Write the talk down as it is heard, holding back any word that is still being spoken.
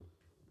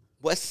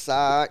West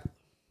Side.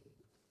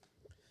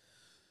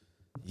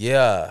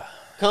 Yeah.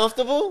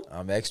 Comfortable?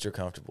 I'm extra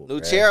comfortable.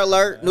 New chair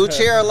alert. New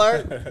chair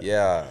alert.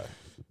 Yeah.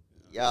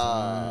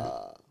 Yeah.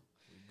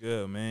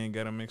 Good, man.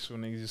 Gotta make sure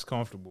niggas is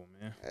comfortable,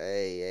 man.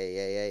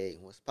 Hey.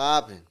 What's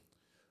popping?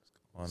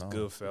 It's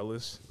good,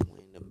 fellas. We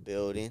in the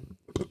building.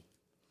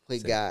 We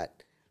got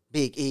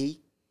Big E.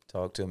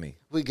 Talk to me.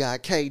 We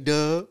got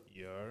K-Dub.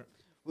 Yard.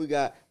 We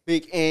got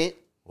Big Ant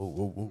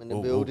in the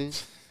building.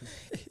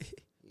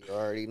 You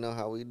already know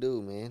how we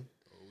do, man.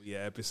 Yeah,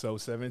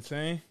 episode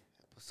 17.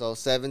 Episode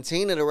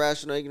 17 of the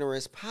Rational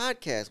Ignorance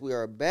Podcast. We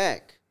are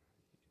back.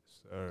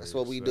 Sir, That's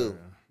what we do.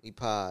 We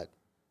pod.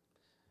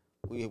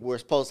 We're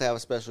supposed to have a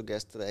special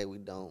guest today. We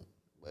don't,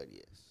 but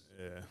yes.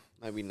 Yeah.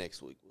 Maybe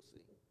next week. We'll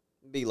see.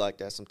 Be like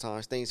that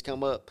sometimes. Things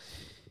come up.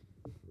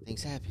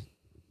 Things happen.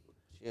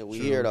 Yeah, we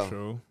here though.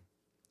 True.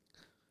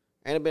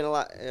 Ain't been a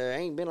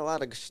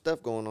lot of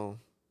stuff going on.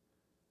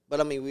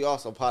 But I mean, we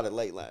also potted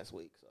late last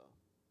week, so.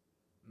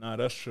 Nah,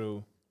 that's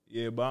true.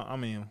 Yeah, but I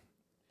mean,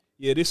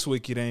 this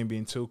week it ain't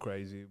been too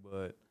crazy,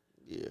 but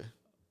yeah.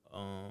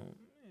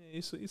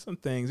 It's some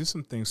things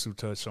to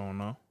touch on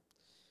though.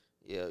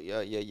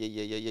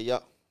 Yeah.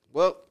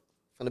 Well,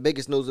 from the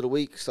biggest news of the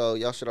week, so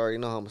y'all should already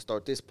know how I'm gonna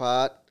start this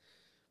pod.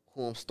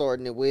 Who I'm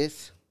starting it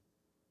with.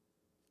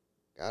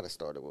 Gotta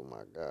start it with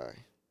my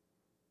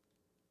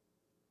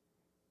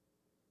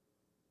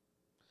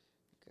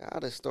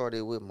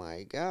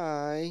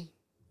guy.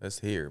 Let's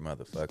hear it,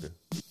 motherfucker.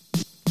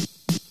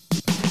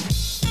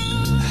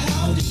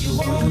 How did you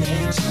want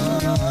it?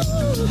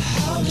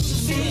 How did you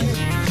feel?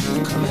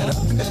 Coming up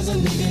as a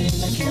nigga in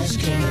the cash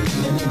can,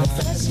 living in the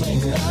fast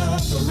lane,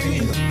 not for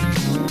real.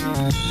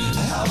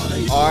 How do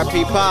you R.P.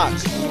 Pac.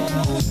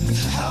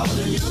 How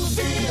do you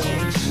feel?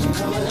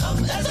 Coming up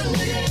as a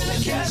nigga in the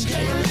cash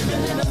can,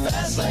 living in the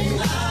fast lane,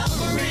 not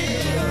for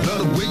real. Love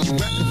the way you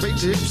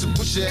activate your hips and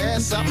push your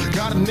ass out.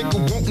 Got a nigga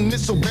wanting it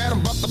so bad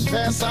I'm about to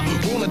pass out.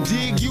 Wanna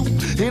dig you,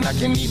 and I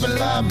can't even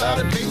lie about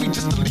it, baby.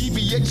 Just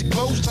alleviate your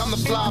clothes, time to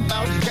fly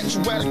about. Catch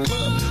you at a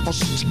club, oh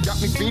shit, you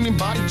got me feeling.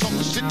 Body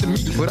talking shit to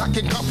me, but I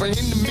can't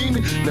comprehend the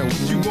meaning. Now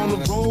if you wanna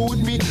roll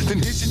with me, then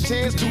here's your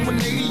chance. Do an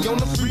 80 on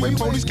the freeway,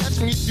 police catch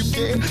me if you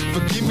can.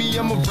 Forgive me,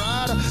 I'm a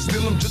rider,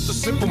 still I'm just a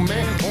simple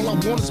man. All I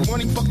want is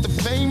money, fuck the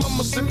fame, I'm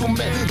a simple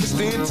man.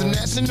 Mr.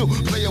 International,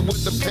 player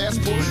with the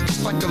passport.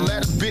 Just like a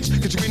ladder, bitch,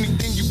 get you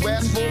anything you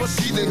ask for. It's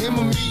either him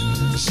or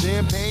me.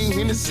 Champagne,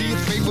 Hennessy, a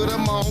favorite of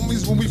my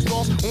homies when we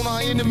floss on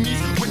our enemies.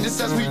 Witness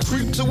as we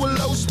creep to a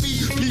low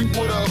speed. Peep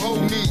with a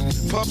whole need.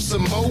 Puff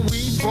some more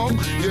weed, bump,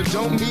 you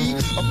don't need.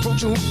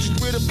 Approaching hoochies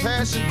with a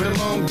passion, been a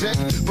long day.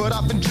 But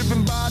I've been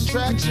driven by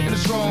attraction in a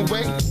strong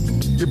way.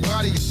 Your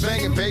body is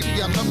banging,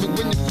 baby. I love it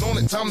when you're flown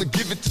it. Time to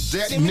give it to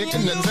daddy, nigga.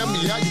 Now tell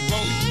me how you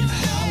want it.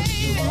 How do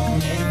you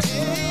want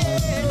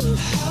it?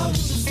 How did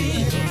you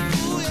feel?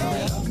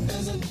 Coming up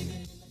as a nigga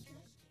in the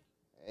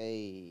cash.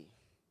 Hey.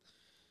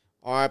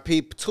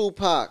 R.I.P.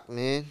 Tupac,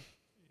 man.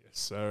 Yes,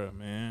 sir,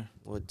 man.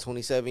 What,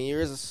 27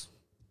 years?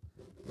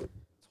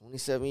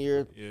 27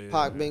 years Yeah,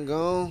 Pac been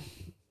gone.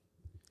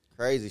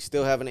 Crazy.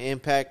 Still having an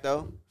impact,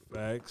 though.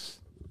 Facts.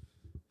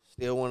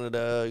 Still one of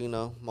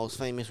the, most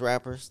famous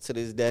rappers to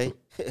this day.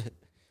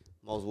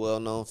 Most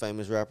well-known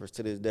famous rappers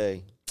to this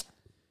day.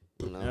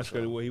 That's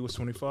crazy. What, he was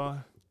 25?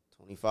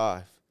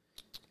 25.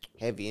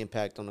 Heavy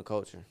impact on the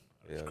culture.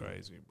 That's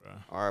crazy, bro.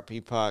 R.I.P.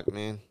 Pac,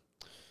 man.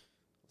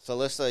 So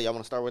let's say, y'all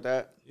want to start with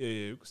that?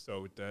 Yeah, we can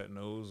start with that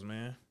nose,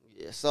 man.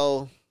 Yeah,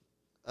 so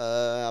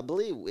I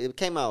believe it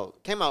came out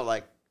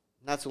like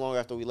not too long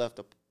after we left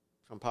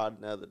from pod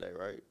the other day,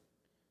 right?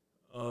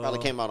 Probably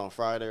came out on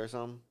Friday or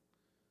something.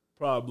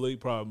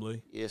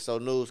 Probably. Yeah, so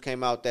news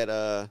came out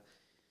that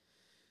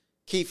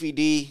Keefe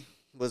D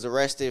was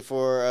arrested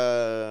for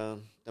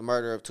the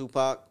murder of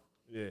Tupac.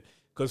 Yeah,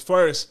 because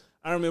first,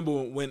 I remember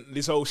when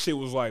this whole shit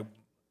was like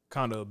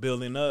kind of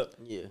building up,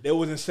 they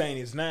wasn't saying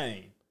his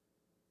name.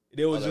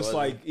 They was just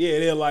like,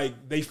 they're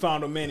like, they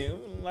found a man,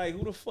 and like,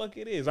 who the fuck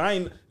it is?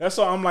 That's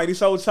why I'm like,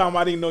 this whole time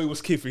I didn't know he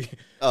was Keefe.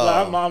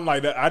 I'm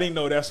like, I didn't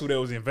know that's who they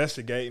was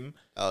investigating.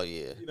 Oh,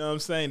 yeah. You know what I'm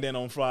saying? Then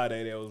on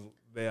Friday,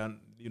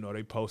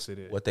 they posted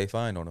it. What they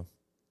find on him?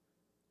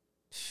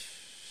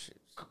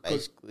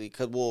 Basically,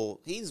 because,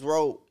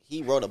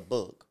 he wrote a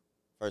book,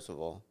 first of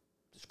all,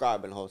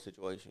 describing the whole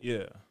situation.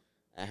 Yeah.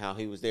 And how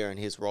he was there and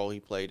his role he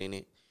played in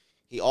it.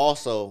 He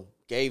also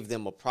gave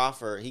them a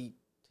proffer.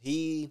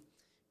 He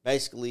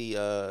basically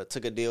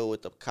took a deal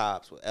with the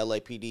cops, with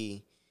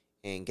LAPD,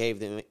 and gave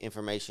them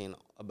information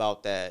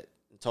about that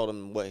and told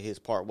them what his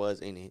part was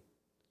in it.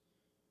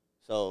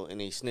 So, and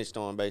he snitched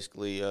on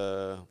basically,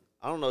 I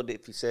don't know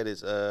if he said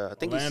his, I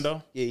think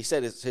Orlando? He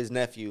said his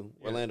nephew,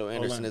 Orlando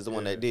Anderson, is the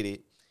one that did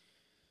it.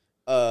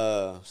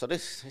 So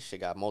this shit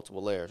got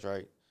multiple layers,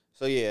 right?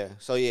 So yeah,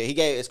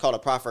 it's called a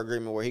proffer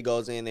agreement where he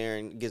goes in there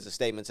and gives a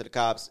statement to the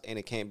cops, and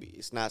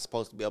it's not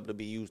supposed to be able to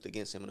be used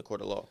against him in the court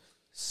of law.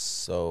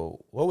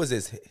 So what was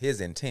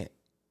his intent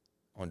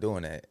on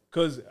doing that?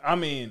 Because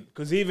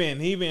he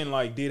even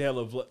like did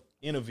hella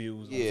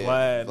interviews with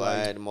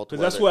Vlad, because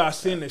that's where I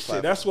seen this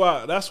shit. That's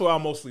why I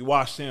mostly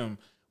watched him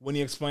when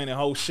he explained the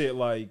whole shit.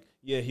 Like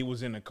yeah, he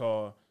was in the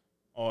car,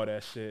 all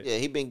that shit. Yeah,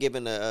 he been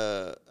given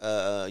a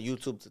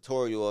YouTube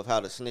tutorial of how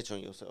to snitch on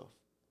yourself.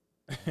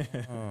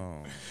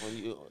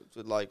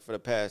 Like for the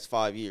past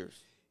 5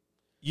 years.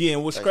 Yeah,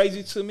 and what's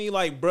crazy to me,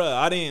 like, bruh,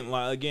 I didn't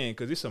like again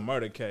because it's a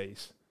murder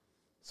case.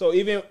 So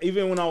even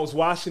when I was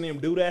watching him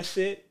do that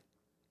shit,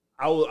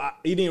 I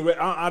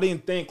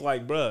didn't think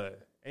like, bruh,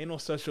 ain't no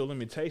sexual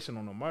limitation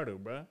on a murder,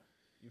 bruh.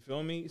 You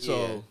feel me?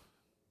 So,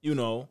 you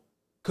know,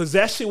 because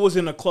that shit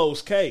wasn't a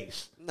closed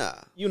case. Nah.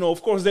 You know,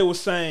 of course they were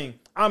saying,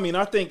 I mean,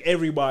 I think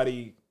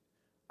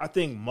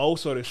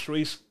most of the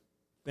streets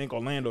think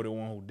Orlando the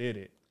one who did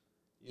it.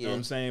 You know what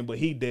I'm saying? But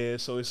he did,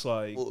 so it's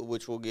like...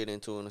 Which we'll get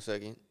into in a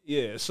second.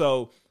 Yeah,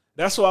 so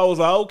that's why I was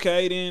like,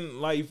 okay,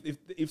 then, like,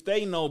 if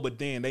they know, but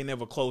then they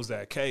never closed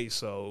that case,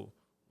 so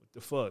what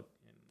the fuck?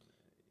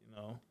 You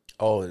know?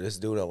 Oh, this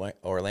dude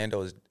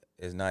Orlando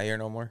is not here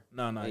no more?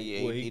 No.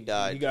 Yeah, well, he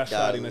died. He got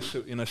shot in a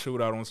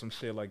shootout on some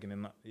shit, like,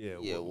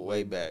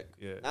 way back.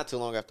 Yeah. Not too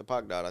long after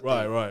Pac died, I think.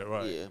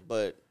 Right. Yeah,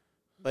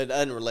 but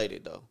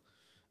unrelated, though.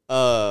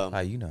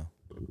 How you know?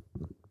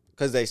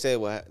 Because they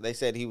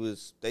said he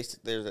was.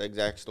 There's an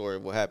exact story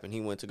of what happened.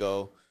 He went to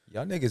go.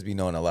 Y'all niggas be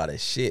knowing a lot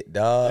of shit,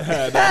 dog.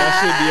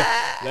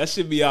 that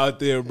should be out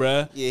there,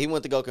 bruh. Yeah, he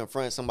went to go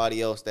confront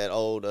somebody else that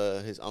owed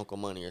his uncle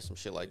money or some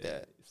shit like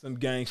that. Some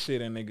gang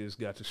shit and niggas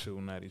got to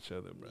shooting at each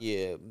other, bruh.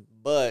 Yeah,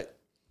 but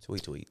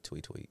tweet.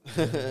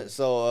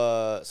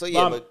 so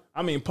yeah, but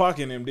I mean, Pac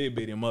and them did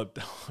beat him up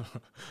though.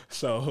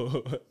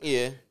 So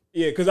yeah,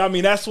 because I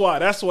mean that's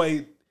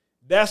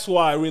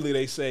why really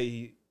they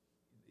say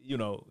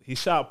he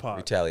shot Pac.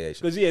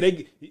 Retaliation.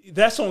 Because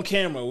that's on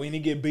camera when he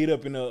get beat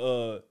up in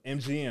the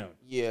MGM.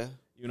 Yeah,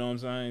 you know what I'm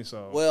saying.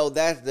 So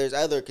there's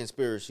other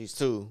conspiracies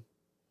too.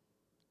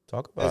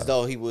 Talk about as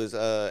though he was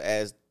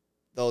as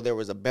though there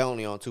was a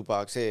bounty on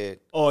Tupac's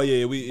head. Oh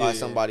yeah, by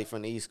somebody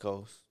from the East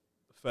Coast.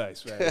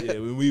 Facts. Yeah,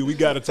 we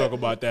got to talk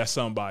about that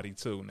somebody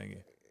too,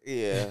 nigga.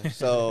 Yeah.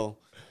 So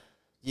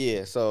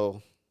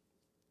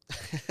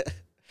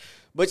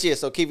but yeah,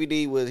 so Keefe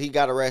D he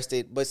got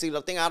arrested. But see,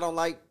 the thing I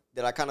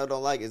kind of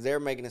don't like is they're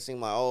making it seem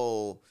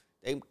like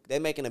they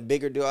making a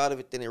bigger deal out of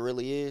it than it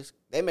really is.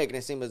 They making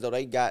it seem as though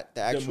they got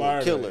the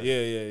actual killer.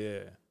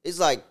 Yeah. It's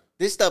like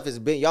this stuff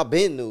y'all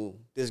been knew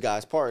this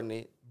guy's part in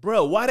it.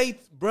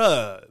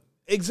 Bruh,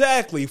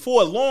 exactly,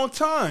 for a long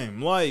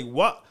time. Like,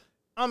 what?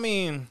 I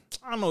mean,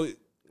 I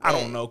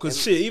don't know.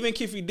 Because shit, even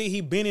Keefe D,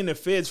 he been in the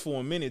feds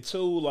for a minute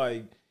too.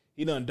 Like,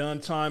 he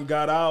done time,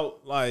 got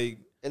out. Like,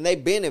 and they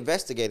been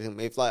investigating him.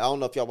 I don't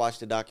know if y'all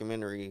watched the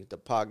documentary, the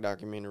Pac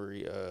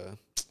documentary.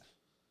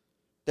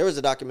 There was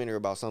a documentary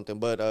about something,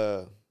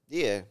 but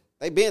yeah,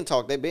 they been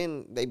talked.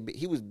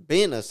 He was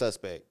been a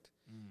suspect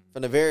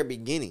from the very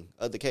beginning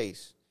of the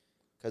case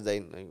because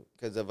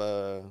of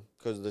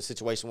the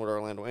situation with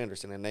Orlando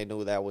Anderson, and they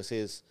knew that was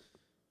his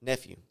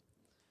nephew.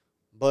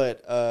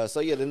 But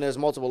then there's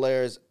multiple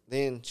layers.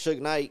 Then Suge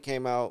Knight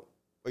came out.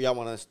 Or you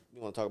want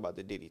to talk about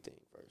the Diddy thing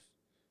first?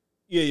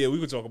 Yeah, we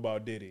could talk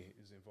about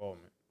Diddy's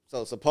involvement.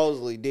 So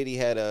supposedly Diddy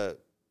had a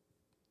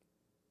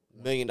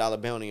 $1 million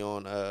bounty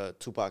on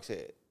Tupac's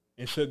head.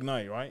 And Suge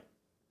Knight, right?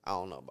 I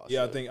don't know about.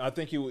 Yeah,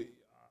 Suge.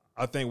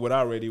 I think what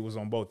I read, he was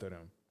on both of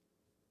them.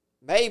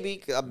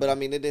 Maybe, but I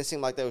mean, it didn't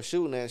seem like they were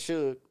shooting at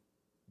Suge.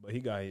 But he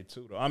got hit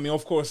too, though. I mean,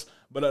 of course,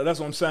 but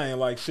that's what I'm saying.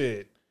 Like,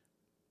 shit,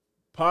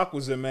 Pac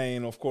was the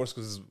main, of course,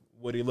 because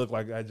what he looked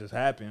like that just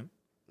happened.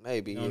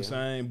 Maybe, you know what I'm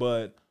saying?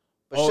 But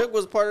Suge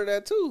was part of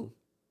that too.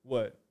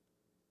 What?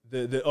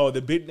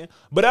 The big.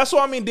 But that's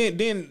what I mean.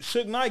 Then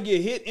Suge Knight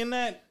get hit in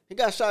that. He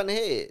got shot in the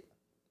head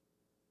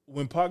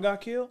when Pac got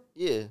killed.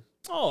 Yeah.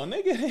 Oh,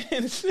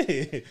 nigga,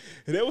 shit.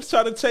 They was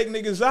trying to take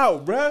niggas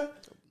out, bruh.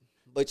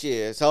 But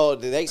yeah, so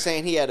they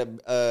saying he had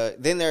a.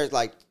 Then there's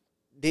like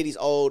Diddy's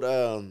old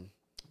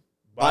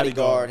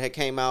bodyguard had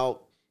came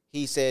out.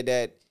 He said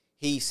that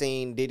he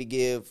seen Diddy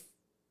give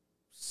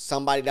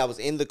somebody that was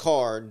in the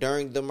car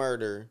during the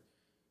murder.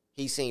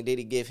 He seen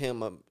Diddy give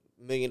him $1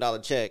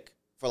 million check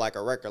for like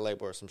a record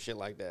label or some shit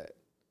like that.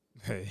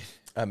 Hey,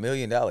 $1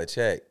 million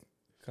check.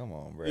 Come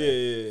on, bro.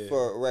 Yeah.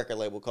 For a record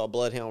label called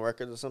Bloodhound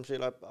Records or some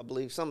shit, I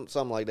believe,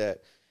 something like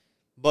that.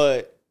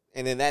 But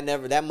and then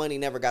that money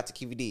never got to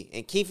Keefe D.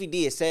 And Keefe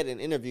D has said in an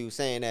interview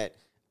saying that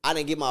I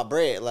didn't get my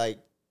bread. Like,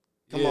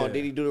 come on,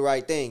 did he do the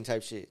right thing?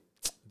 Type shit.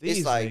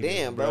 It's like, niggas,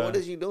 damn, bro, what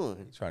is you doing?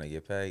 You trying to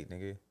get paid,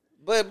 nigga.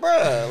 But,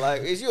 bro,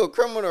 like, is you a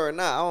criminal or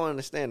not? I don't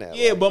understand that.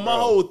 Yeah, like, but my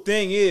whole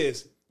thing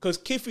is, because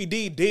Keefe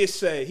D did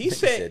say, he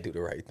said do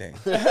the right thing.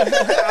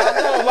 I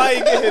know,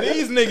 like,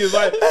 these niggas,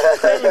 like,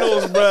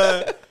 criminals,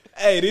 bro.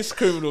 Hey, these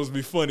criminals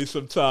be funny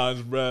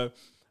sometimes, bro.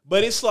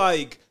 But it's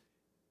like,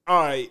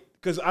 all right,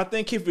 because I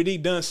think Keefe D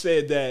done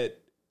said that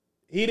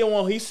he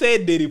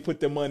said Diddy put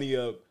the money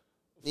up.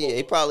 Yeah,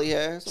 he probably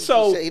has.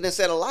 So he done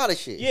said a lot of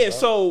shit. Yeah, bro.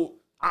 So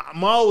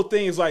my whole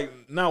thing is like,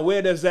 now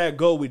where does that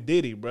go with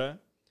Diddy, bro?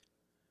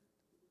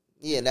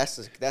 Yeah,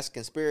 that's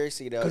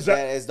conspiracy though.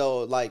 As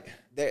though like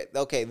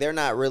they're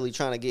not really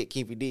trying to get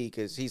Keefe D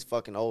because he's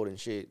fucking old and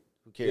shit.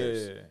 Who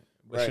cares? Yeah,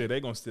 but shit, they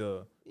gonna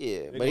still.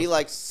 Yeah, but he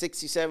like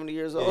 60, 70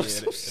 years old.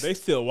 Yeah, they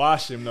still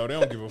watch him though. They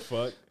don't give a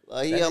fuck.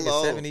 He that hella nigga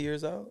old. 70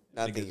 years old.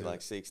 I think he's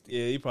like 60.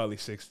 Yeah, he probably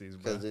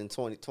 60s, bro. Because in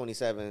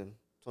 27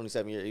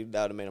 years,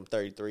 that would have made him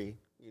 33.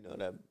 You know,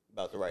 that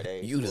about the right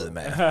age. You do the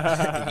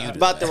math. You do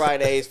About the math.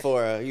 right age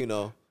for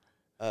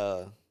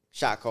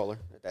shot caller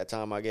at that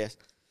time, I guess.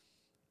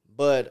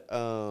 But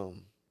what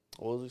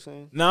was we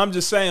saying? No, I'm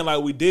just saying,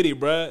 like, we did it,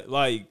 bro.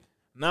 Like,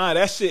 nah,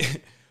 that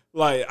shit.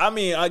 Like, I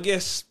mean, I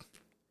guess.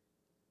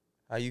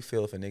 How you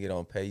feel if a nigga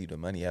don't pay you the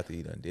money after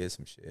you done did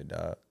some shit,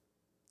 dog?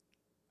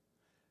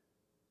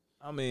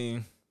 I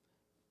mean,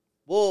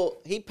 Well,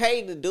 he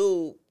paid the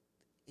dude.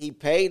 He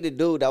paid the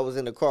dude that was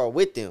in the car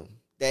with them.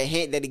 That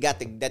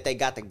they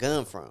got the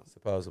gun from,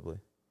 Supposedly.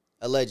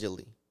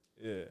 allegedly.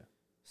 yeah.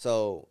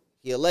 So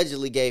he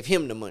allegedly gave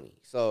him the money.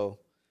 So,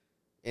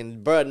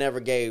 and bruh never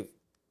gave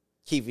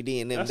Keefe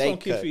D and them. That's They on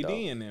cut, Keefe though.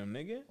 D and them,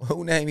 nigga.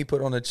 Who name he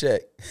put on the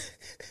check?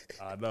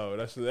 I know.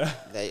 That's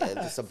They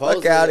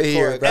supposedly, Fuck out of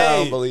here, bro. I Hey,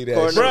 don't believe that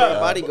according shit. to Bruh. the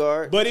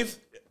bodyguard. But if,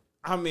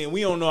 I mean,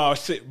 we don't know our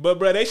shit. But,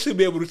 bro, they should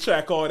be able to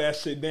track all that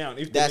shit down.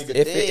 If the That's nigga,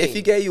 the thing. If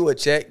he gave you a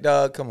check,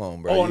 dog, come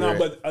on, bro. oh, You no, right.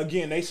 but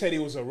again, they said he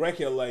was a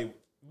record label.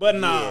 But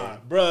nah, Yeah.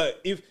 bro,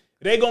 if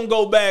they gonna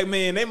go back,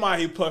 man, they might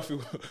hit Puffy.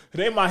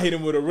 They might hit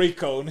him with a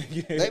Rico,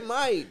 nigga. They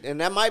might,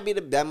 and that might be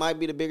the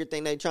bigger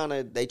thing they trying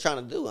to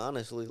do.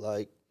 Honestly,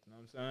 like You know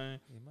what I'm saying?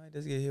 He might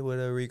just get hit with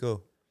a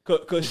Rico.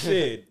 Cause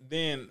shit,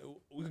 then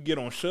we could get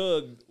on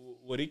Suge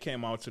what he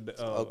came out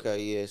to.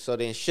 okay, yeah. So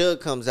then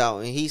Suge comes out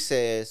and he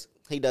says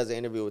he does an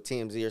interview with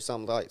TMZ or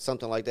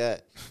something like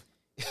that,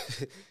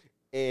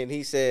 and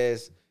he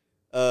says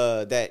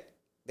that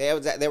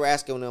they were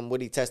asking him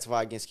would he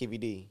testify against Keefe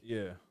D.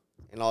 Yeah.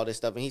 And all this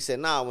stuff. And he said,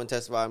 nah, I wouldn't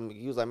testify.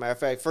 He was like, matter of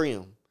fact, free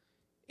him.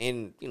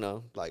 And,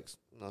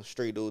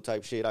 street dude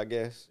type shit, I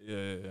guess.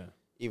 Yeah.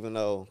 Even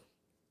though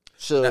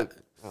Suge.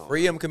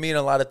 Freedom can mean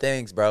a lot of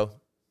things, bro.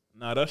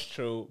 Nah, that's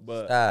true.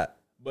 But Stop.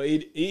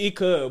 he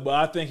could. But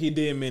I think he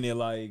did mean it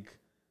like,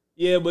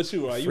 yeah, but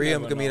you're right. You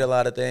Freedom never can know. mean a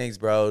lot of things,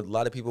 bro. A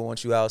lot of people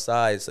want you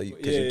outside because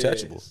you're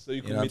touchable. So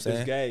you can know what I'm meet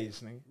this saying? gauge,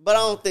 nigga. But I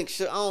don't think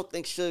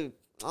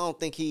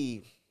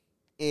he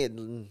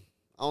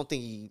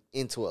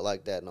into it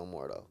like that no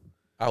more, though.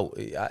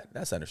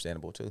 That's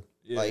understandable, too.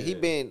 Yeah. Like, he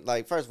been,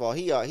 like, first of all,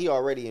 he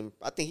already in,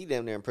 I think he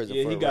damn near in prison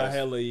Yeah, for he got arrest.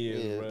 hella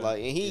years, Yeah, bro.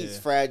 like, and he's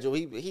fragile.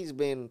 He's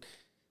been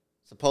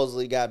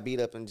supposedly got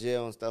beat up in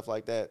jail and stuff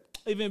like that.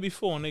 Even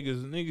before,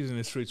 niggas in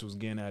the streets was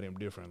getting at him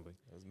differently.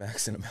 It was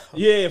maxing him out.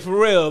 Yeah, for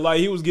real. Like,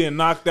 he was getting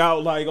knocked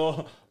out, like,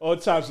 all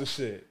types of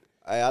shit.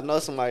 I know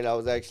somebody that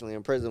was actually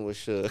in prison with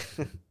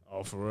Suge.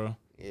 Oh, for real?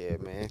 Yeah,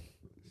 man.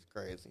 It's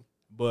crazy.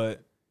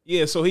 But,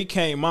 yeah, so he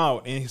came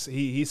out, and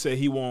he said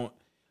he won't.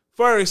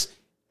 First,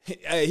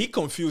 he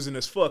confusing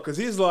as fuck, because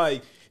he's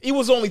like, it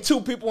was only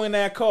 2 people in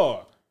that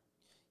car.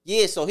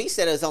 Yeah, so he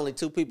said there's only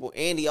 2 people,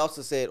 and he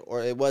also said,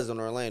 or it was in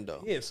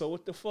Orlando. Yeah, so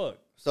what the fuck?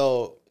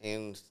 So,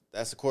 and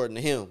that's according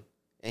to him.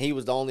 And he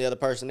was the only other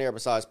person there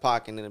besides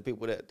Pac and then the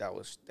people that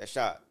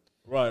shot.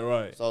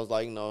 Right. So I was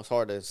like, it's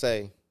hard to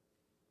say.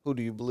 Who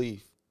do you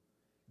believe?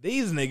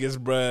 These niggas,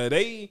 bruh,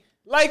 they,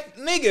 like,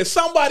 niggas,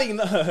 somebody,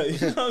 know,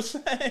 you know what I'm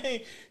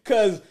saying?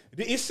 Because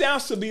it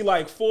sounds to be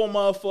like 4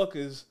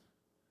 motherfuckers.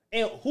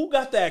 And who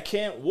got that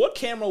what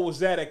camera was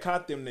that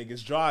caught them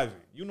niggas driving?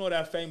 You know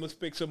that famous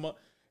picture?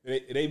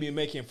 They be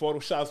making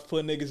photoshops,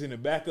 put niggas in the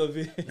back of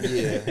it.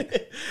 Yeah.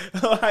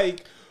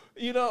 Like,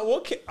 you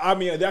know, I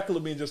mean, that could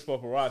have been just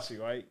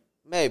paparazzi, right?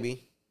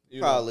 Maybe.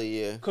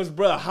 Probably, yeah. Because,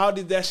 bruh, how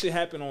did that shit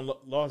happen on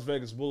Las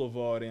Vegas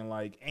Boulevard and,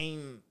 like,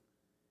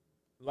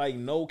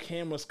 no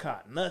cameras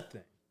caught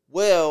nothing?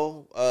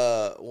 Well,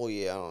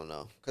 yeah, I don't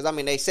know. Because, I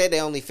mean, they said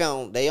they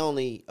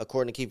only,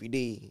 according to Keefe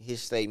D,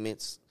 his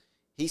statements,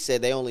 he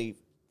said they only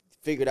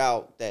figured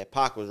out that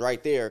Pac was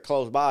right there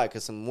close by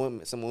because some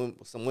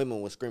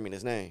women was screaming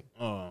his name.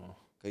 Oh.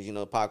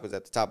 Because, Pac was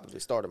at the top of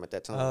his stardom at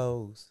that time.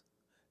 Hoes.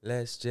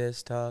 Let's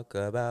just talk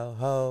about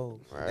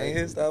hoes. Right.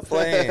 Nigga, stop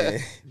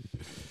playing.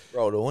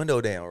 Roll the window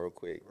down real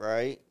quick.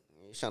 Right?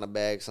 He's trying to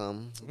bag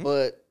something. Mm-hmm.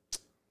 But,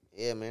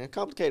 yeah, man,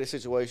 complicated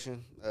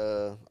situation.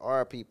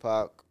 R.I.P.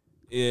 Pac.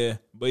 Yeah,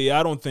 but yeah,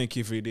 I don't think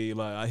Keefe D,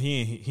 like,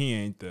 he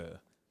ain't the,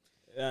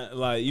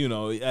 like,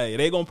 hey,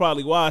 they gonna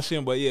probably wash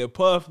him, but yeah,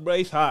 Puff, bro,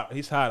 he's hot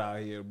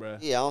out here, bro.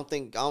 Yeah, I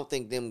don't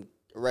think them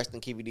arresting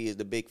Keefe D is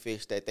the big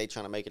fish that they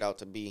trying to make it out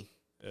to be.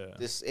 Yeah.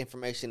 This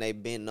information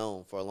they've been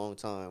known for a long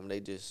time. They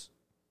just,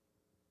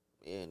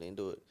 they didn't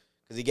do it.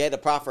 Because he gave the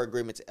proffer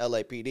agreement to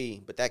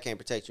LAPD, but that can't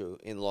protect you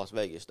in Las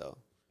Vegas, though.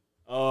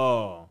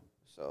 Oh.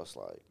 So it's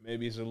like,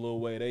 Maybe it's a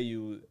little way they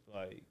use,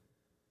 like,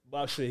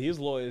 but shit, his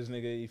lawyers,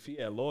 nigga, if he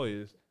had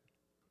lawyers,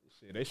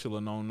 shit, they should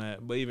have known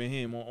that. But even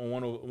him, on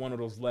one of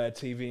those live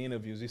TV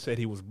interviews, he said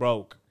he was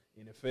broke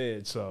in the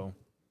Fed, so.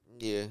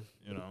 yeah.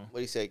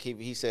 What he said,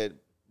 he said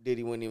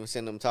Diddy wouldn't even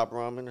send them top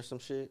ramen or some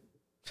shit.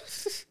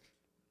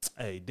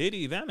 Hey,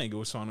 Diddy, that nigga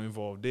was trying to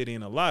involve Diddy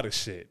in a lot of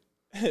shit.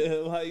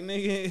 Like,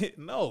 nigga,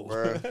 no.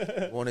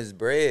 Bruh. Want his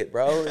bread,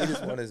 bro. He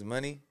just want his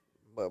money.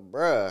 But,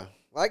 bruh,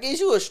 like,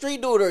 is you a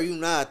street dude or you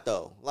not,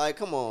 though? Like,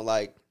 come on,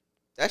 like,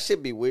 that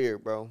should be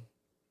weird, bro.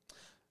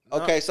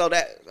 Okay, so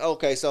that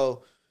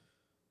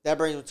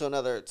brings me to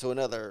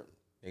another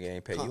Nigga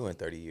ain't pay you in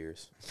 30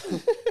 years.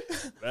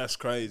 That's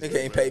crazy.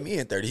 Nigga ain't pay me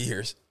in 30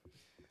 years.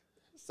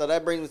 So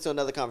that brings me to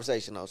another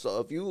conversation though. So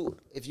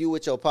if you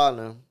with your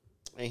partner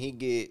and he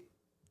get,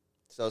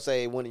 so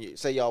say one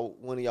of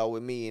y'all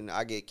with me and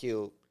I get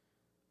killed,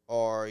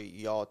 are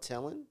y'all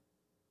telling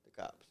the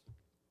cops?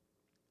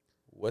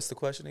 What's the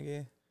question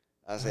again?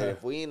 I said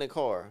if we in the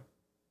car,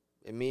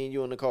 and me and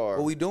you in the car,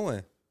 What we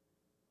doing?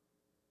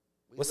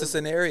 What's the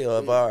scenario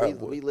of our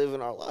we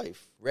living our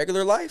life?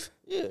 regular life?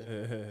 Yeah.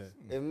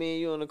 If me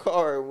and you in the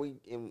car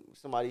and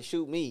somebody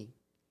shoot me,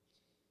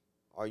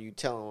 are you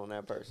telling on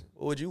that person?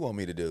 What would you want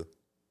me to do?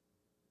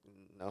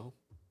 No.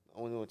 I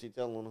only want you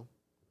telling on them.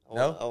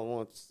 No?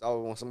 I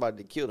want somebody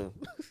to kill them.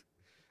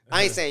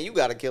 I ain't saying you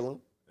gotta kill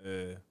them.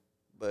 Yeah.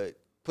 But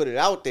put it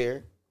out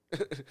there.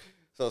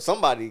 So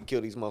somebody can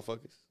kill these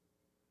motherfuckers.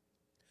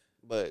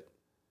 But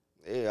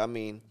yeah, I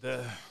mean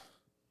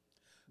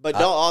But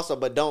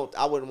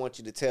I wouldn't want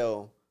you to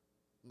tell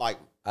like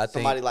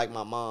somebody like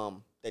my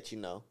mom that you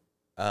know.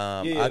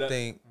 I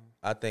think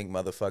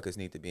motherfuckers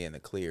need to be in the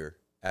clear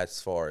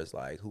as far as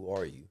like, who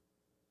are you?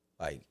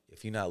 Like,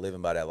 if you're not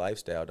living by that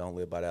lifestyle, don't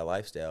live by that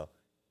lifestyle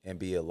and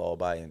be a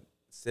law-abiding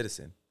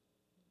citizen.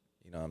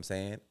 You know what I'm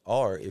saying?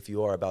 Or if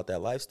you are about that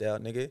lifestyle,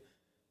 nigga,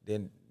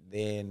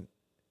 then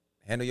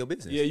handle your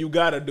business. Yeah, you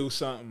gotta do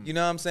something. You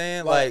know what I'm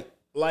saying?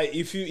 Like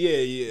if you,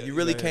 you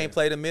really can't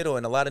play the middle,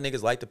 and a lot of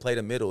niggas like to play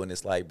the middle, and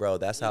it's like, bro,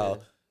 that's how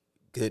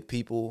good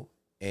people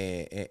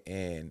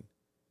and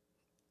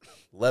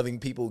loving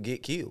people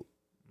get killed.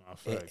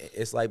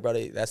 It's like,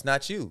 brother, that's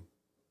not you.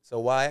 So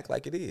why act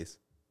like it is?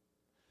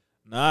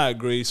 Nah, I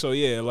agree. So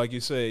yeah, like you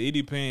said, it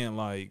depends.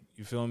 Like,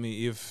 you feel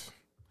me? If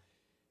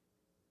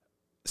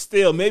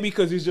still maybe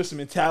because it's just a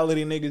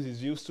mentality niggas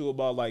is used to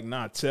about like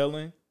not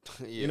telling.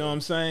 You know what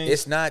I'm saying?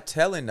 It's not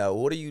telling though.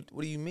 What do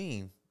you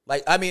mean?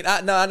 Like, I mean,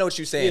 I know what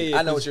you're saying.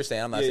 I know what you're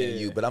saying. I'm not saying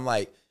you, but I'm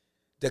like,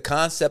 the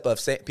concept of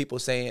people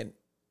saying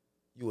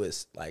you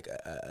was like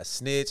a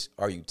snitch.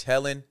 Are you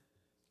telling,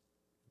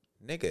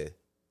 nigga?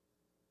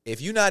 If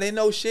you not in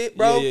no shit,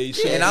 bro,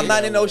 and I'm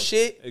not in no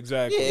shit,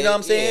 exactly. You know what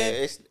I'm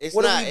saying? It's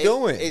what not, are we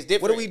doing? It's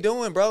different. What are we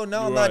doing, bro?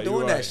 No, I'm not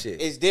doing that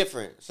shit. It's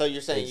different. So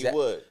you're saying you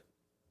would?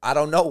 I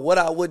don't know what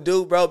I would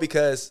do, bro,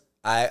 because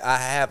I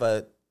have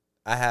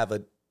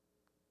a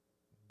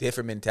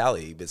different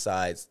mentality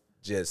besides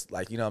just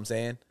like, you know what I'm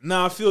saying?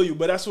 Nah, I feel you,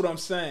 but that's what I'm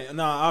saying.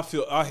 Nah,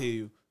 I hear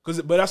you.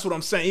 But that's what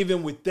I'm saying.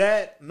 Even with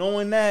that,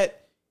 knowing that,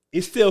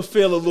 it still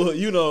feel a little,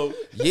 you know.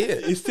 Yeah.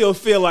 It still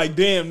feel like,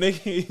 damn,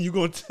 nigga, you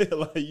gonna tell,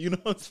 like, you know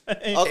what I'm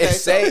saying?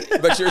 Okay,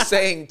 but you're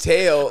saying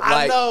tell,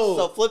 like. I know.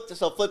 So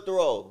flip the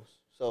roles.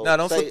 So no,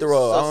 don't flip the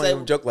role. I don't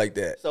even joke like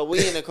that. So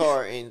we in the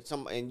car and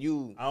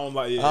you. I don't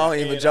like. I don't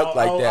even joke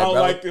like that, bro. I don't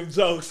like them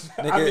jokes.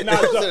 Nigga. I mean,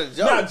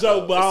 not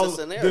joke, but I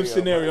don't them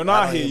scenario. No,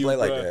 I hear you, play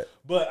bro. like that.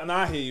 But and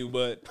I hear you,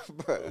 but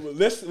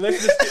let's just.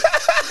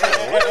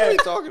 What are you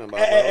talking about, bro?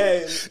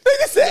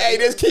 Nigga said, "Hey,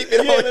 just keep it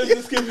on." Let's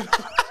just keep it.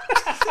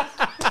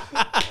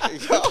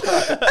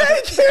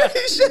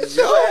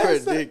 You're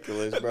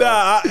ridiculous, bro.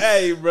 Nah,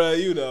 hey, bro,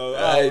 you know.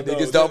 Hey,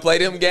 niggas don't play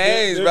them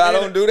games, bro. I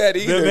don't do that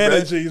either. Them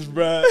energies,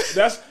 bro.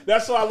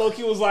 That's why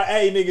low-key was like,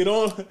 hey, nigga,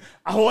 don't.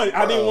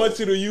 I didn't want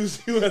you to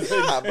use you as a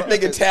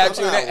nigga tapped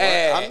you in the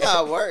ass. I'm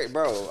not worried,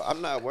 bro.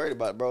 I'm not worried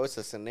about it, bro. It's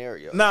a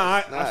scenario.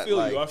 Nah, I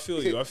feel you.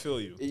 I feel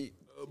you.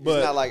 But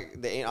it's not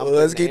like the. Well,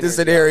 let's keep the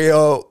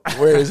scenario.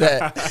 Where is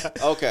that?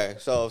 Okay,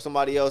 so if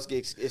somebody else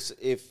gets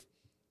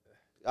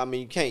I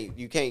mean,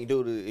 you can't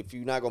do the if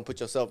you're not gonna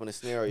put yourself in a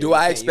scenario. Do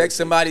I expect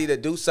somebody to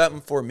do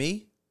something for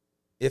me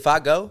if I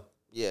go?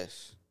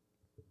 Yes.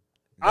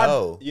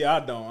 No. I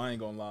don't. I ain't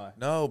gonna lie.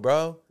 No,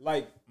 bro.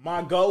 Like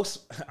my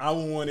ghost, I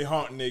wouldn't want it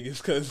haunting niggas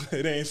because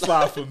it ain't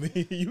slide for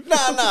me. Nah.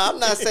 I'm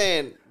not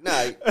saying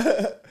nah.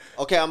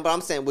 Okay, but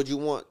I'm saying, would you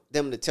want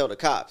them to tell the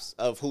cops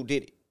of who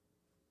did it?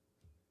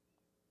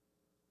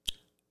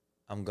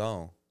 I'm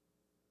gone.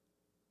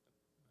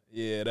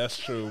 Yeah, that's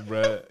true,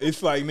 bro.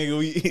 It's like, nigga,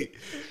 we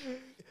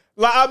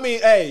like, I mean,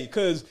 hey,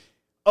 cause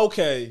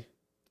okay,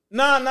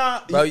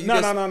 nah, bro,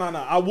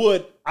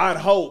 I'd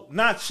hope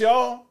not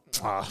y'all.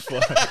 Ah,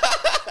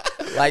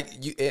 fuck. Like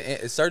you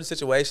in certain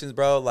situations,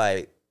 bro.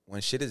 Like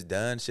when shit is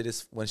done,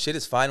 when shit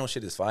is final.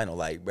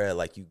 Like, bro,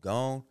 like you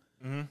gone,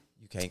 you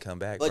can't come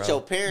back. But bro.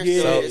 your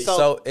parents,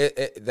 so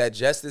that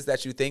justice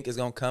that you think is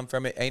gonna come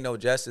from it ain't no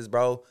justice,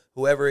 bro.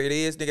 Whoever it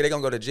is, nigga, they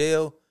gonna go to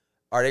jail.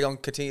 Are they gonna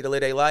continue to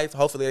live their life?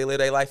 Hopefully, they live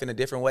their life in a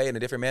different way, in a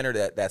different manner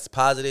that's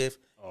positive.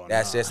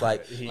 That's just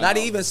like not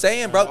even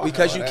saying, bro,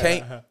 because you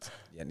can't.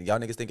 Yeah, y'all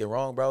niggas thinking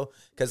wrong, bro.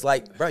 Because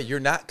like, bro, you're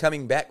not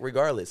coming back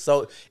regardless.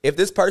 So if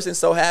this person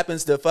so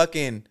happens to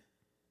fucking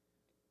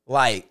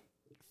like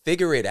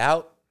figure it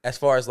out, as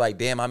far as like,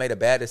 damn, I made a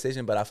bad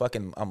decision, but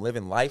I'm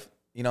living life.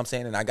 You know what I'm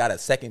saying? And I got a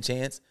second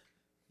chance.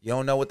 You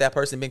don't know what that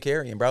person been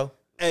carrying, bro.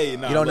 Hey, you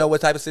don't know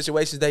what type of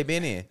situations they've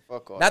been in.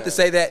 Not to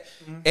say that,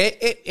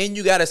 and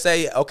you gotta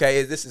say, okay,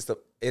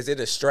 is it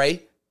a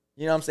stray?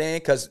 You know what I'm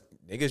saying? Because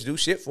niggas do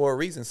shit for a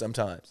reason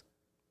sometimes.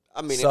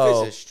 I mean, if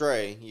it's a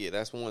stray, yeah,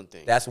 that's one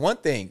thing. That's one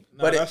thing.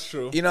 No, but that's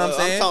true. You know what I'm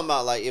saying? I'm talking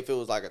about like if it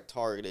was like a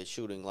targeted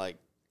shooting, like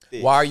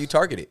this. Why are you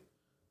targeted?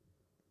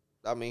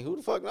 I mean, who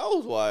the fuck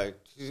knows why?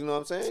 You know what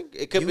I'm saying?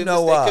 It could be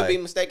why. It could be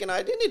mistaken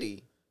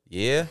identity.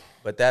 Yeah,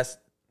 but that's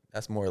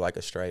more like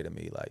a stray to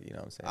me. Like, you know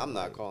what I'm saying? I'm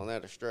not calling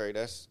that a stray.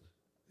 That's.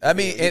 I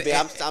mean,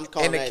 I'm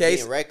calling that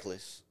being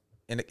reckless.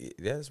 Yeah,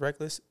 it's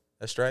reckless.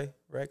 A stray,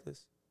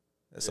 reckless.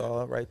 That's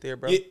all right there,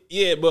 bro.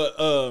 Yeah, but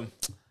I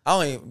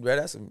don't even. Bro,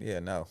 that's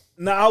no.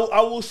 Now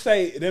I will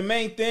say the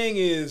main thing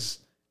is,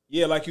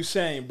 yeah, like you're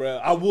saying, bro.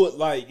 I would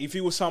like if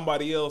it was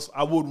somebody else,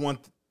 I would want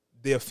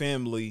their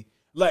family,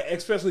 like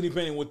especially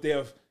depending with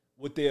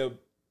their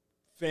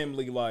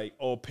family, like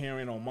or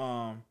parent or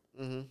mom,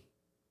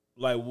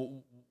 like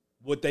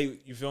what they,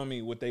 you feel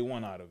me, what they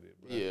want out of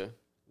it, bro. Yeah.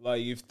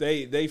 Like if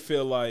they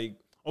feel like,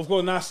 of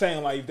course, not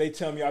saying like if they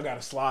tell me I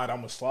gotta slide,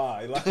 I'ma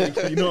slide. Like,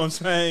 you know what I'm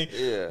saying?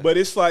 Yeah. But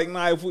it's like,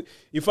 nah,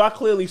 if I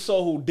clearly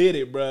saw who did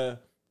it, bro,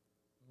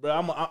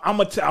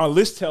 I'll at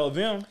least tell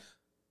them.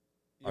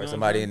 Or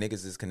somebody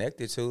niggas is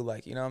connected to,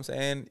 like, you know what I'm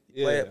saying?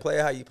 Yeah. Play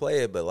it how you play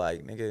it, but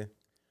like, nigga.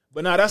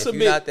 But nah, that's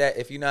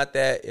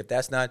if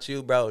that's not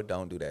you, bro,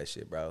 don't do that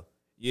shit, bro.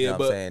 Yeah, you know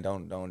what I'm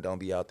saying? Don't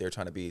be out there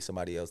trying to be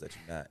somebody else that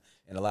you're not.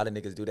 And a lot of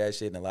niggas do that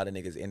shit, and a lot of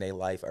niggas in their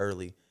life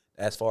early.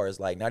 As far as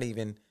like not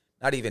even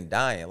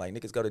dying. Like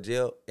niggas go to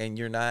jail and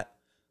you're not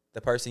the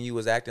person you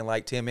was acting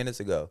like 10 minutes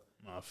ago.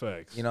 Nah,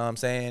 facts. You know what I'm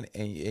saying?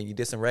 And you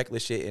did some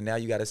reckless shit and now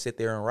you gotta sit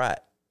there and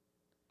rot.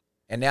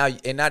 And now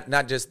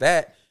not just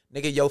that,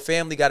 nigga, your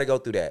family gotta go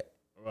through that.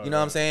 Right, you know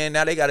what I'm saying?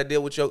 Now they gotta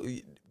deal with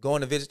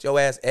going to visit your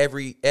ass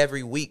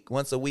every week,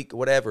 once a week,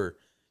 whatever.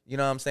 You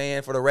know what I'm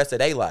saying? For the rest of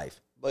their life.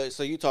 But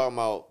so you just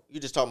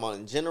talking about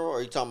in general,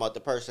 or you talking about the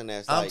person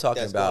that's like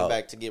going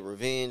back to get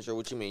revenge, or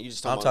what you mean?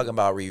 I'm talking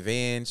about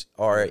revenge,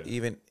 or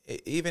even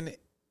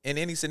in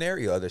any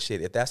scenario of the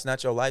shit. If that's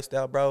not your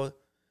lifestyle, bro,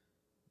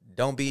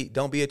 don't be a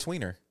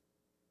tweener.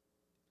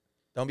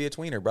 Don't be a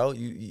tweener, bro.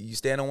 You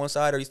stand on one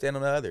side or you stand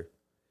on the other.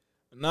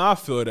 Nah, I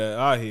feel that.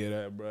 I hear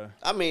that, bro.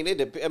 I mean, it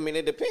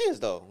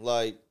depends though.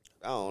 Like,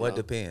 I don't know. What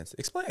depends?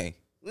 Explain.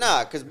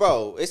 Nah, cause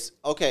bro, it's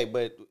okay,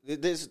 but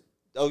this.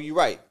 Oh, you're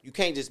right. You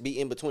can't just be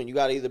in between. You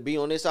got to either be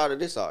on this side or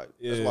this side.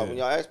 Yeah. That's why when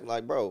y'all ask me,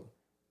 like, bro,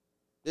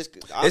 it's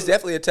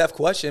definitely a tough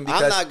question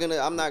because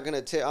I'm not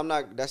gonna tell. I'm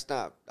not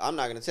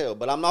gonna tell.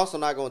 But I'm also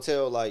not gonna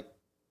tell. Like,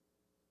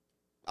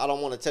 I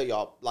don't want to tell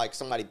y'all like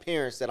somebody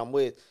parents that I'm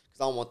with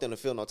because I don't want them to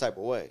feel no type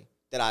of way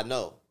that I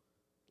know.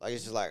 Like,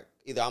 it's just like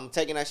either I'm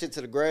taking that shit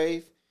to the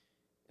grave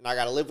and I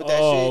gotta live with that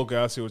shit. Oh, okay,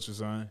 I see what you're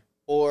saying.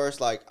 Or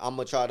it's like I'm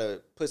gonna try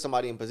to put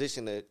somebody in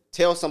position to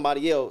tell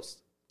somebody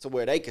else to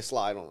where they can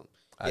slide on them.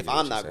 If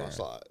I'm not gonna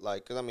slide,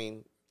 like, cause I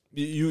mean,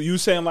 you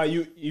saying like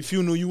if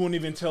you knew, you wouldn't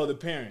even tell the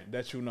parent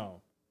that you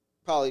know.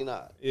 Probably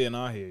not. Yeah,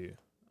 no, I hear you.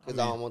 Cause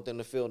I don't want them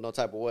to feel no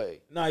type of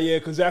way. Nah, yeah,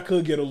 cause that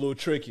could get a little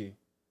tricky.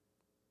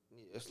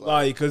 It's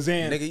like, cause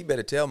then, nigga, you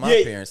better tell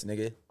my parents,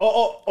 nigga.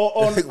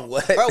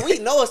 What? Bro, we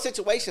know a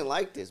situation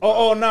like this.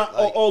 Bro.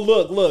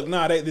 Look.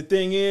 Nah, the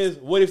thing is,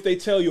 what if they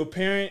tell your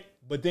parent,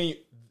 but then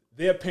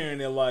their parent,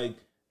 they're like,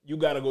 you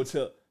gotta go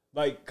tell,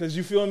 like, cause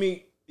you feel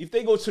me? If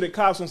they go to the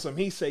cops on some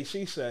he say,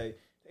 she say.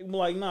 They be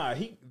like, nah,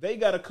 they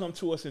gotta come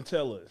to us and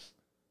tell us,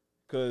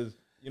 cause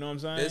you know what I'm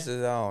saying. This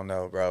is, I don't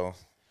know, bro.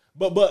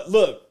 But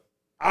look,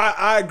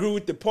 I agree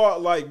with the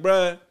part, like,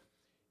 bro.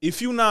 I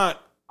feel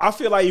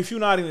like if you're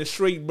not in the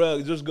street,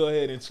 bro, just go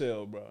ahead and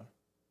tell, bro.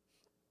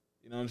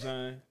 You know what I'm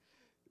saying?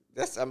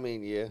 That's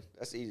easy.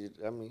 That's easy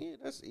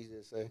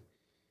to say.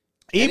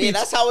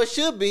 That's how it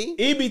should be.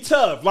 It be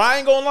tough. Like, I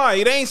ain't gonna lie.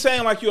 It ain't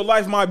saying like your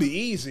life might be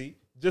easy,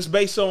 just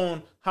based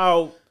on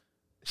how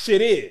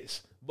shit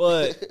is,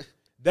 but.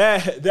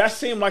 That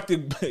seemed like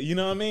you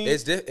know what I mean?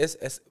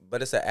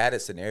 But it's an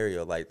added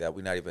scenario like that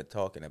we're not even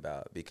talking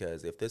about,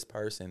 because if this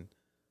person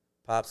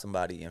pops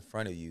somebody in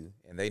front of you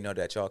and they know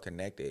that y'all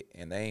connected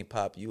and they ain't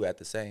pop you at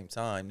the same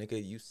time,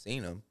 nigga, you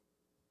seen them.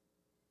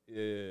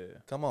 Yeah.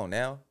 Come on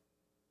now.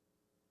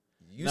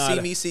 You see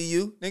me see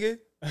you, nigga?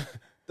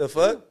 The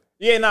fuck?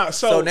 Yeah, nah.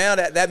 So now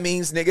that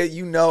means, nigga,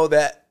 you know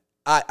that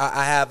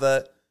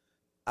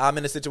I'm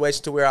in a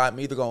situation to where I'm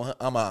either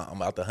I'm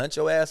about to hunt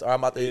your ass or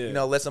I'm about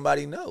to let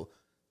somebody know.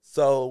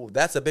 So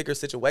that's a bigger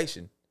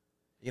situation.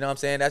 You know what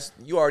I'm saying?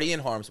 You already in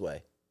harm's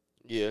way.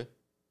 Yeah.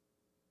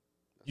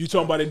 You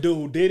talking about the dude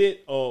who did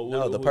it? Or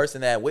no, the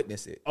person that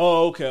witnessed it.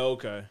 Oh,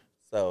 okay.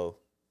 So.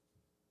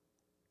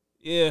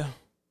 Yeah.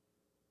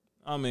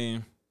 I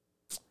mean.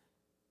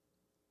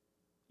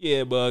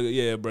 Yeah, bro.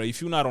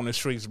 If you're not on the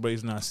streets, bro,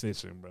 it's not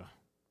snitching, bro.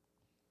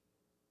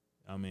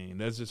 I mean,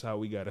 that's just how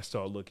we got to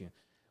start looking.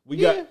 We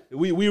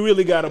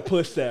really got to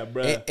push that,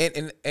 bro.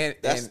 And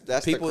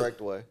that's people, the correct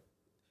way.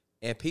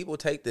 And people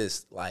take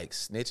this like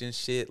snitching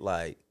shit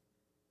like,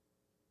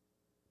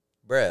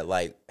 bruh,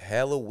 like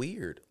hella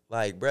weird.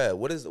 Like, bruh,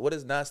 what is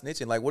not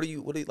snitching? Like, what do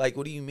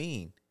you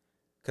mean?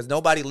 Because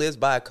nobody lives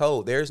by a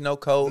code. There's no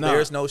code. Nah.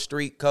 There's no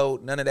street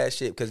code. None of that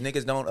shit. Because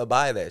niggas don't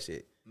abide that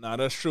shit. Nah,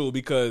 that's true.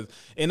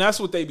 And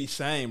that's what they be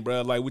saying,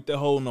 bruh. Like with the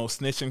whole no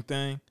snitching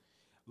thing,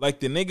 like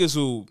the niggas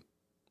who,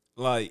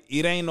 like,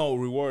 it ain't no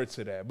reward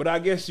to that. But I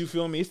guess you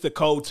feel me. It's the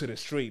code to the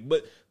street.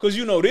 But because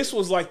this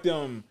was like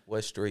them.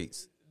 What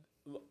streets?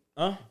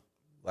 Huh?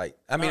 Like,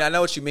 I mean, I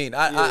know what you mean.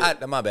 I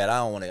my bad. I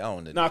don't want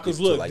to. Nah, because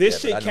look, this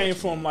shit came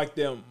from like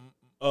them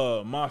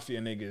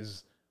mafia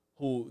niggas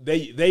who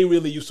they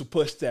really used to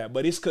push that.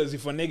 But it's because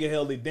if a nigga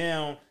held it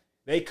down,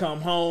 they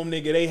come home,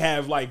 nigga, they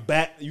have like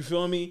back. You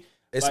feel me?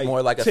 It's like,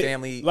 more like a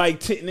family. Like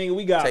nigga,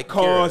 we got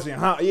cars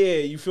and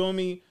you feel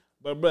me?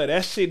 But bro,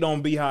 that shit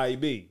don't be how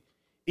it be.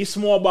 It's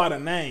more about a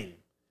name.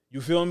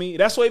 You feel me?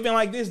 That's why even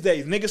like this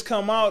days, niggas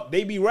come out,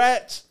 they be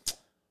rats.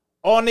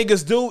 All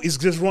niggas do is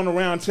just run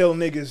around telling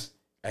niggas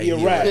he a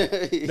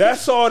rat.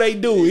 That's all they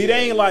do. It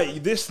ain't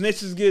like this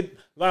snitches get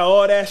like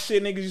all that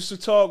shit niggas used to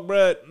talk,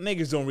 bruh.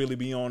 Niggas don't really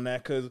be on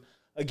that because,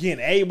 again,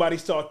 everybody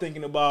start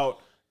thinking about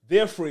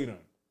their freedom.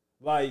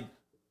 Like,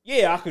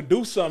 yeah, I could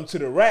do something to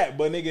the rat,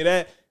 but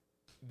nigga,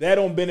 that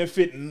don't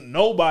benefit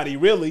nobody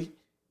really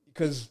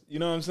because, you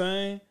know what I'm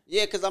saying?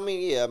 Yeah, because I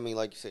mean,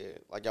 like you said,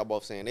 like y'all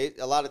both saying,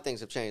 a lot of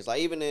things have changed.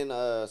 Like even in,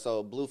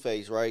 so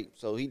Blueface, right?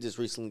 So he just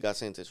recently got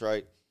sentenced,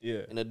 right?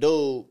 Yeah. And the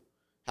dude,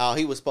 how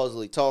he was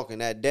supposedly talking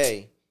that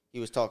day, he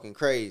was talking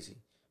crazy.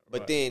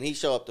 But then he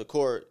showed up to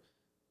court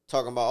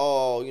talking about,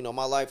 oh, you know,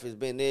 my life has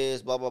been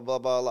this, blah, blah, blah,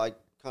 blah, like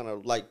kind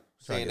of like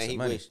saying that he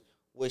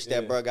wished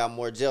that bro got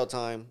more jail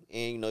time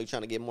and, you know,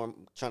 trying to get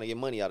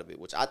money out of it,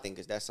 which I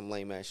think that's some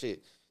lame ass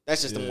shit.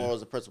 That's just the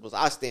morals and principles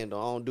I stand on.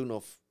 I don't do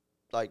no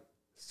like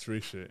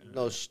street shit.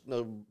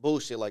 No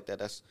bullshit like that.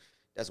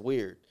 That's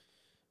weird.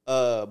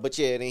 But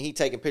yeah, then he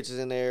taking pictures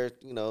in there,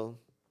 you know,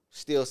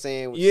 still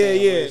saying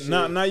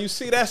Now you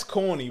see that's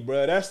corny,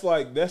 bro.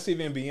 That's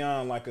even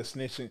beyond like a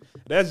snitching.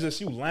 That's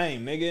just you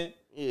lame, nigga.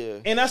 Yeah.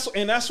 And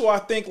that's why I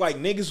think like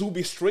niggas who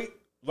be street,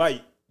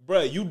 like,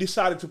 bro, you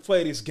decided to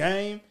play this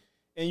game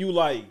and you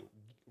like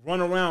run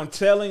around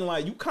telling,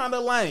 like, you kind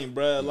of lame,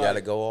 bro. You like,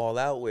 gotta go all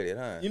out with it,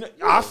 huh? You know,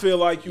 I feel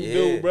like you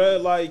do, bro.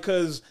 Like,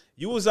 cause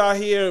you was out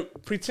here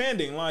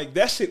pretending, like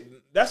that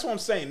shit. That's what I'm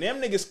saying. Them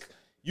niggas,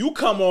 you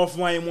come off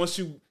lame once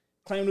you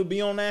claim to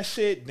be on that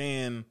shit,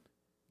 then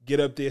get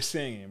up there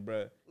singing,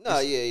 bro.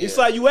 It's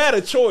like you had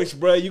a choice,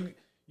 bro. You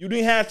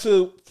didn't have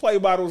to play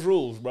by those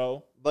rules,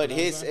 bro. But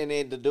and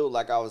then the dude,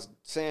 like I was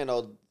saying,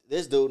 though,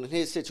 this dude in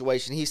his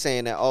situation, he's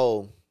saying that,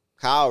 oh,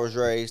 how I was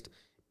raised,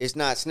 it's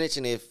not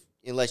snitching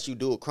unless you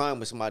do a crime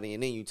with somebody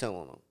and then you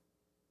telling them.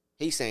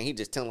 He's saying he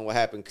just telling what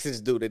happened because this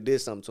dude that did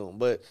something to him.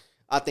 But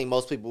I think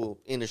most people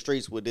in the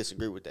streets would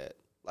disagree with that.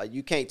 Like,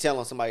 you can't tell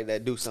on somebody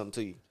that do something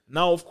to you.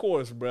 No, of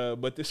course, bro.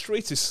 But the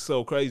streets is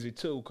so crazy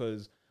too,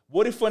 because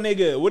what if a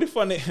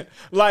nigga,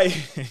 like,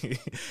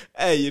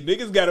 hey,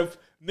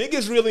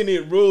 niggas really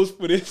need rules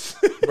for this.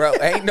 Bro,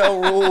 ain't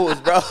no rules,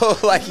 bro.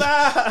 Like,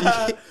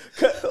 nah,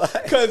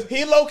 cause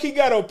he low-key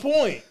got a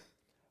point.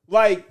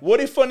 Like, what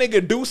if a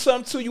nigga do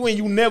something to you and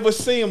you never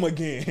see him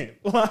again?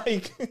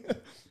 Like,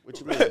 what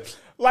you mean?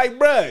 Like,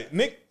 bro,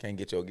 Nick can't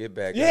get your get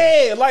back.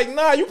 Yeah, like,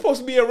 nah, you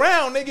supposed to be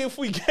around, nigga, if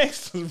we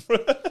gangsters, bro.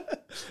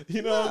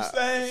 You know what I'm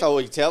saying? So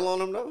you tell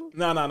on him though?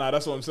 Nah,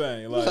 that's what I'm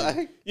saying.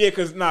 Like, yeah,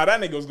 cause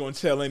that nigga was gonna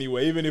tell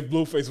anyway, even if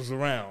Blueface was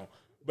around.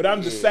 But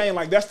I'm just saying,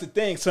 like, that's the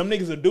thing. Some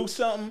niggas will do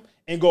something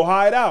and go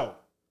hide out.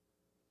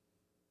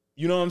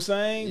 You know what I'm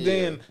saying? Yeah.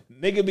 Then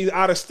nigga be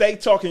out of state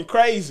talking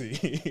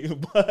crazy.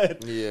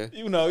 But,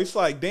 you know, it's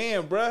like,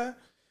 damn, bruh.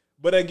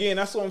 But again,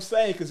 that's what I'm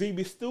saying, because he'd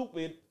be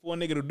stupid for a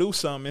nigga to do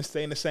something and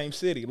stay in the same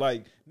city.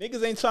 Like,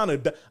 niggas ain't trying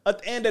to... At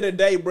the end of the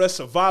day, bruh,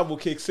 survival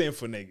kicks in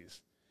for niggas.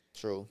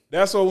 True.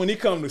 That's why when he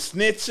come to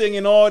snitching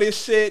and all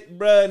this shit,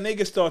 bruh,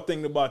 niggas start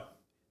thinking about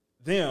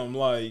them,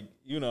 like,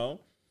 you know...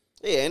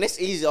 Yeah, and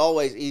it's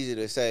always easy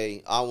to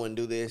say, I wouldn't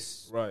do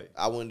this. Right.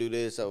 I wouldn't do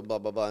this, or blah,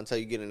 blah, blah, until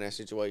you get in that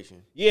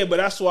situation. Yeah, but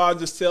that's why I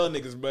just tell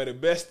niggas, bro, the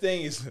best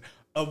thing is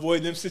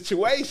avoid them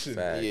situations.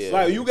 Yeah.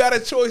 Like, you got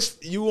a choice,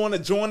 you want to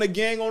join the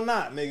gang or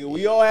not, nigga.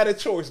 We all had a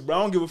choice, bro.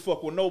 I don't give a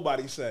fuck what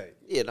nobody say.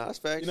 Yeah, no, that's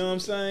facts. You know what I'm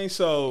saying?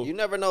 So you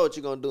never know what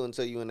you're going to do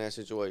until you're in that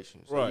situation.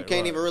 So you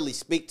can't even really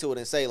speak to it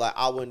and say, like,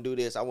 I wouldn't do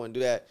this, I wouldn't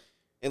do that,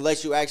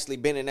 unless you actually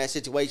been in that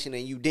situation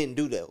and you didn't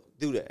do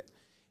that.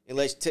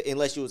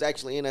 Unless you was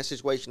actually in that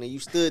situation and you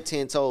stood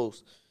 10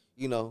 toes,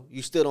 you know,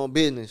 you stood on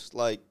business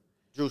like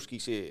Drewski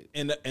said.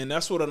 And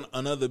that's what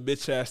another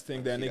bitch ass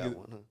thing that nigga.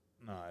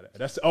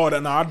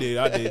 I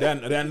did.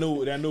 That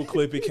new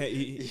clip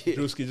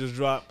Drewski just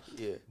dropped.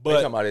 Yeah, but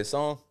talking about his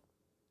song.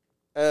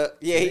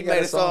 He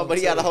made a song, but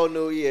he had a whole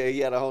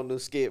new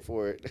skit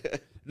for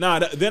it.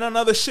 Then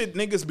another shit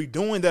niggas be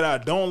doing that I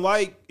don't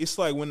like. It's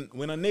like when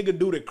a nigga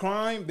do the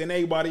crime, then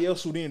everybody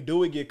else who didn't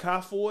do it get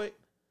caught for it.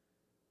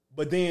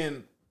 But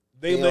then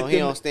he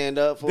don't stand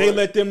up for it. They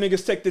let them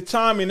niggas take the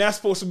time, and that's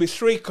supposed to be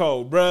street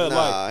code, bro.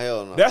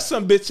 Hell no. That's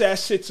some bitch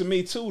ass shit to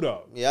me too,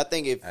 though. Yeah, I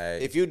think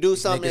if you do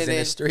something niggas in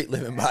the street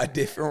living by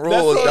different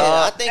rules,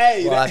 dog. I think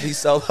I be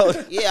solo.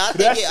 Yeah,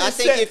 I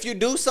think if you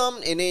do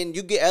something and then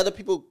you get other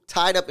people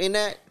tied up in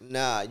that,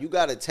 you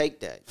gotta take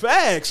that.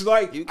 Facts,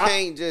 like you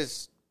can't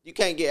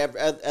get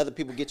other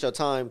people get your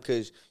time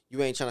because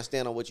you ain't trying to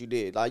stand on what you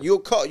did. Like you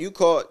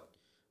caught.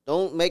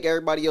 Don't make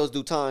everybody else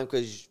do time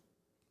because.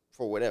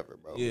 For whatever,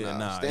 bro.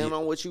 Yeah, stand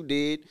on what you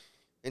did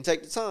and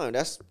take the time.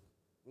 That's,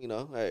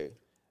 hey.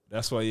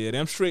 That's why, yeah,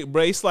 them street,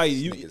 bro. It's like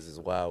you niggas is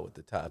wild with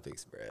the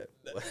topics,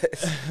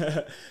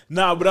 bro.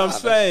 nah, but I'm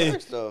saying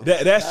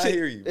that shit.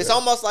 You, it's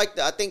almost like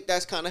I think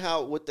that's kind of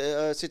how what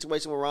the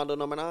situation with Rondo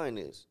number 9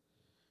 is,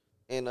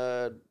 and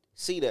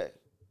see that.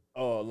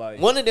 Oh, like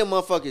one of them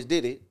motherfuckers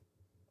did it.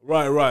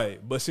 Right.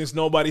 But since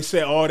nobody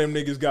said all them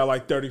niggas got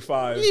like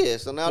 35. Yeah,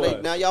 so now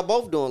now y'all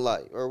both doing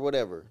light or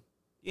whatever.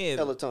 Yeah.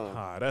 Peloton.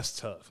 That's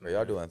tough. Bro,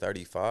 y'all doing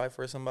 35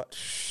 for somebody?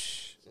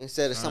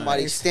 Instead of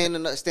somebody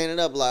standing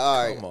up like,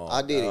 all right,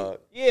 I did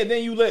it. Yeah,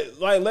 then you let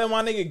my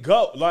nigga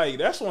go. Like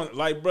that's one.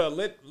 Like, bro,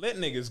 let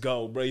niggas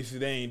go, bro. If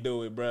they ain't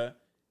do it, bro.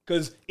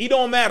 Cause it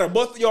don't matter.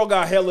 Both of y'all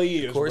got hella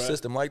years. Court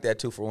system like that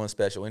 2-for-1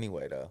 special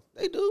anyway, though.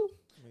 They do.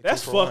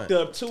 That's fucked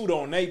up too,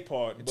 though, on they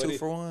part. But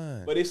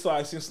 2-for-1. But it's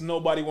like since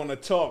nobody want to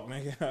talk,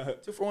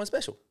 nigga. 2-for-1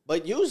 special.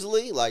 But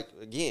usually, like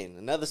again,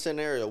 another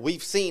scenario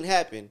we've seen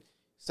happen.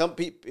 Some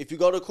people, if you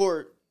go to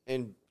court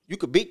and you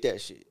could beat that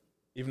shit.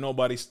 If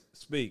nobody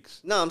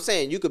speaks. No, I'm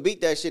saying you could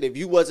beat that shit if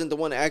you wasn't the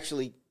one that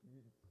actually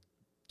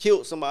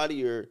killed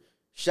somebody or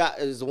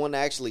is the one that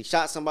actually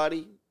shot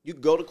somebody. You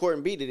could go to court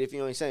and beat it if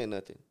you ain't saying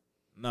nothing.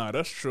 Nah,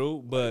 that's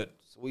true, but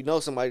so we know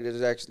somebody that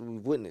has actually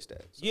witnessed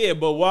that. So. Yeah,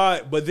 but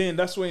why? But then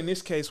that's why in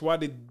this case, why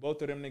did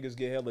both of them niggas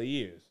get hella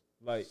years?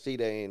 Like, see,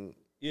 they ain't.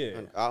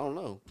 Yeah, I don't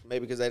know.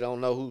 Maybe because they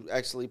don't know who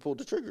actually pulled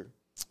the trigger.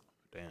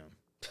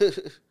 Damn.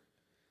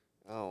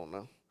 I don't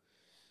know.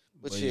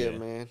 But yeah,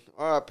 man.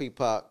 R.I.P.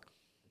 Pac.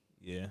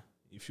 Yeah.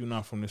 If you're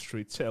not from the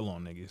street, tell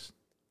on niggas.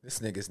 This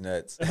nigga's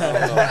nuts. I don't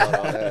know about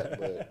all that,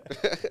 but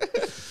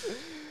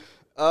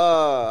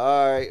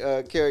all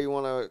right. Kerry, you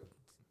want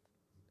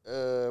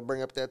to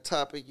bring up that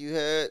topic you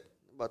had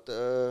about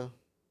the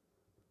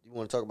you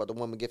want to talk about the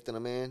woman gifting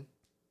a man?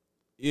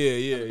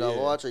 Yeah.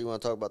 Watch, or you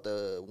want to talk about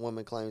the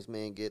woman claims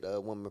man get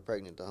a woman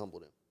pregnant to humble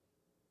them?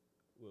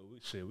 Well,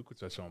 we could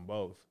touch on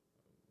both.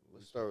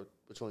 Let's start.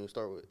 Which one you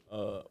start with?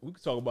 We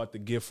could talk about the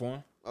gift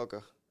one. Okay.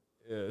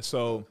 Yeah.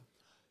 So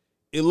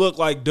it looked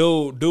like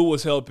dude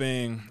was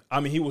helping. I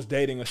mean, he was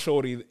dating a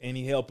shorty and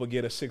he helped her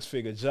get a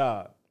 6-figure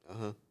job.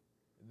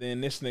 Then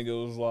this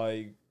nigga was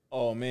like,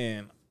 "Oh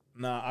man,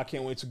 nah, I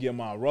can't wait to get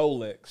my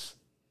Rolex."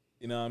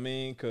 You know what I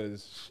mean?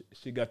 Because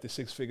she got the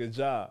 6-figure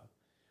job.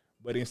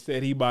 But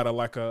instead, he bought her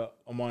like a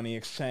money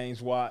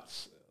exchange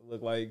watch.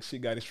 Looked like she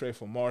got it straight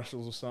from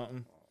Marshalls or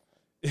something.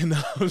 You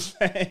know what I'm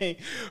saying?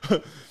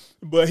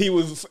 But he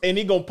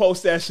gonna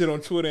post that shit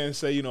on Twitter and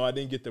say, I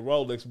didn't get the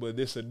Rolex, but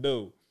this a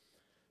dude.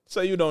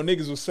 So,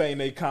 niggas was saying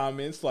they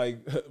comments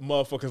like,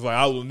 motherfuckers like,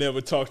 I will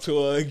never talk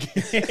to her again.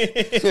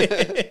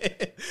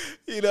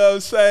 You know what I'm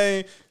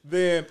saying?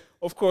 Then,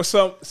 of course,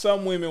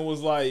 some women was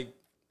like,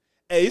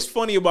 hey, it's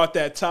funny about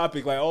that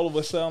topic. Like, all of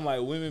a sudden,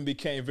 like, women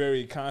became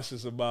very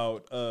conscious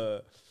about,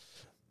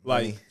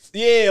 like,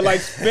 yeah, like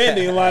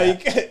spending,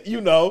 like,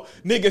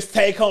 niggas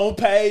take home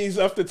pays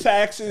after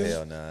taxes.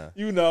 Hell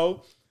nah.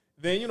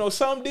 Then,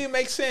 some did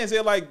make sense.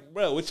 They're like,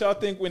 bro, what y'all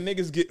think when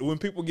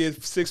people get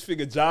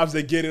 6-figure jobs,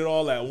 they get it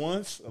all at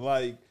once?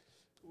 Like,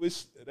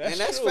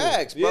 that's true.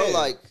 Facts, bro. Yeah.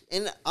 Like,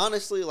 and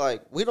honestly,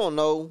 like, we don't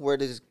know where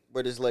this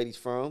lady's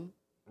from.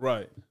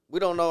 Right. We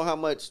don't know how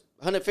much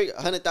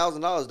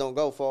 $100,000 don't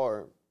go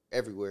far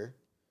everywhere.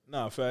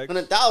 Nah, facts.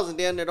 100,000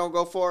 down there don't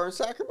go far in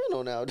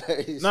Sacramento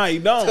nowadays. Nah, he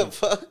don't. The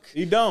fuck?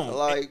 He don't.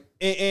 Like,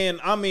 and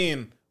I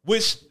mean,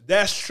 which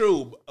that's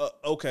true.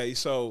 Okay,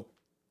 so.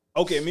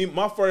 Okay,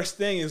 my first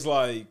thing is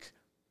like,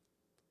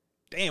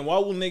 damn, why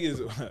would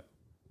niggas?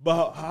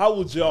 But how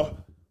would y'all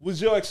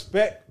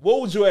expect?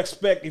 What would you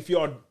expect if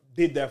y'all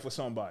did that for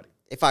somebody?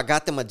 If I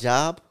got them a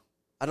job,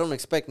 I don't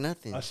expect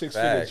nothing. A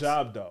 6-figure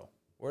job though.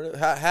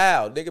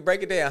 How? Nigga,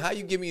 break it down. How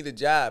you give me the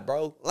job,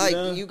 bro? Like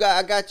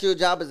I got you a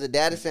job as a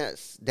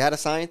data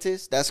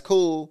scientist. That's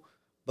cool,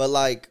 but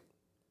like,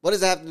 what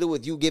does it have to do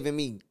with you giving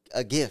me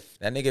a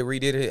gift? That nigga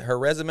redid her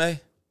resume.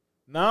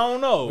 No, I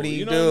don't know. What do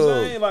you know do? what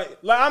I'm saying?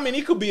 Like, I mean,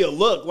 it could be a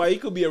look. Like, it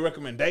could be a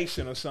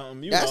recommendation or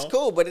something. That's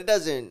cool, but it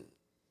doesn't.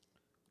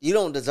 You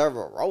don't deserve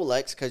a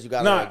Rolex because you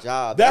got a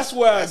job. That's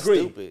where I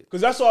agree. Because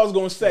that's what I was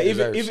gonna say. I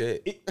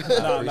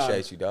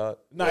appreciate you, dog.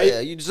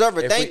 You deserve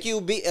a thank you.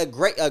 Be a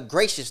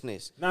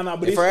graciousness.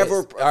 But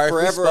forever. If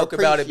we spoke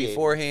about it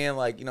beforehand,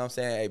 like what I'm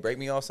saying, hey, break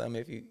me off something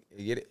if you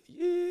get it.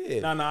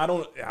 Yeah. I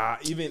don't.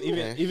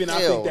 Even I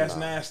think that's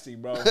nasty,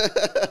 bro.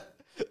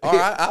 All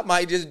right, I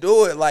might just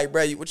do it. Like,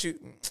 bro,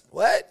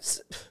 what?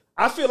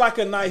 I feel like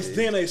a nice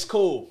dinner is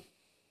cool.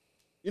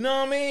 You know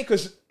what I mean?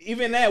 Because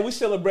even that, we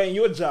celebrating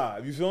your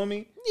job. You feel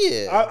me?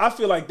 Yeah. I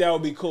feel like that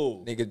would be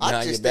cool. Nigga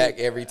behind your back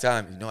every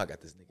time. I got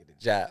this nigga the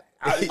job.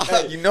 I got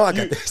this. You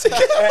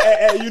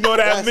know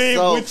that meme?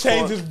 So we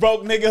change this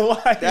broke nigga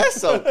life. That's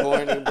so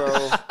corny,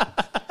 bro.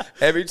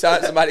 Every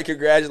time somebody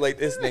congratulate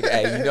this nigga,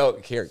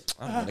 hey, Kerry,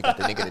 I'm gonna get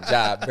the nigga the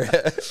job, bro.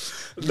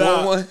 You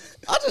want one?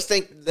 I just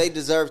think they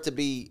deserve to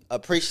be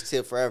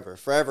appreciative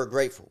forever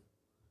grateful.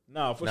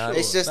 No, for sure.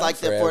 It's just Not like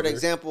for the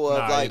example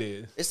of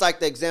it's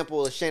like the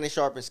example of Shannon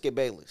Sharp and Skip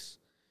Bayless.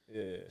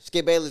 Yeah.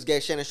 Skip Bayless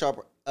gave Shannon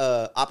Sharp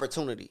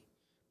opportunity,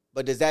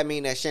 but does that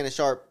mean that Shannon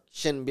Sharp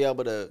shouldn't be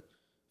able to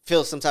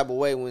feel some type of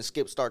way when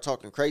Skip start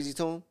talking crazy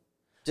to him?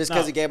 Just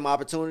because he gave him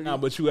opportunity? No,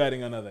 but you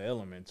adding another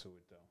element to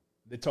it, though.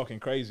 The talking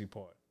crazy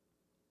part.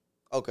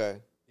 Okay.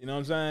 You know what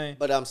I'm saying?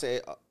 But I'm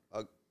saying,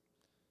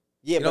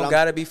 yeah, you don't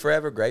got to be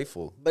forever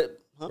grateful.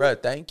 But, bro,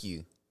 thank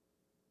you.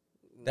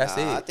 That's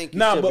it. I think you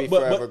should be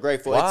forever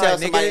grateful. Why,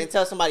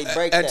 until somebody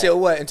breaks that. Until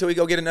what? Until we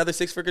go get another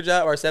 6-figure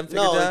job or a 7-figure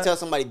job? No, until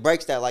somebody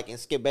breaks that, like in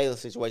Skip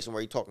Bayless' situation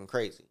where he talking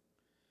crazy.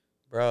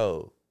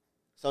 Bro.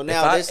 So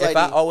now if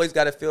I always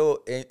got to feel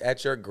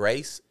at your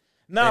grace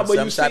in but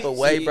some type of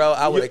way, bro,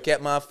 I would have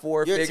kept my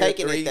 4-figure,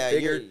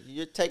 3-figure.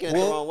 You're taking it the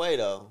wrong way,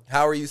 though.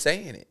 How are you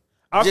saying it?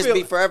 Just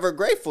be forever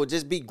grateful.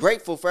 Just be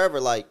grateful forever.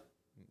 Like,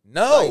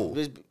 no.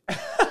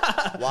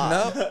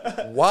 Why?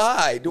 No.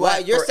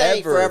 Why? You're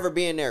saying forever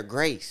being there,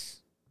 grace.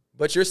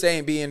 But you're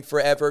saying being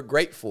forever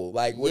grateful.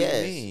 Like, what do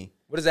you mean?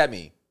 What does that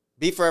mean?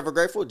 Be forever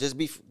grateful. Just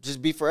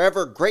be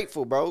forever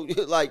grateful, bro.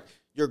 Like,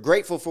 you're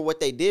grateful for what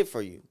they did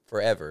for you.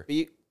 Forever.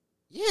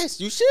 Yes,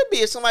 you should be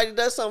if somebody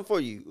does something for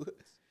you.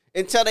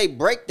 Until they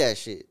break that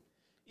shit.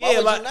 Why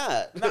would you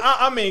not?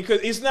 I mean,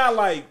 because it's not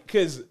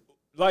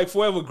like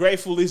forever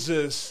grateful is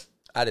just.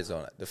 I just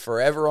don't know. The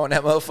forever on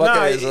that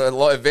motherfucker is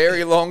a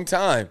very long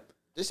time.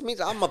 This means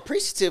I'm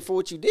appreciative for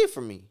what you did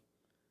for me.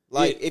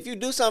 Like, if you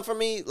do something for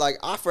me, like,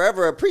 I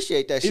forever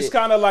appreciate that shit. It's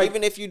kind of like...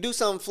 Even if you do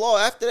something flaw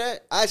after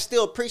that, I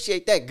still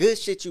appreciate that good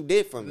shit you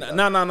did for me.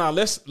 No.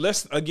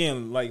 Let's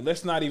again, like,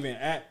 let's not even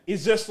act.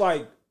 It's just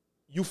like,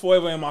 you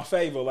forever in my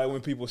favor, like,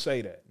 when people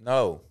say that.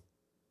 No.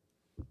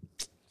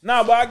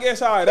 But I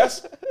guess, all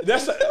right,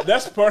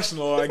 that's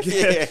personal, I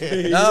guess.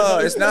 Yeah. No,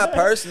 it's not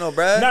personal,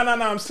 bro. No,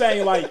 I'm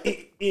saying, like,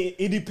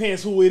 it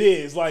depends who it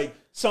is. Like,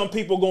 some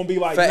people gonna be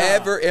like,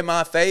 forever in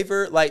my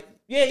favor, like...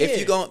 If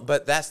you going,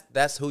 but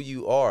that's who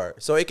you are.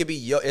 So it could be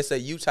it's a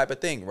you type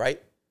of thing,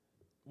 right?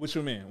 What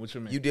you mean?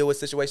 You deal with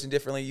situations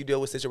differently. You deal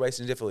with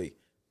situations differently.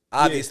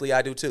 Obviously,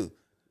 I do too.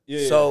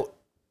 Yeah. So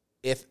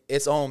if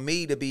it's on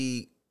me to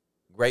be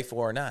grateful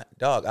or not,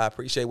 dog, I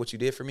appreciate what you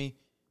did for me,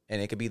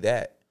 and it could be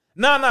that.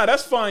 No,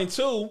 that's fine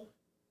too.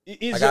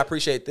 I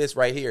appreciate this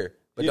right here,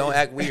 but don't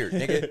act weird,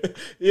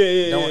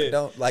 nigga.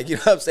 Don't like, you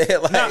know what I'm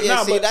saying?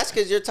 Like, see, that's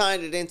because you're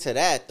tying it into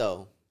that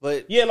though.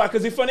 But like,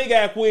 because if a nigga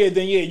act weird,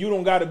 then you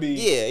don't got to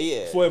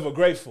be forever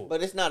grateful.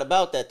 But it's not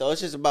about that, though.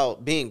 It's just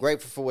about being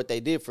grateful for what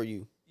they did for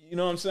you. You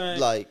know what I'm saying?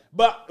 Like,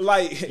 but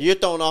like, you're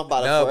thrown off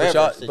by the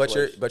forever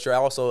situation. But you're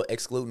also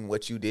excluding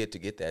what you did to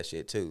get that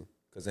shit too.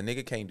 Because a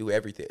nigga can't do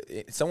everything.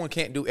 Someone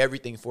can't do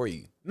everything for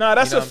you. Nah,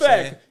 that's a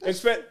fact.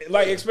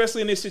 Especially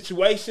in this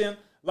situation,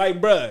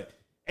 like, bruh,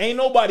 ain't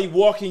nobody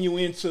walking you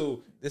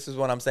into. This is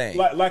what I'm saying.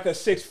 Like a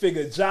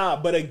 6-figure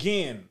job. But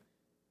again,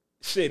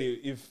 shit,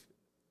 if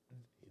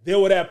there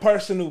were that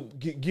person who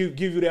give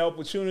you the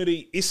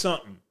opportunity, it's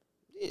something.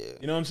 Yeah.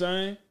 You know what I'm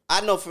saying?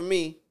 I know for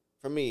me,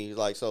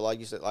 like, so like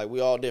you said, like, we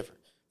all different.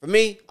 For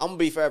me, I'm going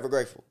to be forever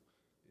grateful.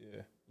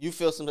 Yeah. You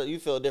feel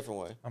a different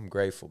way. I'm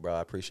grateful, bro.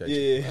 I appreciate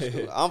you.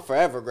 Yeah. I'm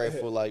forever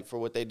grateful, like, for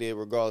what they did,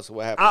 regardless of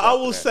what happened. I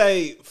will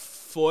say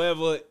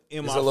forever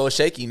in it's a little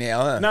shaky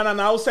now, huh? No.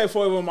 I would say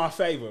forever in my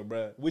favor,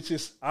 bro. Which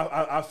is,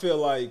 I feel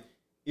like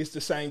it's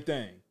the same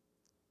thing.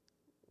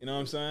 You know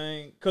what I'm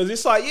saying? Because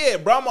it's like, yeah,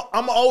 bro, I'm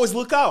going to always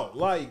look out.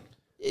 Like,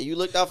 yeah, you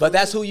looked out for But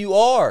that's who you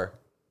are.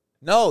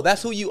 No,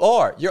 that's who you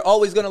are. You're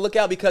always going to look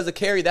out because of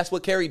Carrie. That's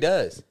what Carrie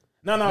does.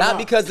 No.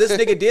 Because this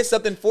nigga did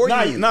something for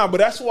you. Nah, but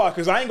that's why,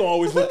 because I ain't going to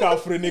always look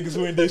out for the niggas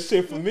who ain't did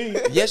shit for me.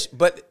 Yes,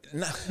 but...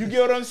 You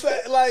get what I'm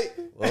saying? Like...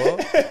 Well,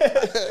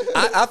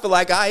 I feel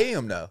like I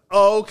am, though.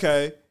 Oh,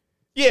 okay.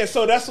 Yeah,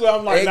 so that's where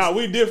I'm like, nah,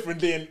 we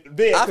different than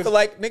there. I feel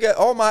like, nigga,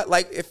 all my,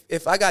 like,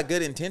 if I got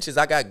good intentions,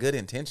 I got good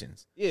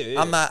intentions.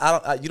 Yeah. I'm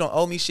not, you don't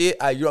owe me shit.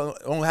 You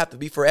don't have to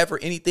be forever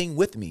anything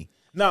with me.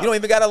 No. You don't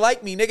even got to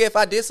like me, nigga. If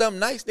I did something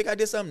nice, nigga, I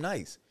did something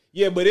nice.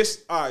 Yeah, but it's,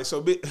 all right, so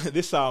this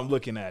is how I'm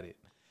looking at it.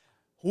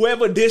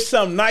 Whoever did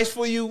something nice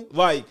for you,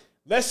 like,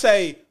 let's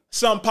say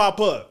something pop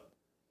up.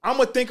 I'm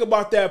going to think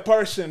about that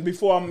person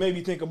before I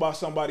maybe think about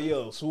somebody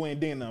else who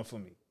ain't did nothing for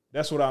me.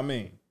 That's what I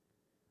mean.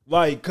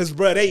 Like, because,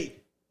 bro,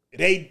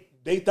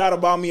 they thought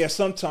about me at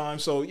some time,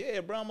 so yeah,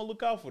 bro, I'm gonna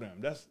look out for them.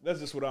 That's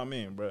just what I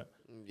mean, bro.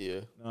 Yeah,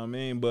 you know what I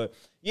mean, but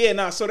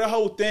yeah, so that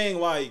whole thing,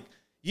 like,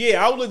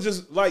 yeah, I would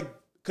just like,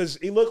 cause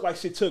it looked like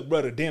she took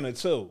brother dinner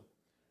too.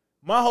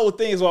 My whole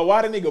thing is, like,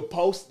 why the nigga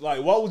post,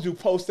 like, why would you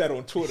post that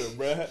on Twitter,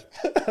 bro?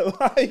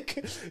 Like,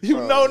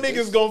 bro,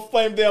 niggas gonna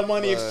flame their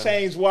money,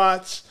 exchange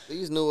watch.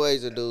 These new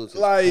age of dudes is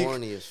like,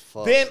 corny as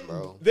fuck,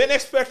 bro. Then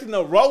expecting a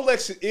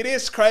Rolex, it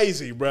is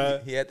crazy,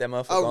 bro. He had that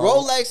motherfucker. A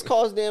Rolex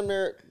cost damn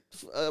near.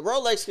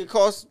 Rolex could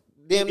cost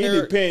damn near.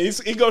 It depends.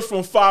 It goes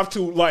from 5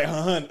 to like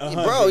 100.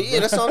 Bro,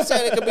 yeah, that's what I'm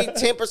saying. It could be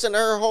 10% of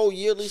her whole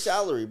yearly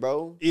salary,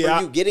 bro. Yeah,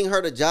 for you getting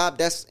her the job,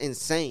 that's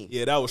insane.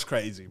 Yeah, that was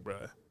crazy, bro.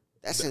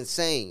 That's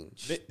insane.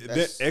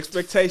 The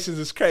expectations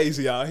is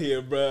crazy out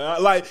here, bro.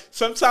 Like,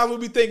 sometimes we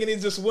be thinking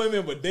it's just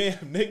women, but damn,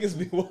 niggas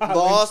be wild. But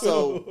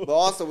also,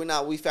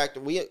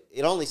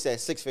 it only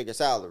says 6-figure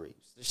salary.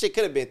 The shit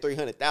could have been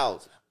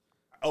 300,000.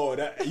 Oh,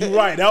 you're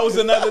right. That was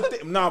another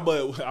thing. Nah,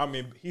 but I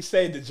mean, he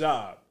saved the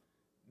job.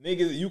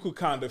 Niggas, you could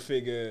kind of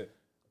figure,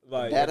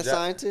 like, data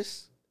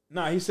scientist.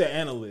 Nah, he said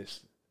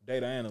analyst,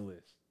 data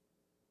analyst.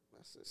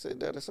 said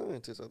data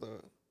scientist, I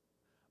thought.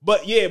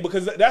 But yeah,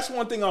 because that's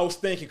one thing I was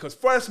thinking. Because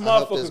first, I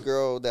hope motherfuckers. this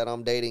girl that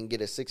I'm dating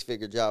get a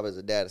 6-figure job as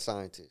a data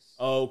scientist.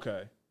 Oh,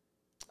 okay.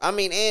 I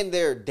mean, and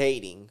they're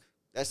dating.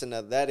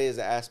 That is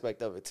an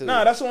aspect of it too.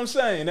 Nah, that's what I'm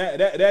saying.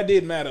 That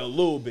did matter a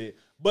little bit.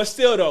 But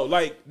still though,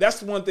 like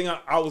that's one thing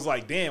I was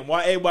like, damn,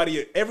 why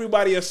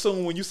everybody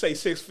assume when you say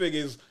 6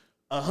 figures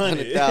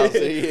 100. Yeah.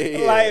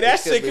 Like that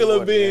shit could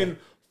have been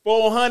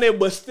 400,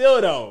 but still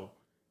though.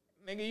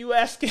 Nigga, you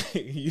asking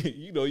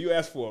you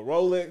ask for a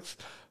Rolex,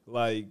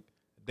 like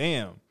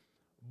damn.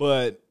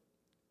 But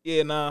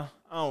yeah, nah,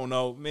 I don't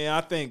know, man.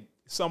 I think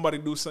somebody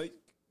do something,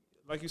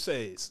 like you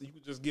said, you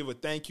could just give a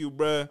thank you,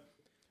 bruh.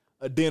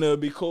 A dinner would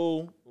be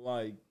cool.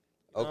 Like,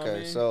 okay, I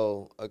mean?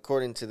 So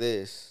according to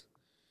this,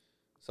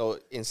 so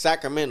in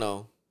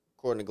Sacramento,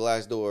 according to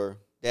Glassdoor,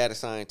 data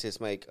scientists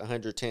make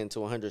 $110,000 to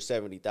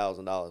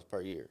 $170,000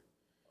 per year.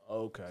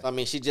 Okay. So, I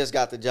mean, she just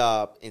got the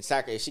job in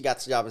Sacramento. If she got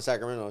the job in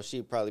Sacramento,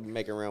 she'd probably be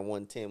making around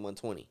 110,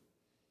 120.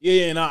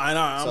 Yeah, and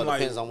I'm so it like,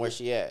 depends on where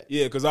she at.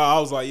 Yeah, because I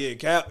was like,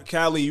 yeah,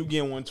 Cali, you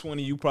getting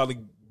 120, you probably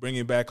bring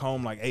it back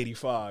home like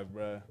 85,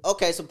 bro.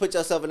 Okay, so put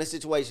yourself in a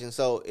situation.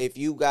 So if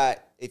your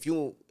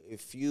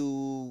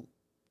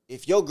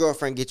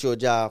girlfriend gets you a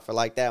job for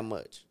like that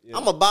much, yeah.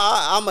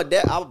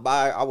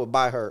 I would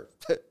buy her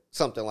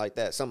something like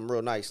that, something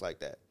real nice like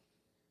that.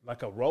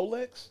 Like a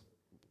Rolex?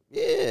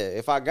 Yeah,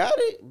 if I got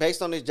it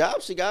based on this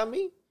job she got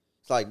me,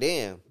 it's like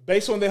damn.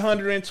 Based on the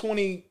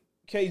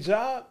 $120K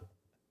job,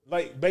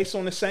 like based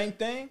on the same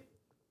thing.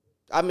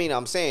 I mean,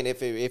 I'm saying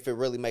if it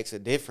really makes a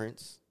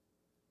difference,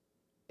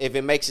 if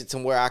it makes it to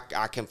where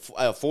I can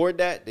afford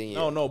that, then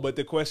yeah. No. But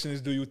the question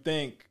is, do you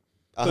think?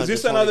 Because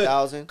this another.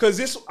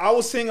 Because I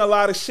was seeing a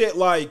lot of shit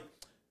like.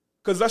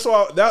 Because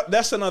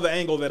that's another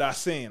angle that I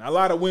seen. A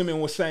lot of women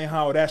were saying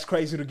how that's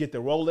crazy to get the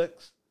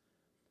Rolex.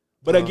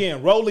 But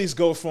again, Rollies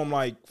go from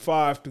like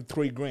 $5,000 to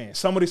 $3,000.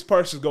 Some of these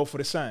purses go for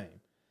the same.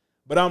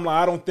 But I'm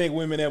like, I don't think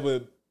women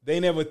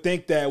never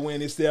think that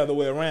when it's the other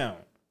way around.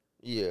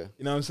 Yeah.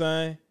 You know what I'm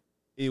saying?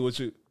 E, what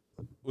you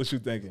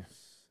thinking?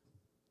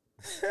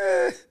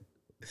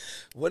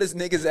 What is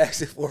niggas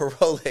asking for a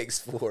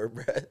Rolex for,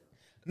 bruh?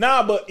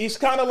 Nah, but it's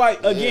kind of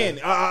like, again,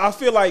 I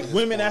feel like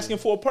women asking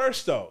for a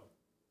purse, though.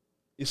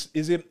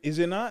 Is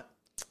it not?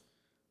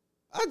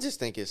 I just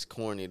think it's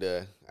corny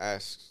to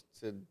ask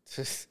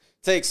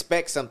to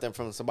expect something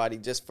from somebody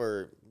just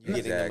for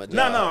getting them a job.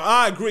 No,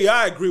 I agree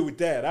with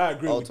that.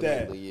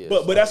 Yeah,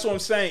 but that's what I'm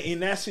saying. In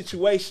that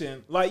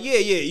situation, like, yeah.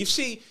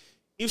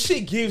 If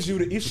she gives you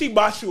if she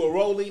bought you a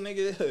Rollie,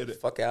 nigga,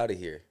 fuck out of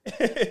here.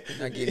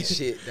 Not getting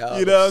shit, dog.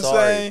 You know what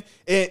I'm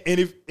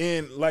saying?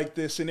 And like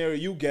the scenario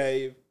you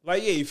gave,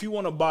 like, yeah, if you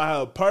want to buy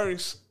her a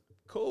purse,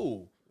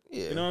 cool.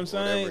 Yeah, you know what I'm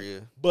saying? Whatever, yeah.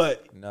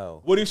 But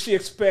no, what if she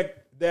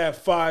expect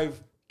that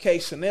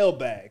 $5K Chanel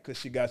bag because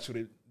she got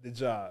you the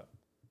job?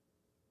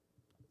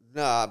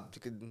 Nah, I'm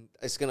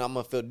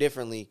gonna feel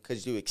differently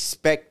because you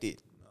expect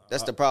it.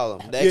 That's the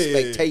problem. The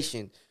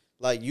expectation,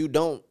 like you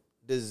don't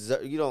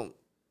deserve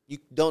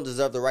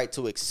the right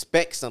to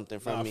expect something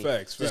from me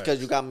facts. just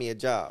because you got me a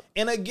job.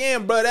 And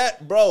again,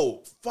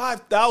 bro,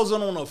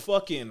 $5,000 on a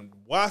fucking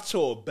watch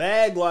or a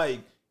bag, like,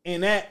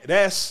 and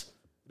that's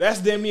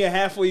damn near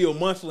half of your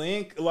monthly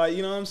income. Like,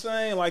 you know what I'm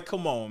saying? Like,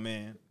 come on,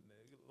 man.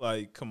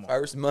 Like, come on.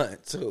 First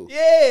month too.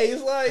 Yeah,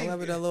 it's like, I'm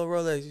having that little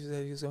Rolex you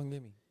said you was gonna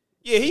give me.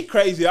 Yeah, he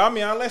crazy. I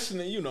mean, unless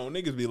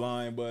niggas be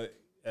lying, but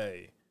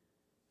hey,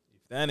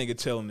 if that nigga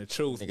telling the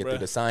truth, nigga bro. threw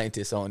the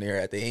scientist on there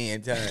at the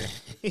end time.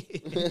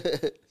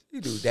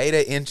 You do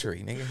data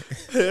entry,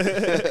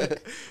 nigga.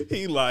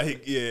 He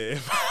like, yeah.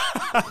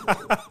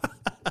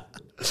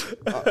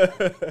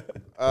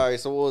 All right,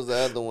 so what was the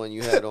other one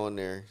you had on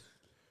there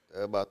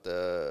about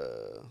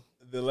the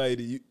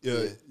lady?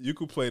 You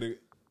could play the.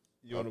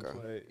 You want to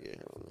play? Yeah.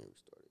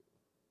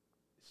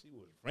 She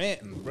was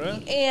ranting, bro.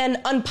 And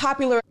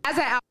unpopular.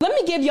 Let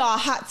me give y'all a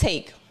hot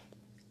take.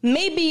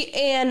 Maybe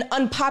an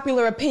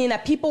unpopular opinion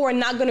that people are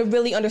not going to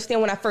really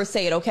understand when I first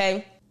say it.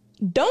 Okay,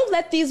 don't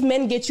let these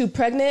men get you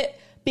pregnant.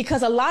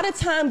 Because a lot of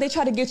times they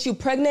try to get you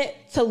pregnant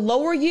to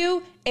lower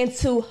you and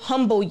to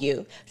humble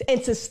you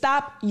and to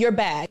stop your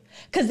bag.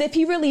 Because if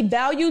he really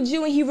valued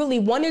you and he really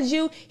wanted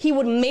you, he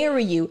would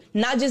marry you,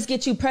 not just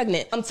get you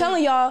pregnant. I'm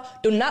telling y'all,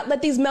 do not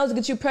let these males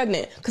get you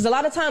pregnant. Because a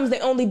lot of times they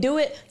only do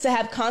it to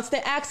have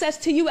constant access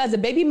to you as a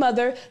baby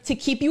mother, to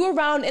keep you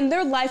around in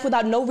their life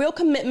without no real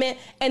commitment,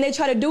 and they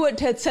try to do it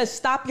to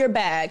stop your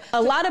bag.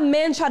 A lot of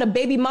men try to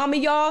baby mama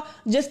y'all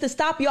just to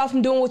stop y'all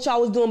from doing what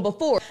y'all was doing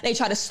before. They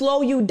try to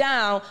slow you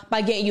down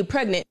by getting you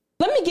pregnant.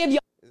 Let me give y'all.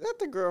 Is that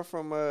the girl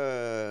from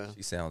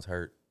She sounds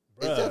hurt.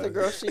 Is that the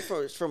girl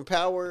from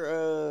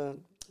Power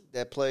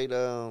that played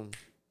the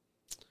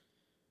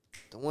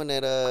one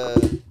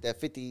that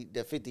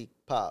 50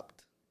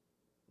 popped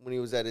when he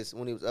was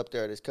up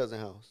there at his cousin's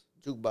house?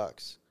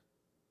 Jukebox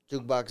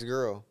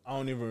girl. I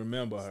don't even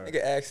remember her.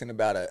 Nigga asking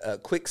about a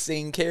quick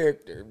scene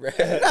character, bro.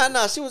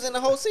 Nah, she was in the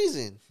whole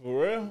season.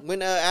 For real?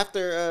 When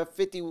after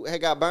 50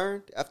 had got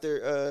burned,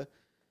 after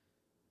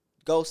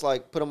Ghost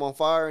like put him on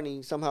fire and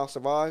he somehow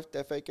survived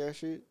that fake ass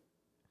shit.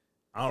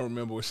 I don't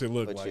remember what shit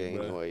looked But like. yeah,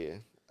 Bro. anyway, yeah.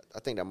 I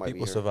think that might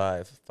People be her.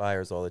 survive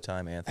fires all the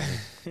time, Anthony.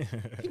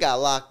 He got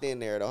locked in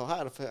there though.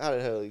 How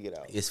the hell did he get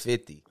out? It's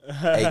 50,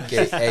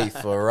 a.k.a.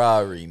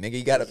 Ferrari. Nigga,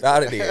 you got up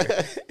out of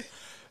there.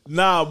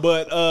 Nah,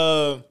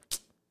 but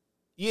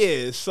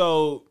yeah.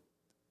 So,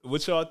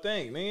 what y'all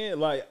think, man?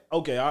 Like,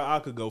 okay, I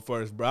could go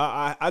first, bro.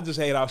 I just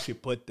hate how she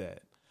put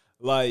that.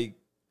 Like,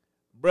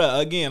 bro,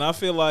 again, I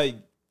feel like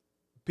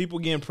people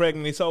getting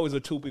pregnant, it's always a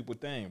two people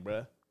thing,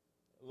 bro.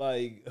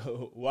 Like,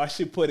 why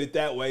she put it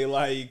that way?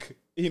 Like,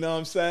 you know what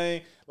I'm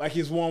saying? Like,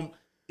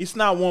 it's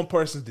not one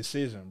person's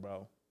decision,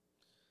 bro.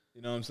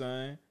 You know what I'm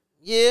saying?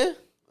 Yeah.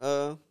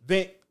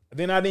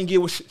 Then I didn't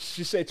get what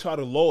she said. Try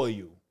to lower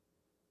you.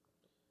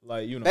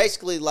 Like, you know,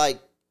 Basically,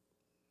 like,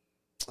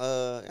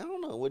 I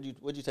don't know.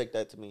 Would you take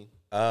that to mean?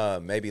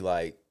 Maybe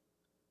like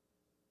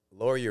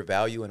lower your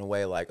value in a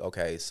way like,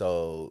 okay,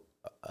 so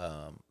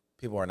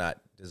people are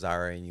not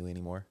desiring you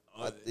anymore.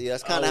 Yeah,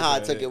 that's kind of how I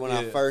took it when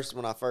I first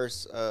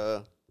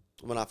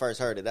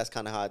heard it. That's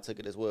kind of how I took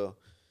it as well.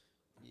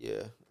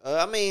 Yeah,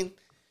 I mean,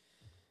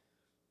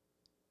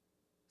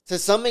 to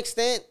some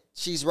extent,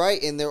 she's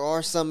right, and there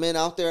are some men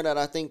out there that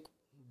I think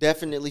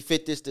definitely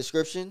fit this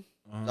description.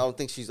 I don't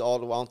think she's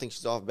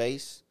off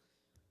base.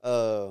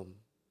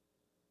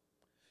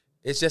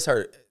 It's just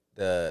her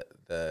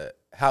the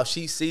how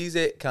she sees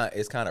it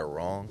is kind of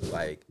wrong.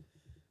 Like,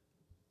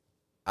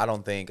 I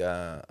don't think,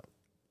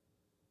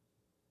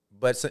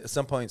 but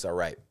some points are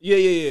right.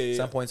 Yeah.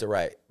 Some points are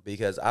right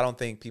because I don't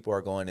think people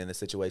are going in a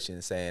situation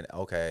and saying,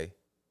 okay,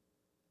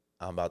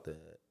 I'm about to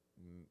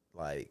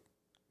like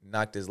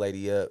knock this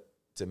lady up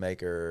to make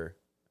her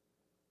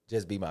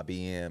just be my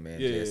BM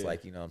and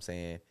like, you know what I'm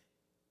saying?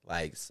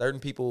 Like certain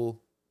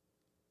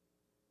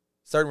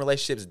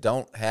relationships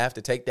don't have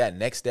to take that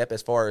next step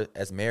as far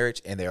as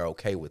marriage, and they're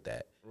okay with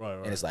that. Right.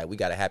 And it's like, we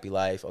got a happy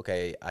life.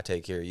 Okay, I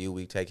take care of you.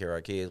 We take care of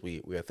our kids.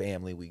 We're a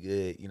family. We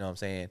good. You know what I'm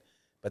saying?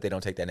 But they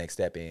don't take that next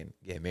step and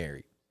get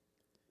married.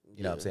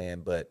 You know what I'm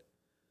saying? But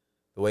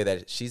the way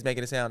that she's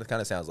making it sound, it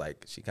kind of sounds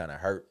like she kind of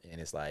hurt, and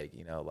it's like,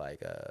 you know,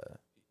 like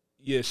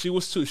yeah, she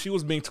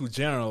was being too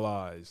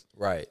generalized.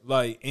 Right.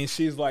 Like, and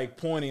she's like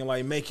pointing,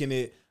 like making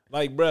it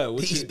like, bro,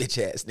 these bitch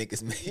ass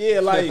niggas, man. Yeah,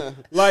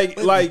 like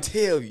Let me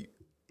tell you.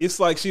 It's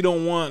like she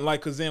don't want,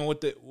 like, cause then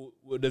what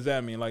does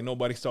that mean? Like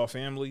nobody start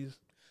families?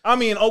 I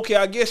mean, okay,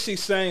 I guess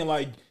she's saying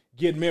like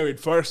get married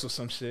first or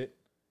some shit.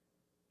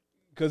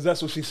 Cause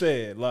that's what she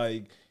said.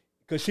 Like,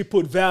 cause she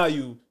put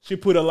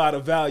a lot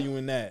of value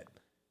in that.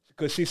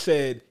 Cause she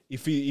said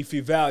if he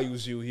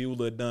values you, he would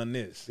have done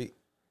this.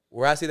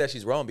 Where I see that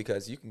she's wrong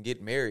because you can get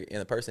married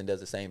and the person does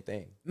the same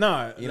thing.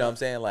 Nah, you know what I'm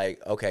saying?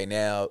 Like, okay,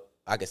 now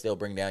I can still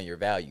bring down your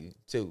value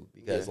too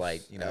because,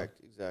 like, you know,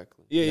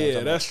 exactly.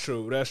 Yeah, that's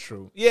true. That's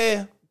true.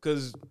 Yeah,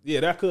 because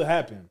that could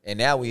happen. And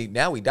now we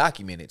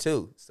document it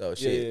too. So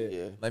shit.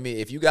 Yeah. Let me,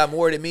 if you got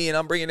more than me and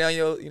I'm bringing down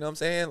your, you know what I'm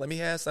saying? Let me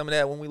have some of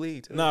that when we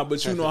leave. Too. Nah,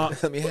 but you know how.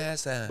 Let me have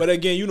some. But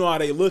again, you know how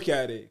they look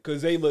at it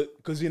because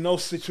in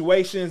those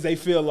situations they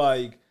feel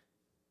like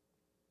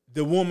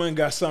the woman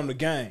got something to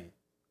gain.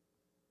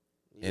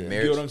 In You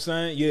marriage. know what I'm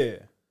saying? Yeah.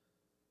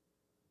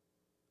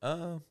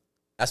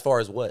 As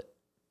far as what?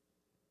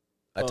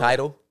 A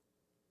title?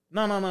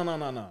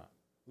 No.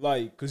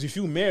 Like, because if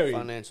you married,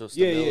 Financial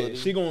stability.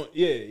 she gonna,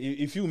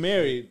 if you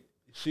married,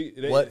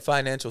 What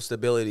financial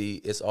stability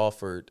is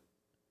offered?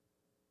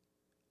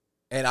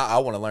 And I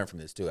want to learn from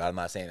this too. I'm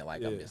not saying it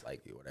like I'm just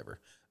like you, whatever.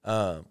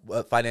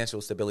 What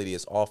financial stability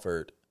is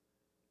offered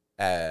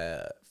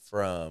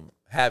from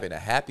having a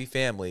happy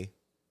family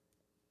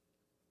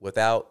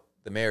without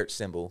the marriage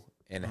symbol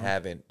and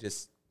having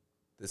just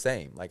the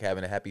same, like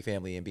having a happy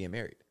family and being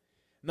married.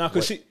 No,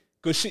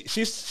 because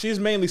she's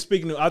mainly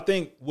speaking. I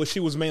think what she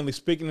was mainly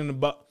speaking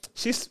about.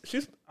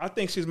 I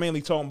think she's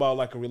mainly talking about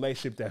like a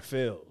relationship that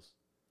fails.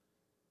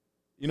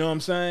 You know what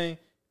I'm saying?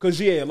 Because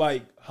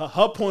like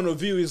her point of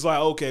view is like,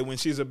 okay, when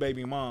she's a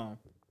baby mom,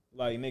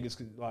 like niggas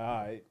could like,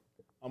 all right,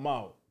 I'm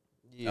out.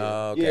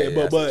 Yeah.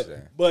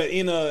 Okay, but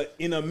in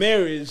a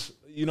marriage,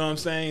 you know what I'm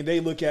saying?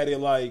 They look at it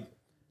like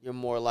you're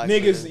more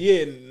likely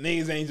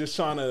niggas ain't just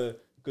trying to,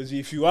 because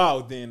if you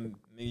out, then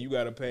you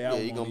got to pay out. Yeah,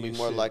 you're gonna be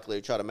more likely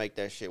to try to make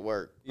that shit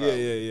work.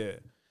 Probably. Yeah.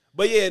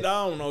 But I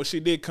don't know. She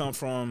did come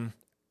from.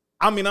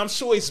 I mean, I'm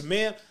sure it's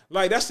men.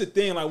 Like that's the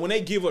thing. Like when they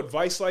give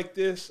advice like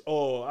this,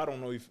 or I don't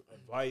know if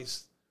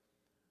advice,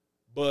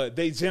 but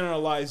they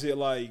generalize it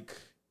like,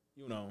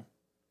 you know,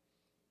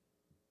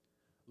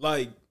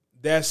 like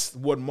that's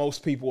what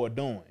most people are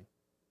doing.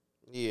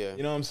 Yeah.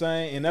 You know what I'm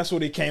saying? And that's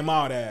what it came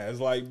out as.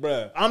 Like,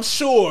 bruh, I'm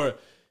sure,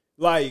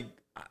 like,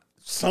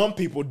 some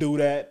people do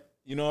that.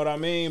 You know what I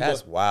mean?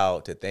 That's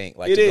wild to think.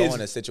 Like, to go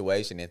in a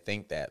situation and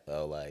think that,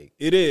 though. Like,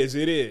 it is.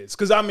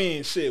 Because, I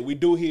mean, shit, we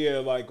do hear,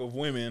 like, of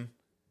women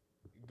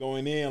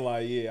going in,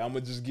 like, yeah, I'm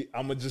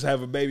gonna just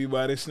have a baby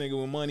by this nigga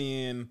with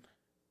money and,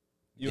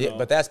 you know.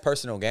 But that's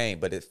personal gain.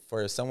 But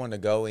for someone to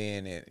go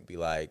in and be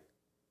like,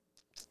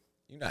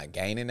 you're not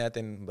gaining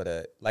nothing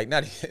but like,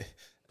 not that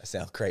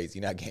sounds crazy.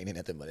 You're not gaining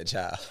nothing but a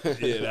child.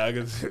 Yeah,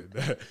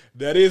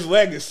 that is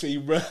legacy,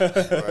 bro.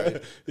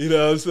 Right. You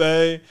know what I'm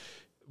saying?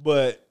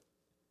 But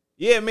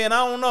Yeah, man,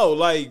 I don't know.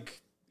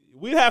 Like,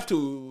 we have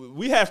to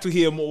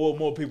hear what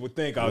more people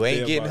think out You there.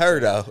 ain't getting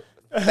her though.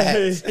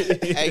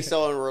 Hey,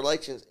 so in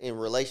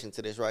relation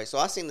to this, right? So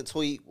I seen the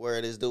tweet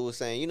where this dude was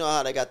saying, you know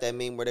how they got that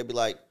meme where they be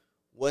like,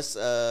 what's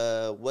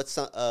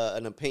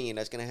an opinion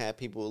that's gonna have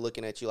people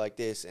looking at you like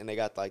this, and they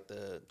got like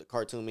the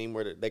cartoon meme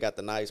where they got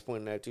the knives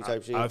pointing at you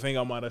type shit. I think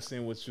I might have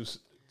seen what you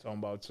talking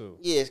about too.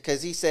 Yeah,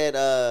 because he said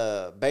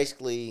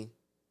basically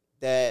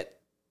that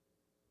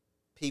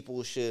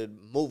people should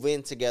move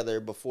in together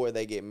before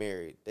they get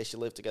married. They should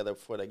live together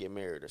before they get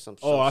married or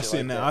something. Oh, I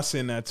seen that. I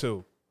seen that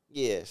too.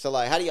 Yeah. So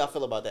like, how do y'all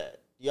feel about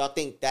that? Y'all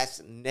think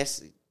that's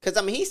necessary? Because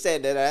I mean, he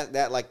said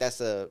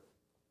that's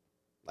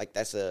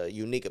a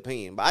unique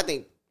opinion, but I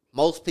think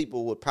most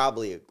people would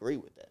probably agree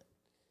with that.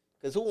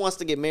 Because who wants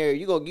to get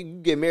married? You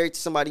get married to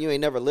somebody you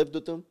ain't never lived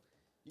with them.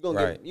 You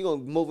gonna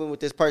move in with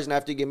this person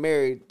after you get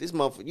married. This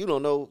motherfucker, you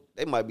don't know.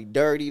 They might be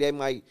dirty. They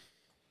might.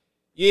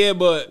 Yeah,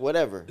 but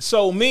whatever.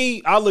 So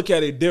me, I look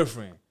at it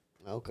different.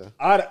 Okay.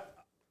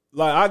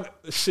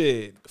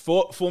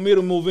 For me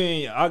to move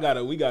in,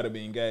 we gotta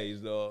be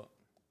engaged, dog.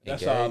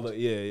 That's how I look.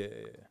 Yeah.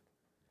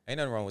 Ain't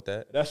nothing wrong with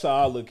that. That's how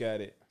I look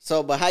at it.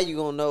 So, but how you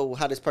gonna know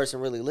how this person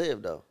really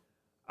lived though?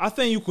 I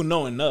think you can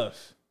know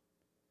enough.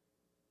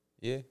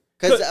 Yeah.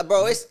 Because,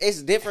 bro,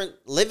 it's different.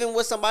 Living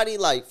with somebody,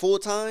 like,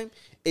 full-time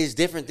is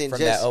different than from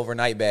just... that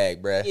overnight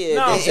bag, bruh.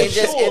 Yeah,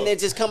 and then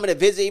just coming to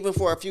visit even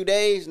for a few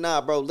days. Nah,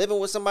 bro, living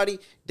with somebody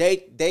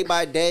day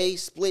by day,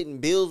 splitting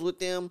bills with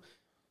them,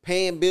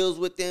 paying bills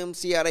with them,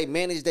 see how they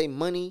manage their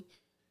money.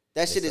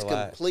 That shit is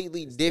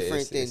completely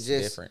different than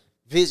just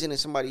visiting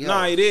somebody else.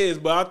 Nah, it is,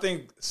 but I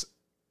think...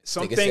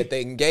 Some things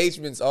the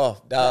engagement's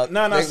off, dog.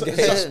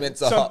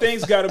 Some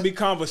things got to be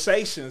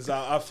conversations.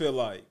 I feel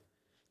like,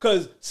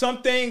 because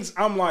some things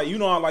I'm like, you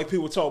know, I like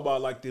people talk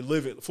about like the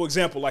living, for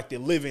example, like the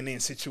living in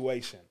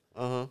situation.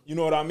 You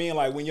know what I mean?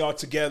 Like when y'all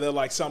together,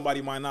 like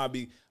somebody might not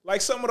be like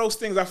some of those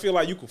things. I feel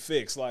like you could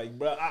fix. Like,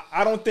 bro,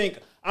 I don't think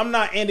I'm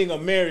not ending a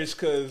marriage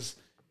because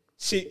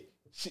she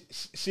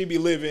be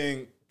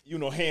living. You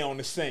know, hand on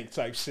the sink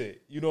type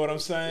shit. You know what I'm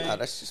saying? Nah,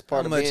 that's just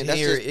part of being. How much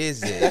here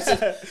is it? That's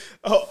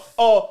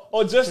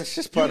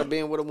just part of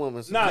being with a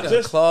woman. Nah,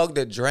 just clog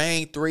the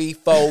drain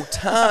 3-4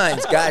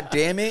 times. God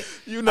damn it!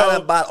 You know, I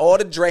bought all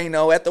the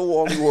Drano at the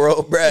Warmy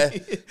World,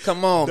 bruh.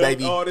 Come on,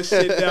 baby. All this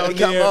shit down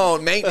Come there.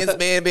 on, maintenance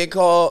man been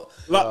called.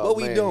 What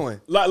we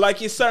doing?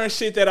 Like it's certain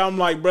shit that I'm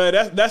like,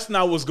 bruh. That's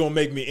not what's gonna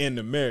make me end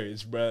the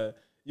marriage, bruh.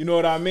 You know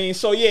what I mean?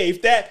 So yeah,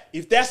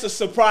 if that's a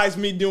surprise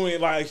me doing it,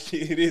 like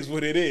it is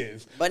what it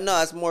is. But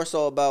no, it's more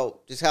so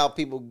about just how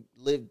people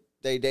live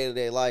their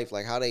day-to-day life,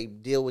 like how they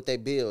deal with their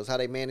bills, how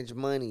they manage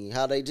money,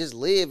 how they just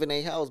live in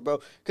their house,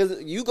 bro.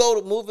 Because you go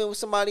to move in with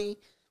somebody,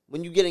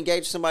 when you get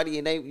engaged to somebody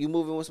and you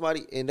move in with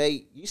somebody and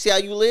you see how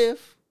you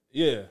live?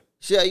 Yeah.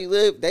 See how you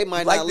live? They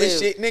might like not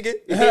this live. shit,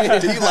 nigga?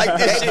 Do you like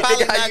this they shit,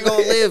 probably nigga? not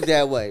gonna live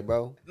that way,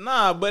 bro.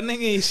 Nah, but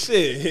nigga,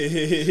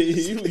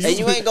 shit. And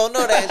you ain't gonna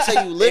know that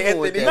until you living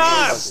with that.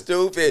 Nah,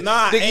 stupid.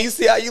 Nah, nigga, you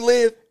see how you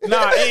live?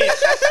 Nah,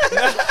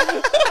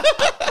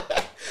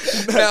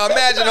 Now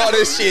imagine all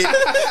this shit,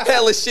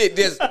 hella shit,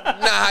 just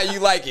not how you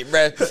like it,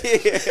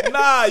 bruh.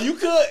 Nah,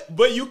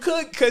 you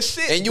could, cause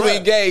shit. And you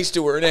engaged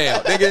to her now,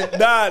 nigga.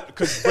 Nah,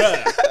 cause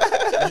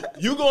bruh,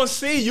 you gonna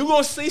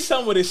see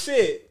some of the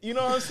shit. You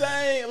know what I'm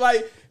saying?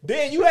 Like,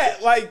 then you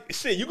had like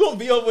shit. You gonna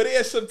be over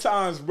there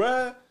sometimes,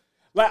 bruh.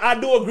 Like, I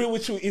do agree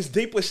with you. It's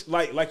deeper,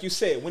 like you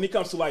said, when it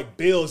comes to like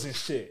bills and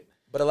shit.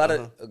 But a lot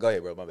of go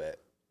ahead, bro. My bad.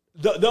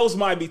 Those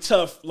might be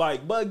tough.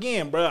 Like, but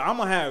again, bruh, I'm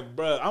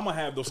gonna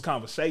have those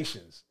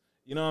conversations.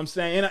 You know what I'm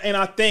saying? And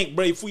I think,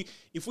 bro,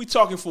 if we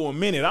talking for a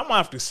minute, I'm gonna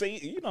have to see,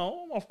 you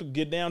know, I'm gonna have to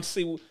get down to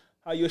see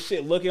how your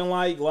shit looking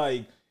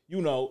like,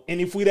 you know,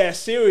 and if we that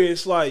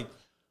serious, like,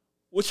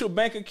 what's your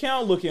bank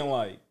account looking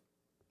like?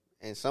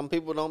 And some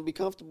people don't be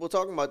comfortable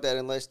talking about that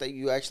unless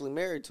you actually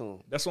married to them.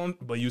 That's one,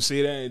 but you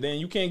see that, then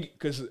you can't,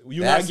 because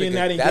you're not getting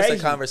that engagement.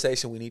 That's a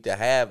conversation we need to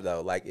have,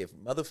 though. Like, if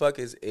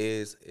motherfuckers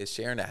is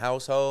sharing a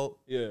household,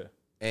 yeah,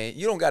 and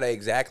you don't gotta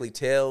exactly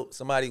tell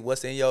somebody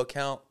what's in your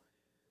account.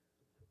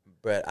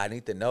 But I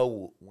need to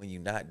know when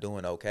you're not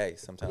doing okay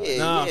sometimes.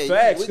 Yeah,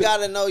 facts. We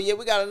gotta know. Yeah,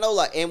 we gotta know.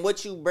 Like, and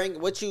what you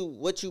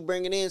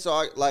bringing in.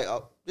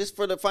 So, just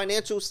for the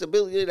financial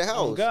stability of the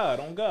house.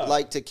 On God.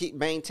 Like to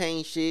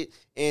maintain shit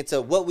and to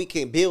what we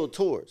can build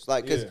towards.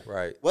 Like, because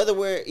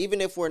whether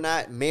even if we're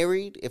not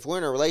married, if we're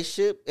in a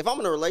relationship, if I'm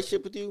in a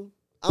relationship with you,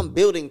 I'm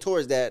building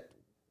towards that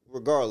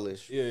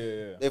regardless.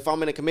 Yeah. If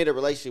I'm in a committed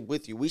relationship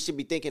with you, we should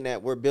be thinking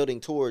that we're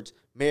building towards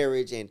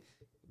marriage and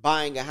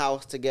buying a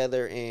house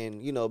together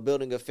and, you know,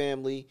 building a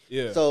family.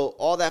 Yeah. So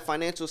all that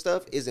financial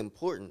stuff is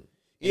important.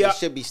 Yeah. It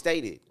should be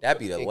stated. That'd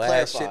be the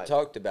last shit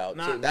talked about.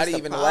 Nah, not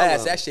even the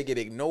last. That shit get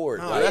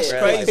ignored. Nah, that's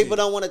crazy. People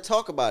don't want to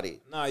talk about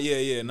it. Nah,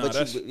 yeah. Nah,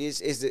 but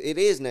it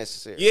is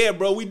necessary. Yeah,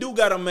 bro, we do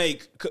gotta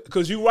make,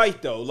 cause you're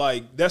right though.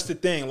 Like, that's the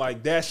thing.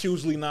 Like, that's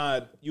usually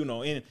not, you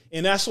know, and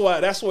that's why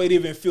it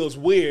even feels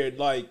weird.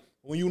 Like,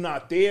 when you're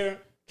not there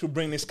to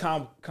bring these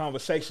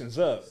conversations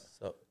up.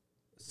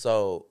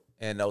 So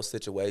in those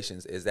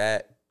situations, is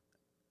that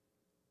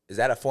is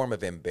that a form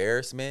of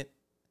embarrassment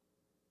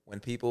when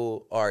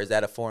people, or is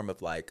that a form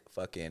of like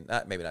fucking,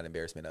 maybe not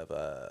embarrassment of,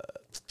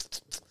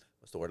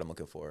 what's the word I'm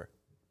looking for?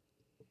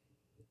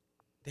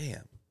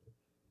 Damn.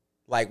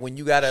 Like when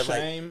you gotta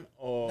shame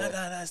or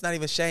no, it's not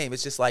even shame.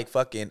 It's just like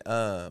fucking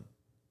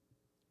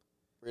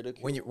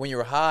ridicule. when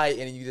you're high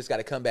and you just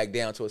gotta come back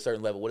down to a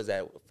certain level. What is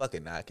that?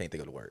 Fucking I can't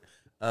think of the word.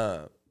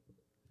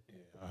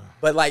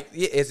 But like,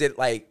 is it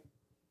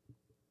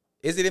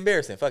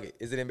embarrassing? Fuck it.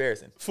 Is it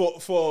embarrassing for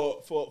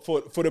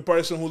the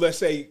person who, let's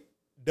say,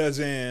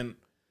 doesn't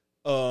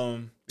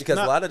because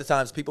a lot of the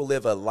times people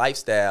live a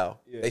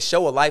lifestyle. Yeah. They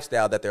show a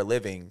lifestyle that they're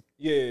living.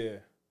 Yeah.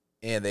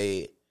 And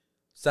they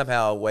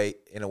somehow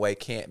in a way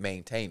can't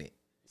maintain it.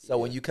 So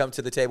when you come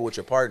to the table with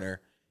your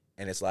partner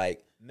and it's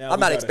like, Now I'm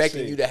not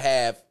expecting you to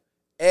have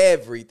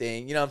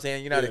everything. You know what I'm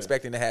saying? You're not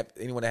expecting to have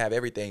anyone to have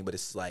everything, but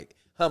it's like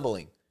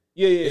humbling.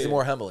 Yeah. It's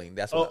more humbling.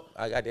 That's what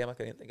goddamn, I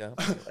couldn't think of.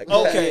 Like,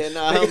 okay.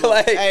 Yeah, I be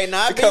like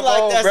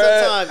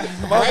that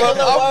sometimes.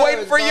 I'm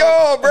waiting for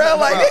y'all, bro.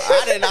 Like,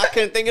 I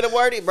couldn't think of the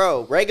word,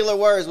 bro. Regular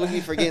words we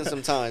be forgetting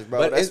sometimes,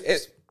 bro. But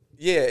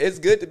it's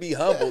good to be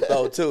humble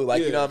though too.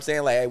 Like, you know what I'm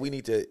saying? Like, hey, we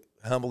need to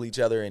humble each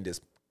other and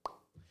just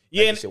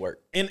make shit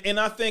work. And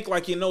I think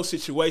like in those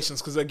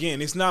situations, because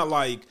again, it's not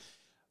like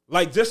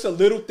just a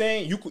little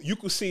thing you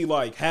could see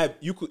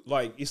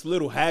it's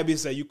little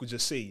habits that you could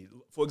just see.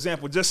 For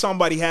example, just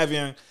somebody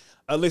having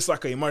at least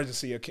like an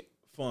emergency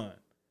fund,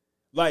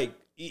 like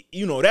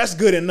that's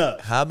good enough.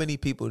 How many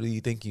people do you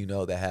think you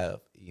know that have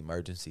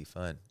emergency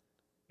fund?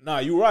 Nah,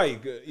 you're right.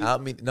 How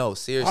many? No,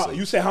 seriously.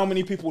 You say how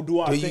many people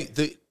do I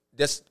think?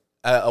 Just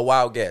a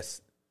wild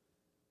guess.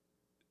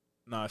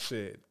 Nah,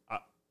 shit.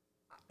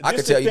 I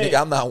can tell you,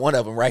 nigga, I'm not one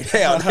of them right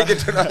now.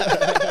 Because I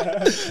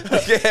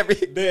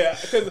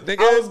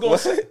was going to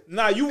say,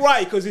 nah, you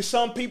right, because there's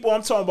some people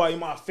I'm talking about in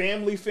my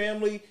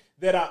family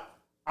that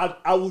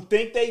I would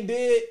think they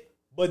did,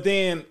 but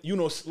then, a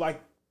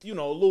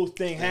little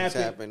thing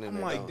happened. I'm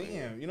like,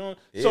 damn, Yeah.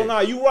 So, nah,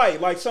 you right.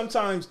 Like,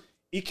 sometimes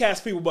it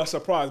catches people by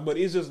surprise, but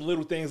it's just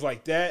little things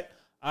like that.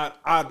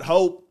 I'd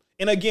hope.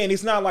 And again,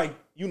 it's not like,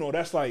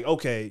 that's like,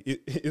 okay.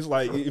 It's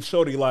like, if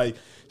shorty, like,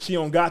 she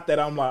don't got that,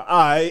 I'm like, all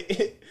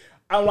right.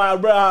 I'm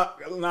like, bro,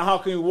 now how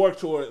can we work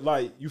toward it?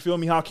 Like, you feel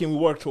me? How can we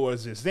work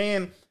towards this?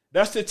 Then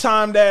that's the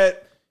time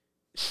that,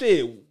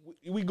 shit,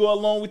 we go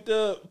along with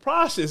the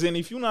process. And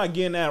if you're not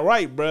getting that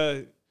right,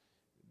 bro,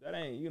 that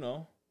ain't,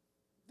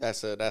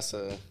 That's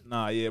a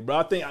Nah, yeah, bro.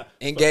 I think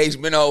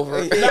engagement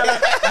over.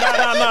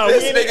 Nah.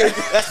 This nigga,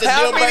 that's the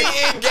how deal many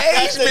breaker.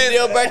 engagements? That's the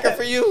deal breaker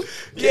for you.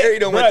 Gary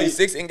done went through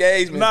 6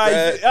 engagements,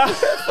 bruh.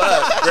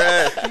 Fuck,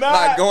 bruh.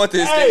 Not going to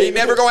this thing. He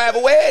never gonna have a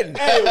wedding.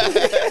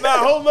 Hey, nah,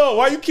 hold on.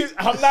 Why you keep?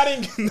 I'm not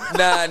engaged.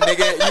 Nah,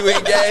 nigga, you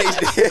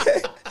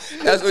engaged.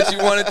 That's what you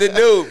wanted to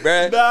do,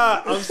 bruh.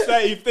 Nah, I'm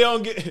saying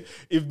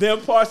if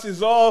them parts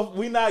is off,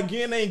 we not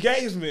getting an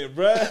engagement,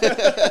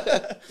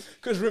 bruh.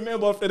 Because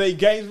remember, after the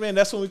engagement,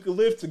 that's when we could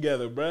live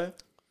together, bruh.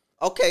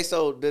 Okay,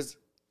 so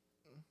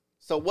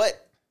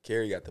what?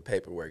 Carrie got the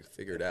paperwork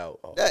figured out.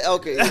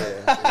 Okay,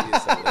 yeah.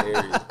 It's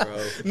hilarious,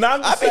 bro. Nah,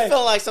 I'm I just be saying,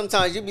 feeling like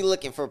sometimes you be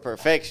looking for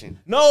perfection.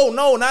 No,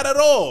 not at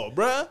all,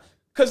 bruh.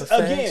 Because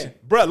again,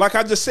 bruh, like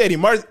I just said,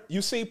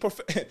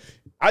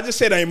 I just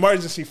said an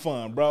emergency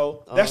fund,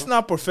 bro. That's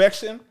not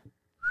perfection.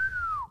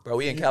 Bro,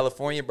 we in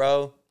California,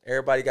 bro.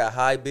 Everybody got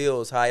high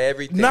bills, high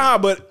everything.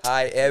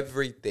 High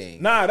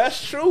everything. Nah,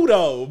 that's true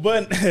though.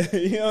 But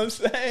you know what I'm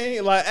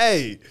saying? Like,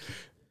 hey,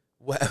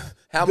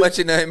 how much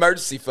in the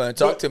emergency fund?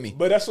 Talk to me.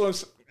 But that's what I'm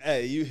saying.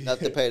 Hey, you Have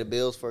to pay the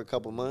bills for a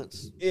couple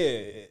months.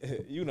 Yeah,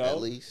 At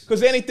least.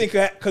 because anything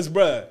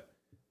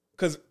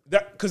because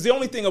the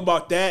only thing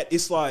about that,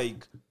 it's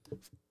like,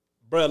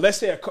 bruh, let's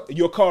say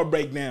your car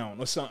break down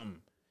or something,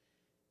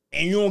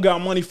 and you don't got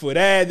money for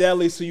that. That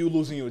leads to you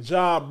losing your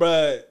job,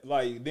 bruh.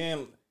 Like,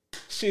 then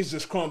shit's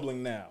just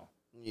crumbling now.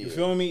 Yeah. You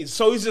feel me?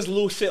 So it's just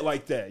little shit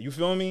like that. You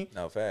feel me?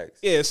 No facts.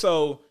 Yeah.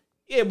 So.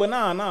 Yeah, but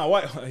nah.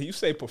 Why you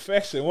say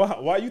perfection?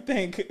 Why you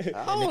think?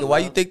 Nigga, why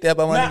you think that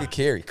about my nigga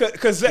Carrie?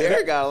 Because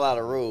Carrie got a lot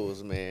of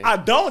rules, man. I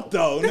don't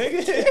though, nigga.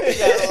 He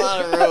got a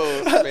lot of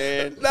rules,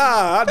 man. Nah,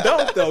 I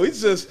don't though.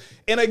 It's just,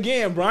 and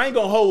again, bro, I ain't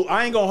gonna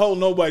hold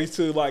nobody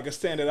to like a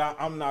standard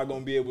I'm not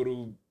gonna be able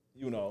to,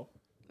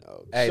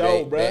 Hey,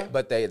 show, bro.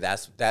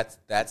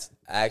 That's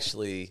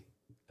actually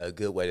a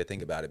good way to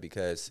think about it,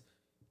 because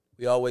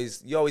you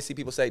always see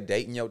people say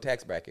dating your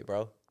tax bracket,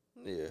 bro.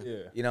 Yeah.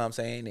 You know what I'm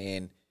saying?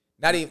 And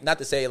not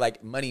to say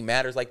like money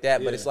matters like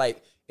that, but it's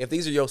like, if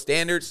these are your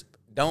standards,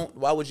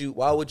 why would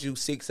you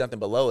seek something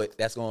below it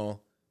that's going to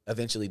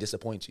eventually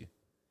disappoint you?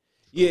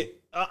 Yeah,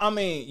 I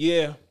mean,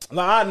 yeah.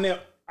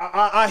 Like,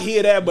 I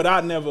hear that, but I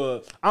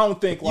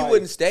don't think like, you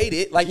wouldn't state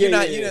it. Like, you're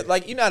not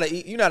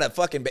a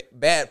fucking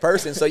bad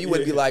person, so you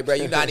wouldn't be like, bro,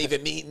 you're not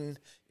even meeting,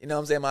 you know what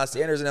I'm saying, my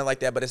standards and everything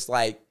like that. But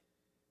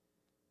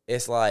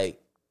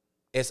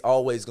it's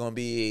always going to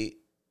be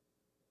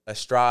a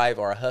strive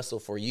or a hustle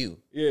for you.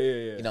 Yeah.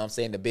 You know what I'm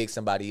saying, to big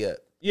somebody up.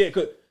 Yeah,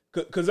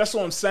 cause that's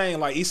what I'm saying.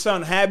 Like, it's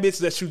some habits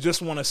that you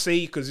just want to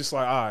see, cause it's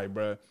like, all right,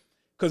 bro.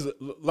 Cause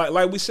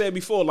like we said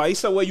before, like,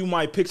 it's a way you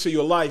might picture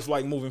your life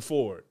like moving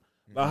forward.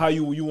 like how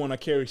you want to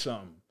carry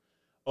something,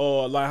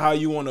 or like how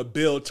you want to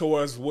build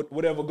towards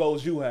whatever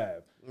goals you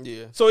have.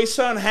 Yeah. So it's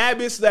certain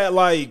habits that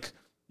like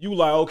you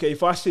like. Okay,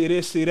 if I see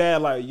this, see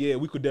that, like yeah,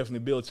 we could definitely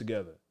build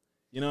together.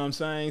 You know what I'm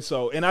saying?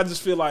 So, and I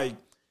just feel like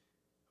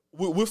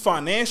with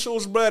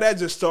financials, bro, that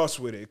just starts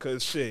with it,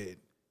 cause shit,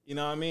 you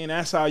know what I mean?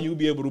 That's how you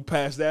be able to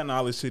pass that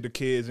knowledge to the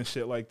kids and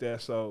shit like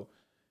that. So.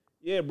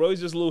 Yeah, bro, it's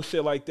just little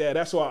shit like that.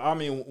 That's why, I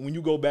mean, when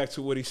you go back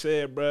to what he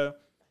said, bro,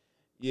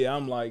 yeah,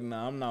 I'm like,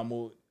 nah, I'm not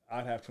more.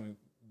 I'd have to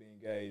be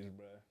engaged,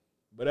 bro.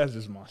 But that's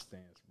just my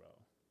stance, bro.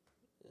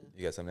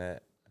 You got something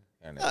to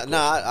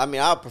add? I mean,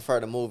 I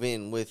prefer to move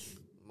in with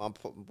my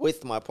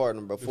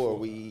partner before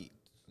we,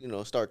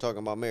 start talking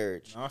about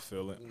marriage. I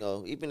feel it.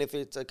 Even if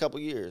it's a couple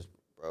years,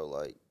 bro.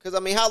 Like, because I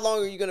mean, how long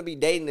are you gonna be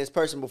dating this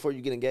person before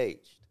you get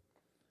engaged?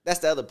 That's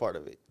the other part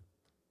of it.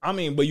 I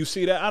mean, but you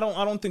see that I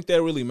don't think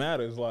that really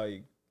matters.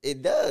 Like.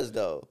 It does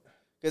though,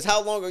 because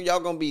how long are y'all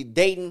gonna be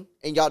dating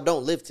and y'all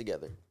don't live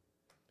together?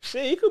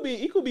 Shit,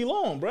 it could be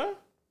long, bro.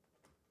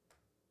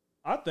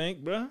 I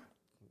think, bro.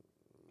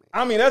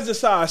 I mean, that's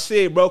just how I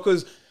see it, bro.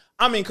 Because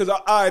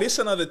it's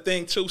another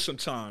thing too.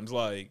 Sometimes,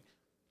 like,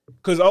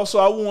 because also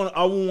I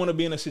wouldn't want to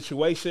be in a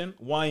situation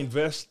where I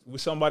invest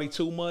with somebody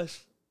too much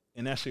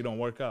and that shit don't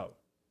work out.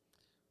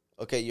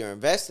 Okay, you're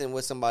investing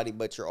with somebody,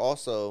 but you're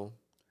also.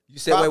 You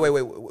said, wait.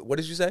 What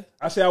did you say?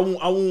 I said I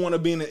won't want to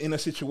be in a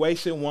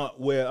situation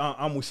where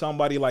I'm with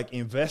somebody like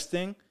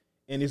investing,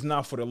 and it's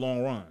not for the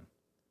long run.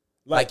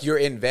 Like you're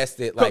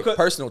invested, like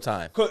personal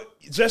time.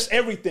 Just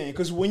everything.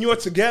 Because when you're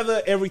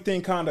together,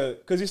 everything kind of.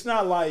 Because it's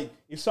not like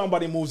if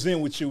somebody moves in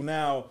with you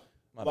now.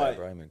 My bad,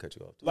 bro. I didn't cut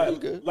you off.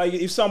 Like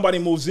if somebody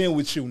moves in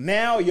with you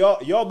now,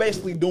 y'all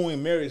basically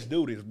doing marriage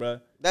duties,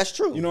 bro. That's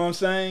true. You know what I'm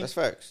saying? That's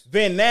facts.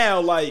 Then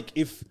now, like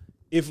if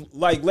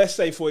like let's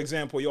say for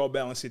example y'all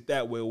balance it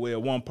that way where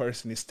one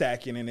person is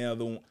stacking and the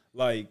other one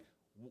like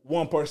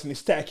one person is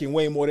stacking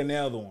way more than the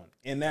other one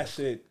and that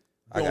shit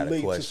don't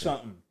lead to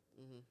something.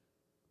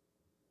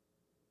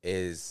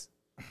 Is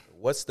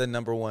what's the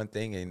number one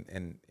thing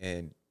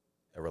in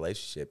a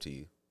relationship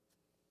to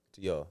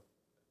y'all?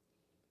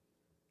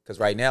 Because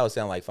right now it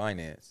sounds like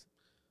finance.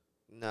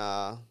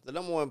 Nah, the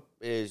number one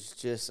is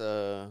just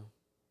for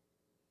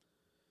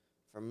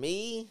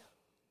me.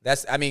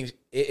 That's, I mean,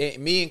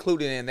 me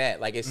included in that.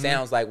 Like, it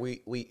sounds like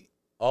we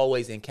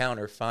always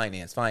encounter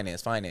finance.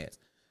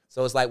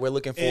 So it's like we're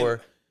looking for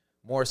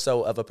more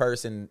so of a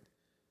person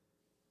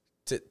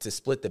to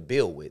split the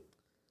bill with.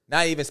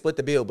 Not even split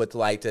the bill, but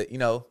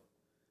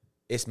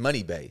it's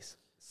money based.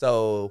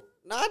 So.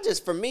 Not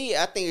just for me,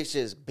 I think it's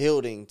just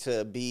building to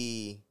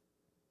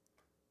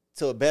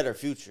a better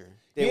future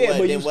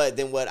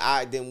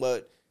than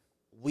what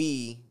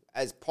we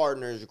as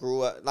partners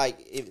grew up like.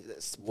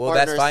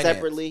 Partners that's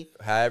separately.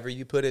 However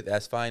you put it,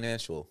 that's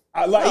financial.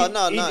 No.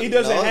 It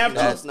doesn't have to.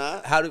 That's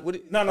not.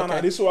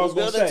 No. This is what I was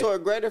going to say. Building to a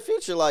greater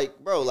future, like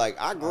bro. Like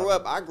I grew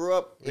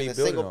up in a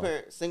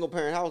single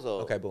parent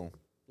household. Okay, boom.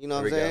 You know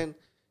what I'm saying?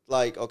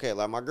 Like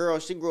like my girl,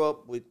 she grew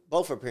up with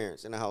both her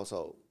parents in the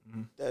household.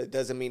 Mm-hmm. That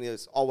doesn't mean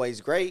it's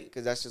always great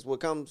because that's just what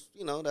comes.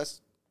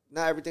 That's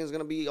not everything's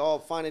gonna be all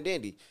fine and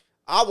dandy.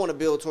 I want to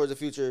build towards a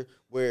future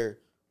where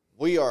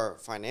we are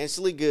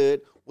financially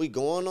good. We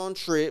going on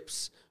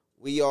trips.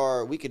 We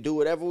could do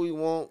whatever we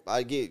want.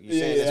 I get you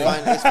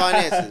saying it's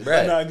finances.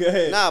 Right. Nah, go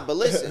ahead. Nah, but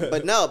listen,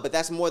 but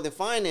that's more than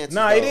finances.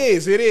 Nah, it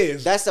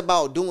is. That's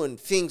about doing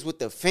things with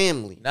the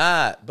family.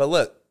 Nah, but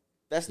look,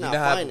 that's not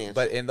finance.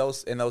 But in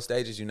those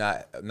stages, you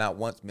not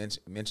once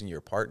mention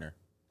your partner.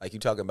 Like you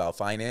talking about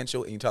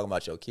financial and you talking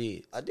about your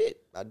kids. I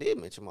did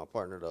mention my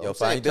partner though. I'm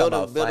saying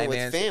building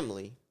with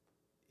family.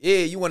 Yeah,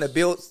 you want to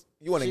build.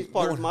 She's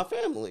part of my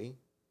family.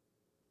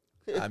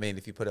 I mean,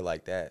 if you put it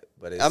like that,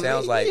 but it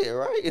sounds like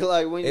right.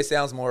 Like it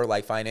sounds more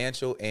like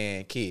financial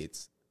and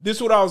kids. This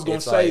is what I was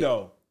gonna say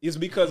though. It's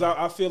because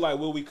I feel like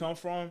where we come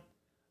from,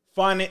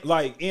 based on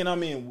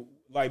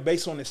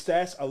the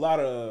stats, a lot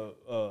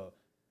of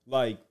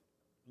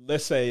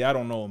let's say I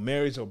don't know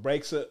marriage or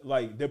breaks up,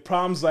 like the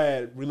problems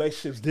that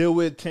relationships deal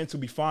with tend to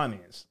be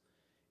finance,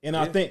 and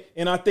I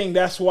think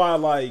that's why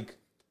like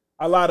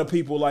a lot of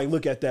people like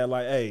look at that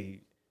like,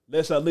 hey,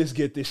 let's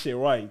get this shit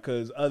right,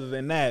 because other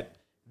than that.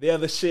 The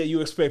other shit,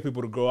 you expect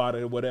people to grow out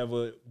of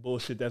whatever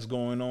bullshit that's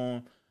going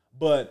on.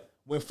 But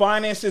when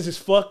finances is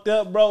fucked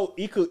up, bro,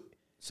 it could.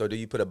 So do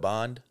you put a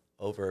bond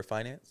over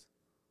finance?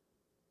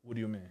 What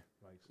do you mean?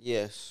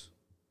 Yes.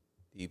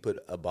 Do you put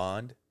a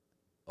bond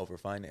over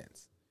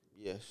finance?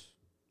 Yes,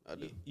 I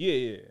do.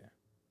 Yeah.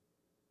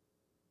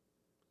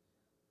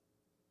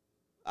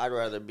 I'd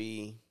rather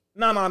be.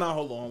 No.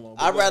 Hold on.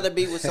 I'd rather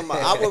be with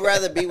somebody. I would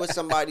rather be with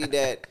somebody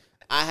that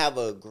I have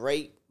a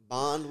great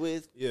bond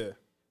with. Yeah.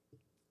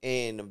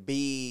 And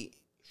be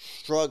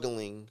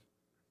struggling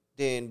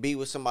than be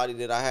with somebody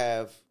that I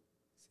have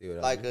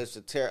like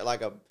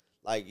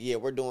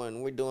we're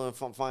doing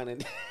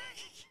finding.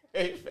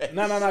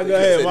 No, go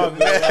ahead, my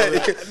bad.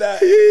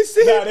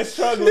 They're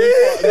struggling.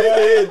 Go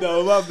ahead,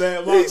 though, my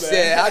bad. He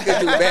said I could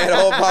do bad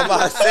all by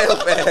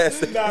myself.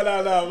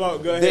 No,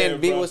 go ahead. Then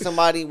be bro. with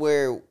somebody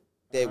where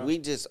that we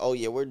just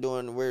we're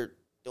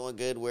doing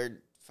good.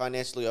 We're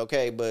financially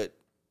okay, but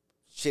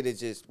shit is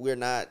just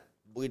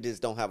we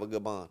just don't have a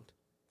good bond.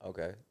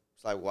 Okay.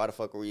 It's like, why the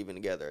fuck were we even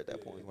together at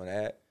that point? You want to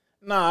add?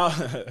 Nah,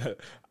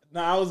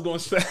 I was gonna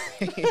say,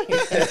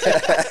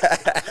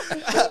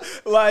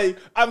 like,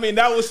 I mean,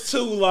 that was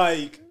too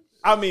like,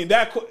 I mean,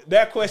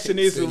 that question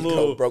is So a you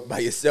little go broke by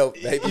yourself,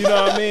 baby. You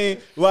know what I mean?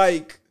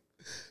 Like,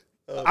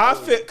 I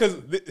feel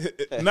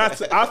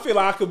I feel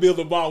like I could build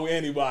a bond with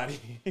anybody.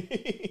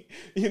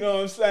 You know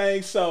what I'm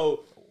saying?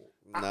 So,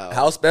 No.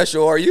 How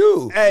special are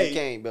you? hey, You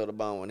can't build a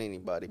bond with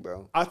anybody,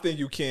 bro. I think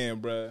you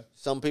can, bruh.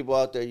 Some people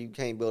out there you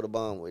can't build a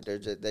bond with.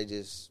 They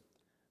just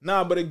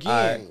Nah, but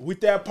again,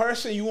 with that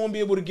person, you won't be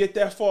able to get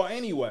that far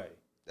anyway.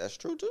 that's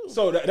true too.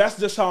 So that's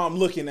just how I'm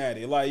looking at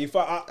it. Like, if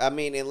I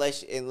mean,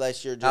 unless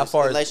you're How just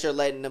far unless you're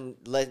letting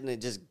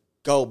it just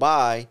go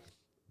by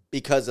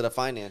because of the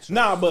financial.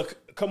 nah,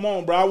 but come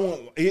on, bro. I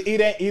won't.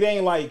 It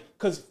ain't like,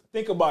 because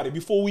think about it.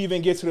 Before we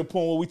even get to the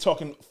point where we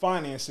talking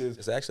finances,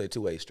 It's actually a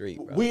two-way street,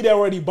 bro. we'd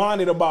already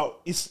bonded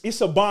about.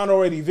 It's a bond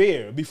already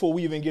there before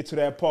we even get to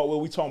that part where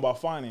we talking about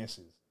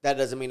finances. That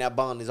doesn't mean that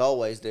bond is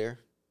always there.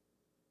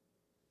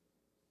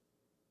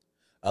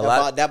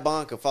 That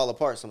bond could fall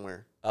apart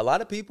somewhere. A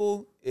lot of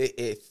people,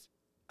 if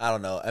I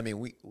don't know, I mean,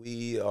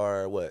 we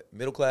are what,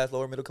 middle class,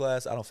 lower middle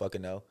class? I don't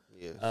fucking know.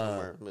 Yeah,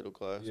 somewhere middle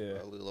class, yeah.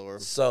 probably lower.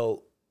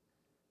 So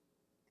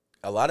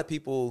a lot of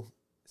people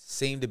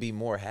seem to be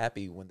more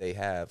happy when they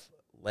have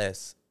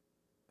less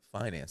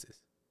finances.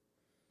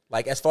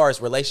 Like, as far as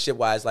relationship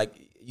wise, like,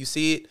 you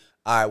see it,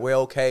 all right, we're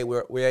okay,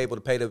 we're able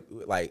to pay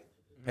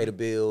the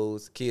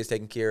bills, kids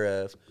taken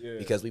care of,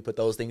 because we put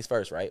those things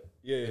first, right?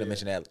 Yeah. I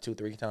mentioned that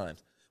 2-3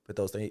 times.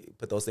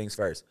 Put those things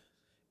first,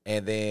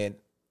 and then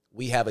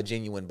we have a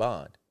genuine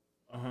bond,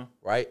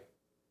 right?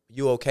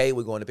 You okay?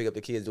 We're going to pick up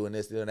the kids, doing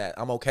this, doing that.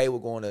 I'm okay. We're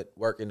going to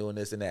work and doing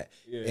this and that.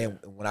 Yeah. And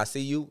when I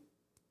see you,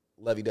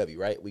 lovey-dovey,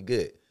 right? We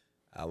good.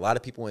 A lot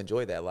of people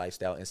enjoy that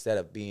lifestyle instead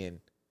of being,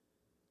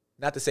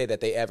 not to say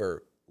that they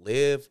ever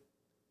live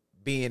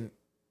being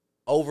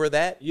over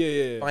that,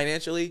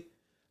 financially,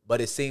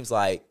 but it seems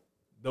like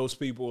those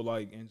people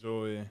like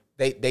enjoy.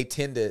 They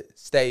tend to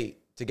stay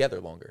together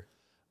longer.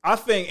 I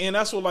think, and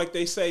that's what, like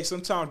they say,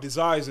 sometimes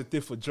desire is a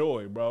thief of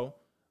joy, bro.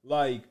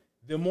 Like,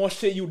 the more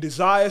shit you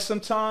desire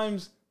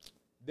sometimes,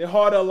 the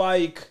harder,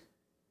 like,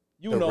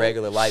 you know,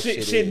 regular life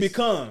shit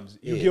becomes.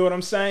 You get what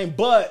I'm saying?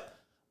 But,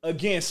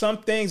 again, some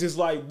things is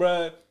like,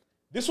 bruh,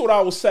 this is what I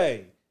would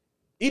say.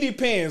 It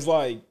depends,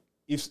 like,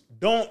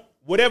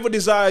 whatever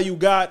desire you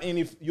got, and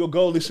if your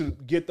goal is to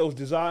get those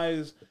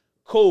desires,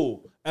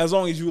 cool. As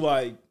long as you,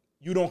 like,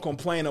 you don't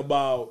complain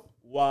about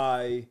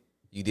why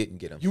you didn't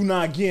get them. You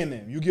not getting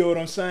them. You get what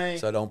I'm saying?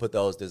 So don't put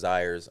those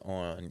desires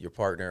on your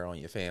partner, on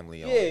your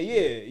family. Yeah.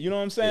 You know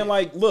what I'm saying? Yeah.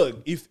 Like,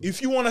 look,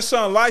 if you want a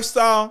certain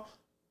lifestyle,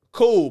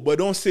 cool, but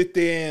don't sit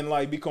there and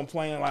like be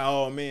complaining like,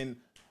 oh man,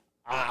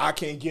 I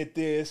can't get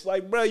this.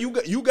 Like, bro,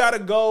 you gotta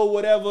go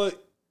whatever.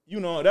 You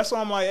know, that's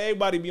why I'm like,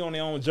 everybody be on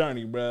their own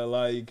journey, bro.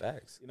 Like,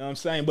 facts. You know what I'm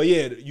saying? But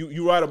yeah,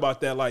 you right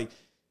about that. Like,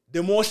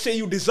 the more shit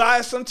you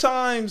desire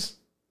sometimes,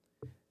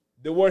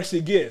 the worse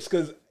it gets.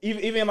 Because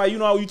even like, you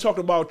know how you talk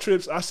about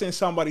trips, I seen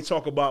somebody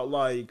talk about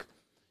like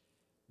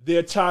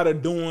they're tired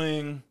of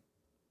doing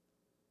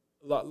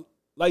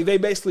like they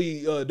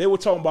basically they were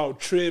talking about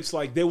trips,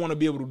 like they want to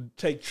be able to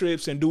take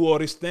trips and do all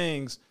these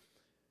things.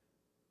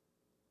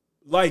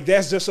 Like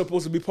that's just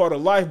supposed to be part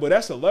of life, but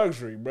that's a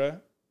luxury, bruh.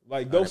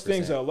 Like those 100%.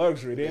 Things are a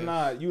luxury. They're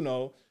not, you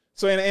know.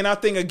 So and I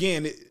think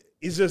again,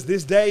 it's just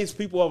these days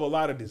people have a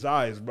lot of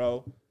desires,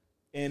 bro.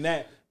 And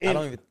I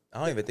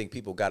don't even think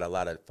people got a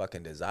lot of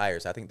fucking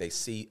desires. I think they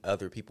see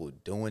other people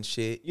doing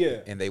shit,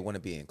 and they want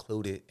to be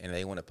included, and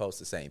they want to post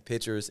the same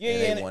pictures,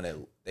 and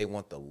they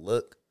want the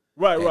look,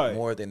 right,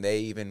 more than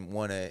they even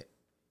want to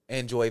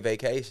enjoy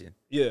vacation.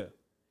 Yeah.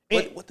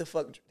 What the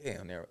fuck?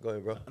 Damn, there. Go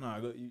ahead, bro. Nah,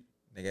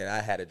 nigga,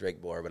 I had a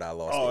Drake bar, but I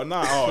lost it. Oh,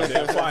 nah. Oh,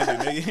 damn, find it,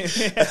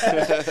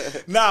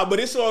 nigga. Nah, but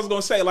this is what I was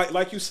gonna say.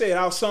 Like you said,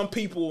 how some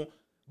people,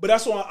 but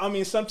that's why I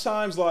mean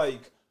sometimes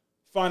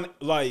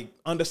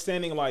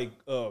understanding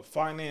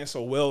finance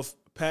or wealth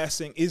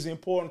passing is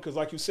important because,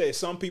 like you said,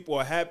 some people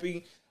are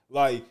happy,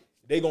 like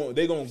they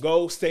gonna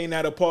go stay in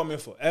that apartment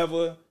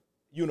forever.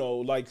 You know,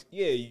 like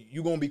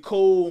you gonna be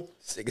cool.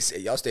 Nigga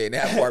said y'all stay in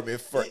that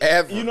apartment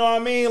forever. You know what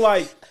I mean?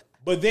 Like,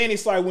 but then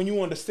it's like when you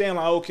understand,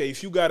 like, okay,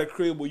 if you got a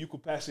crib where you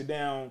could pass it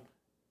down,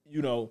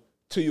 you know,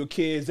 to your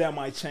kids, that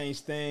might change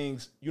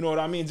things. You know what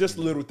I mean? Just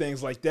little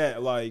things like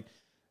that. Like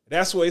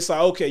that's where it's like,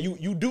 okay,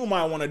 you do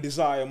might want to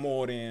desire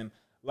more than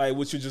like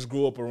what you just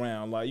grew up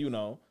around, like, you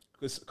know,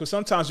 because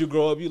sometimes you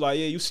grow up, you like,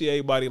 you see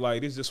everybody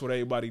like this is just what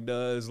everybody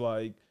does,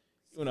 like,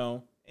 you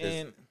know,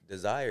 and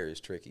desire is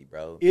tricky,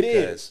 bro. It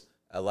is.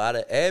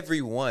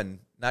 Everyone,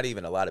 not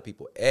even a lot of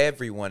people,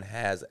 everyone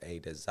has a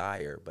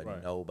desire,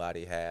 but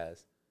nobody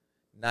has,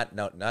 not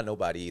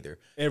nobody either.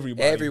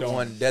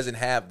 Everyone doesn't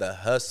have the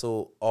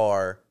hustle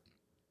or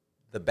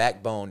the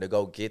backbone to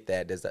go get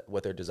that,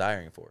 what they're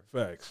desiring for.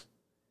 Facts.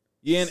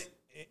 Yeah, and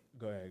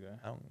Go ahead.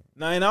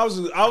 And I was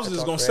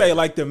just gonna say,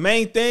 like, the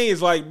main thing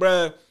is like,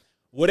 bruh,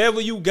 whatever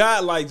you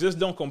got, like, just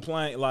don't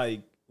complain.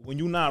 Like, when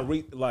you not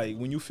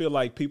when you feel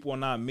like people are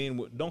not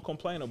men, don't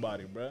complain about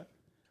it, bro.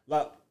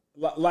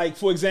 Like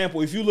for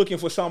example, if you're looking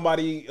for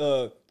somebody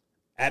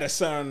at a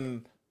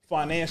certain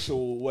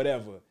financial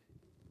whatever,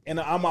 and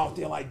I'm out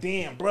there like,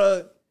 damn,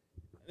 bro,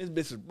 this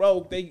bitch is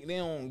broke. They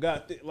don't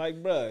got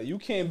like, bro, you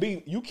can't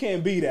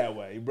be that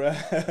way, bro.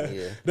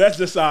 Yeah. That's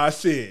just how I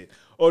see it.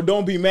 Or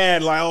don't be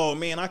mad like, oh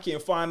man, I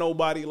can't find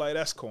nobody. Like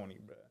that's corny,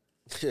 bro.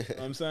 You know what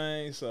I'm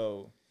saying?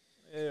 So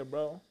yeah,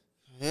 bro.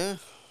 Yeah.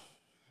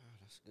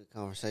 That's a good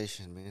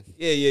conversation, man.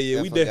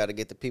 Yeah. We got to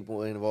get the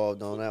people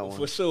involved on that one.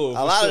 For sure.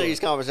 A lot of these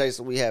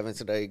conversations we having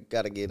today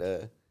got to get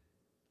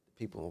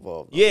people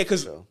involved. Yeah,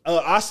 because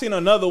I seen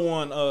another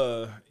one.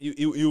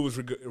 It was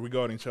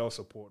regarding child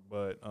support,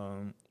 but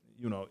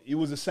it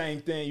was the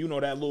same thing. You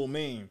know that little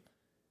meme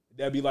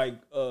that'd be like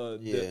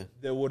the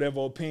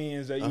whatever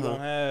opinions that you don't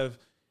have.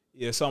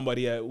 Yeah,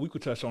 somebody we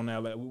could touch on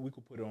that. Like, we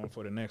could put it on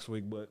for the next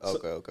week. But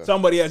okay.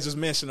 Somebody has just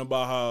mentioned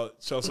about how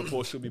child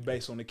support should be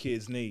based on the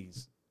kids'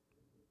 needs,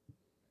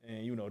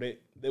 and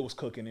they was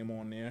cooking him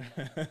on there.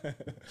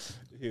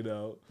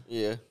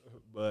 Yeah,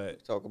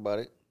 but talk about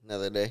it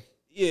another day.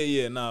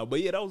 Yeah, but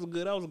yeah, that was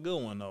a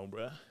good one though,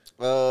 bro.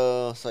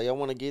 So y'all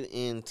want to get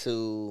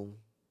into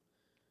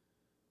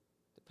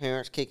the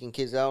parents kicking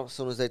kids out as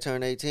soon as they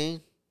turn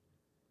 18?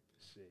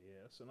 Shit, yeah,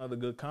 that's another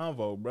good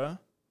convo, bro.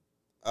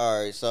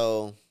 All right,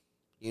 so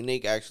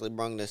Unique actually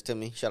brung this to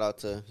me. Shout out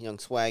to Young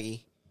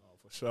Swaggy. Oh,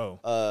 for sure.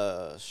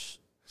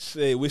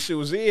 Shit, wish it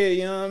was here,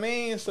 you know what I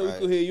mean? So we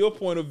could hear your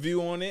point of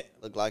view on it.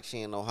 Look like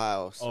she in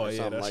Ohio or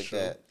something like true.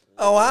 That.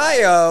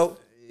 Ohio.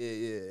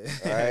 Yeah.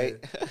 All right.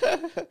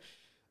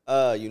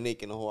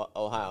 Unique in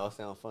Ohio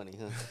sound funny,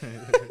 huh?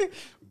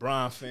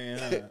 Bron fan,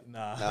 huh?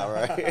 Nah. Nah,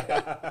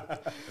 right.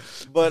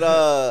 But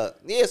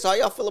yeah, so how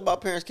y'all feel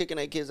about parents kicking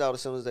their kids out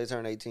as soon as they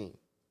turn 18?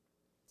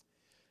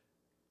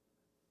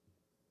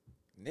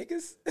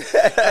 Niggas?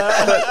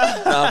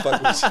 Nah, I'm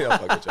fucking with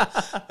you.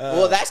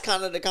 Well, that's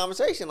kind of the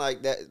conversation.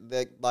 Like that.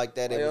 It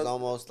was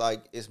almost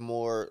like it's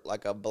more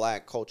like a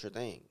black culture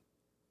thing.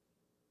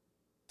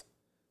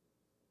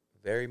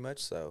 Very much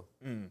so.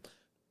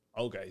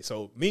 Okay,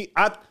 so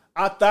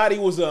I thought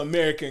it was an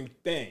American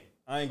thing.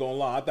 I ain't gonna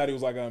lie. I thought it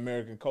was like an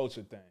American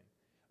culture thing.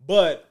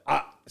 But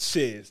I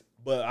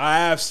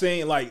have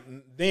seen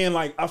then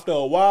after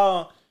a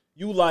while,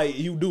 you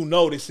do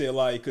notice it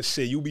cause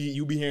you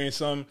be hearing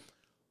some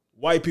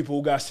white people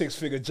who got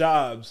 6-figure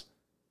jobs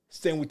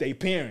staying with their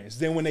parents.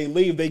 Then when they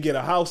leave, they get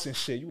a house and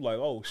shit. You like,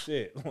 oh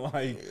shit.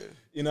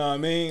 You know what I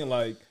mean?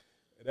 Like,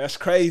 that's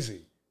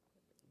crazy.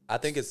 I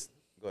think it's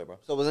go ahead, bro.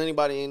 So was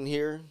anybody in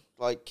here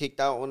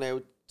kicked out when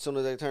as soon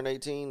as they turned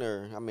 18?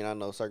 Or I mean, I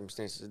know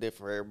circumstances are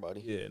different for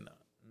everybody. Yeah,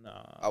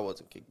 nah. I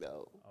wasn't kicked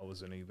out. I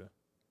wasn't either.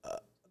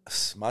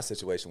 My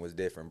situation was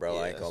different, bro.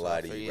 I ain't gonna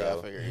lie to you,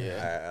 bro.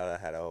 I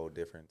had a whole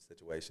different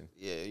situation.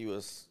 Yeah, you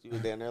was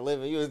down there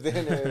living. You was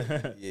down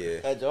there.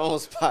 Yeah, at your own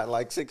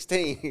spot,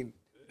 16.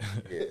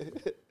 Yeah.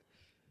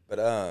 But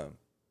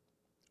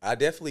I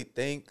definitely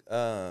think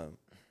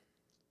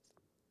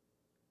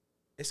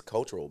it's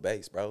cultural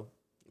based, bro.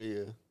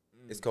 Yeah,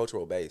 it's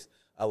cultural based.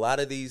 A lot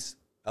of these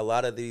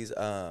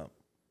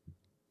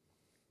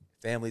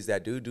families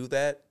that do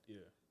that,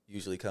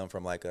 usually come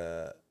from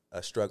a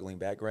struggling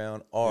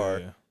background,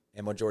 or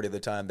and majority of the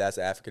time that's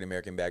an African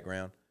American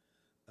background.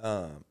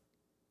 But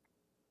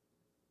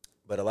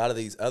a lot of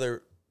these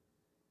other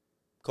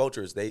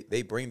cultures,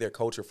 they bring their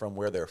culture from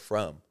where they're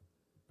from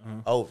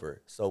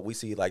over. So we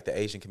see the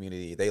Asian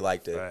community, they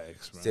like to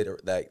sit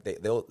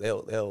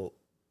they'll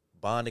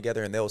bond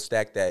together and they'll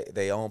stack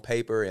their own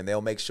paper and they'll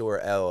make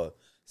sure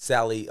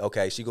Sally,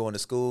 okay, she going to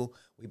school,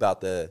 we about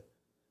to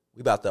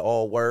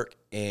all work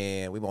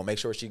and we want to make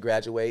sure she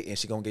graduate and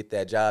she going to get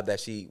that job that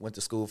she went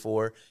to school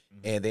for.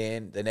 And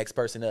then the next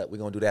person up, we're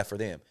going to do that for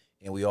them.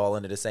 And we all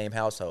under the same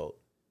household,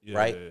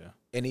 right? Yeah.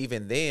 And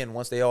even then,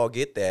 once they all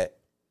get that,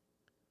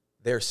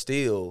 they're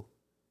still,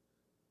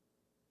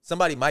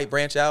 somebody might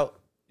branch out,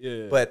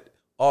 but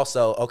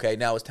also, okay,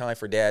 now it's time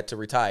for dad to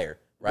retire,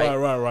 right?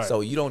 Right.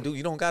 So you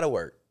don't got to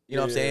work. You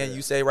know what I'm saying?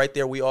 You say right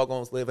there, we all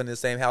going to live in the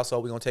same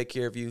household. We're going to take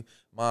care of you.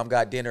 Mom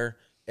got dinner,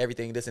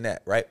 everything, this and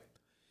that, right?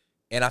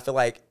 And I feel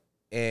like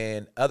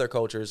in other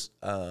cultures,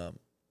 you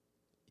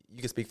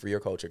can speak for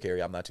your culture,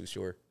 Carrie. I'm not too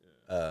sure.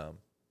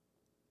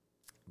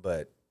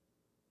 But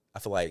I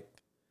feel like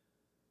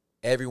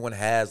everyone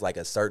has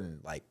a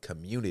certain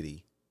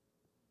community,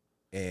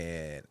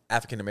 and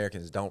African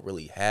Americans don't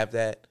really have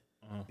that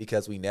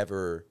because we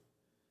never,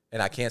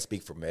 and I can't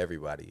speak for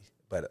everybody,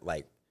 but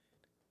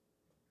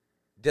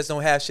just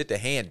don't have shit to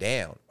hand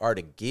down or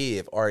to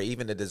give or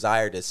even the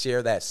desire to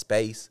share that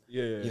space.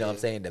 You know what I'm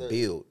saying, to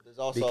build. There's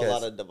also a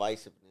lot of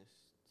divisiveness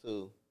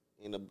too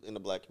in the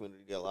black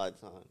community a lot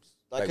of times.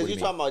 Because you're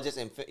talking about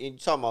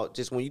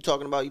just when you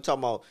talking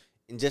about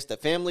in just the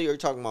family, or you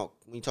talking about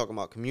when you talking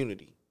about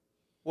community?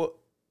 Well,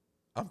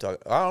 I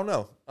don't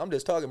know. I'm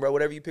just talking, bro.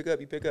 Whatever you pick up,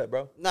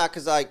 bro. Nah,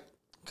 cause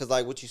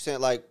what you said,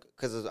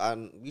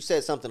 you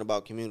said something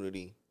about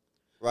community,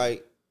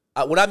 right?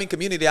 When I mean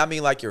community, I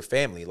mean your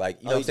family, you know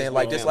what I'm saying, you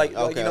know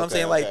what I'm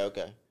saying,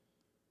 Okay.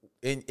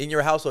 in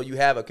your household, you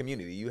have a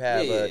community. You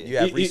have you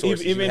have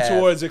resources. Even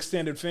towards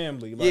extended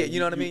family. Like, you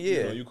know what I mean.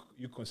 Yeah,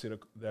 you consider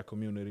that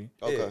community.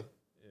 Okay.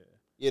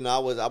 Yeah. I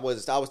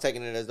was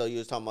taking it as though you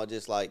was talking about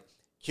just like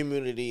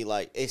community,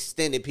 like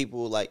extended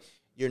people, like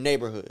your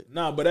neighborhood.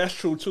 Nah, but that's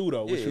true too,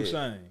 though. What you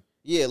saying?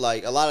 Yeah,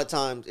 like a lot of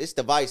times it's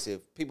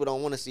divisive. People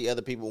don't want to see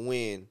other people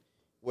win,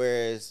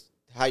 whereas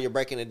how you're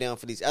breaking it down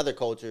for these other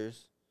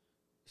cultures,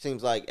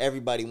 seems like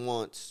everybody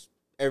wants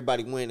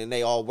everybody win and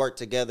they all work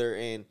together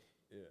and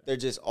they're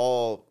just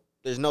all,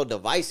 there's no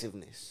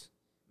divisiveness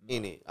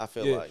in it, I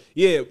feel like.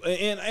 Yeah,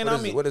 and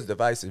I mean, what is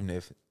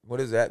divisiveness? What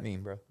does that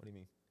mean, bro? What do you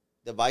mean?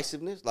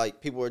 Divisiveness?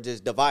 Like people are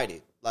just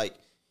divided. Like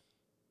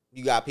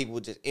you got people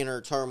with just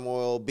inner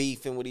turmoil,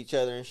 beefing with each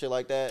other and shit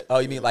like that. Oh,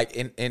 you mean like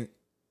in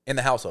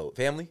the household,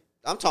 family?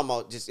 I'm talking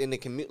about just in the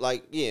community,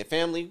 like,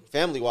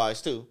 family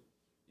wise too.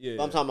 Yeah.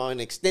 But I'm talking about an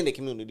extended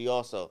community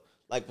also,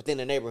 like within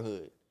the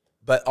neighborhood.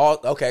 But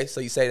okay, so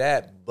you say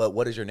that, but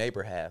what does your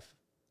neighbor have?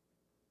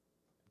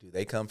 Do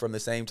they come from the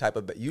same type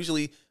of?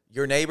 Usually,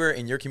 your neighbor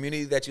in your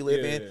community that you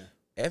live in,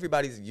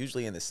 everybody's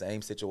usually in the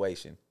same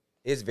situation.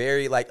 It's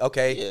very like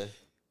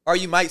or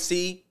you might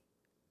see,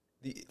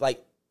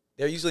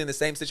 they're usually in the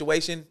same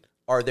situation,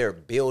 or they're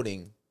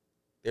building.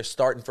 They're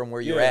starting from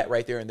where you're at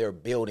right there, and they're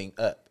building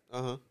up.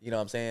 You know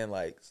what I'm saying?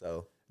 Like,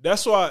 so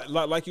that's why,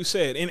 like you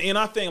said, and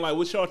I think like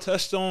what y'all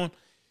touched on.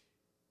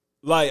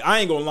 Like, I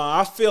ain't gonna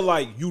lie, I feel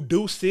like you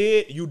do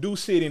see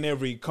it in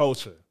every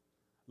culture.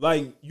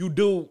 Like, you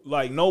do,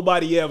 like,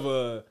 nobody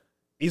ever,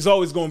 it's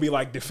always gonna be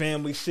like the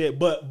family shit,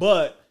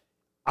 but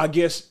I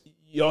guess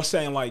y'all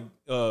saying like,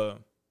 cause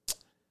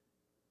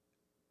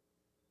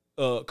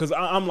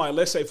I'm like,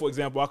 let's say for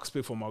example, I could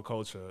speak for my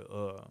culture,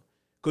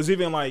 cause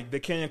even like the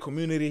Kenyan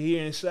community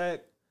here in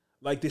Sac,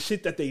 like the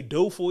shit that they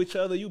do for each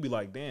other, you be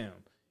like, damn.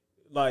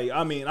 Like,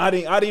 I mean, I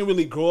didn't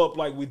really grow up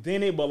like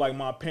within it, but like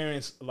my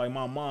parents, like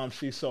my mom,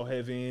 she's so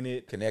heavy in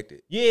it.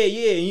 Connected. Yeah.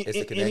 It's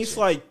the connection. And it's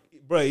like,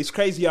 bro, it's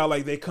crazy how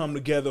like they come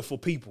together for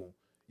people.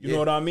 You know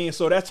what I mean?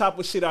 So that type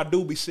of shit I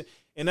do be seeing.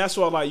 And that's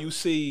why like you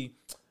see,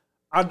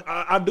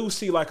 I do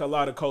see like a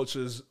lot of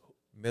cultures.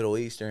 Middle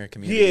Eastern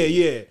community.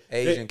 Yeah.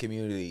 Asian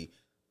community.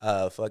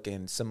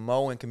 Fucking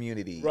Samoan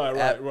community.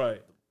 Right.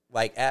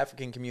 Like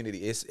African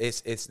community.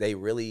 It's they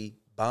really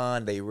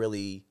bond. They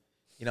really,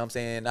 you know what I'm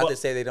saying? Not to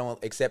say they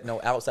don't accept no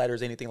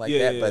outsiders or anything like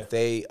that, but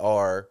they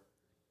are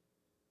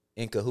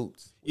in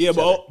cahoots. Yeah,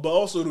 but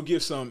also to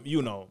give some,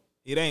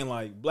 it ain't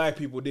like black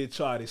people did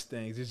try these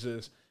things. It's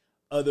just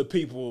other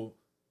people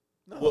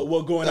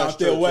were going out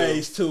their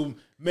ways to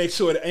make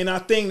sure that, and I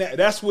think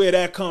that's where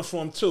that comes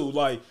from too.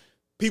 Like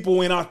people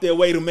went out their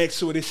way to make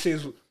sure this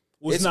shit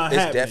was not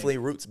happening. It's definitely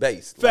roots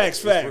based.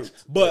 Facts.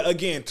 Roots. But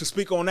again, to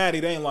speak on that,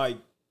 it ain't like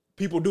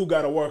people do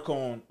got to work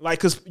on, like,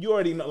 because you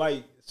already know,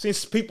 like,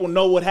 since people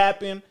know what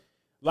happened,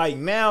 like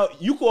now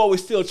you can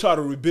always still try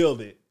to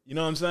rebuild it. You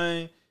know what I'm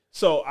saying?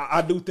 So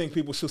I do think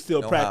people should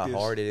still practice. How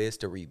hard it is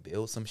to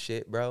rebuild some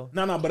shit, bro?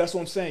 No, but that's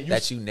what I'm saying.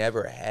 That you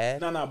never had?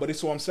 No, but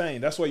it's what I'm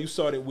saying. That's why you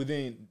started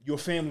within your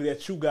family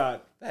that you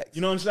got. Facts.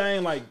 You know what I'm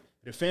saying? Like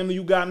the family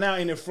you got now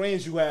and the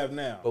friends you have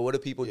now. But what do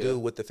people do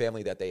with the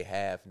family that they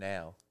have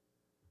now?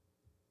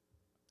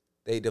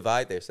 They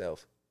divide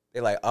themselves.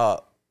 They're like,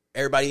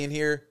 everybody in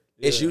here.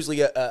 Yeah. It's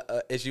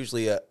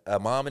usually a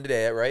mom and a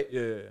dad, right?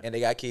 Yeah. And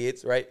they got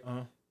kids, right?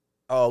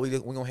 Oh, we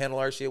gonna handle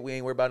our shit. We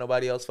ain't worried about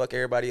nobody else. Fuck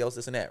everybody else.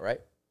 This and that, right?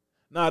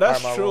 Nah,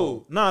 that's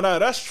true. No,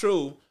 that's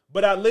true.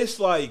 But at least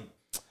but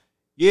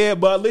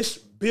at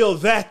least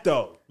build that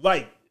though.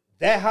 Like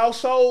that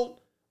household,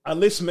 at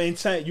least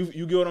maintain.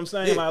 You get what I'm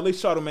saying? Yeah. Like at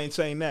least try to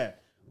maintain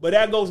that. But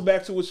that goes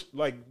back to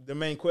the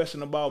main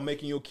question about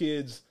making your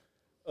kids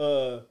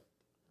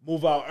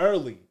move out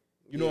early.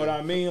 You know what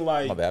I mean?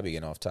 Like, my bad, I be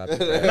getting off topic.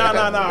 Nah.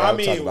 I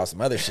mean, talk about some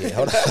other shit.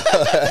 Hold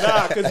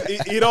on. because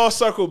it all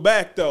circled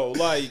back though.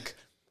 Like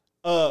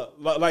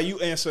you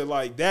answered,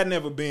 like that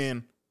never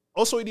been.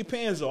 Also, it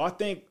depends though. I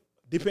think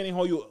depending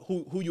on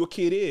who your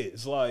kid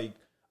is. Like,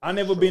 I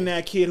never been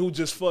that kid who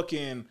just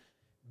fucking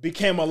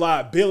became a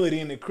liability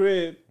in the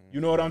crib.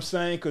 You know what I'm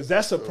saying? Because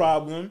that's a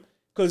problem.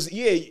 Because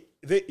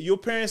your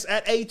parents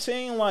at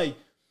 18, like,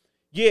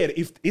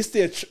 if it's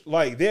their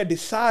they're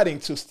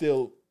deciding to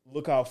still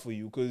look out for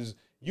you because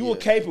you were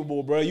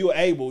capable, bro. You were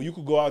able. You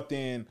could go out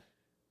there and,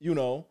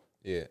 do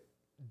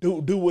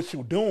what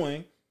you're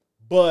doing.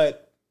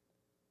 But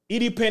it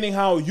depending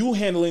how you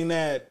handling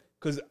that,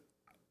 because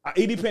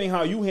it depending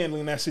how you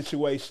handling that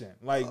situation.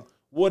 Like,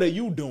 what are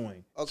you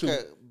doing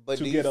to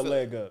get a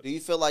leg up? Do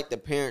you feel like the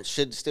parents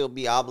should still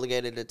be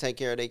obligated to take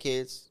care of their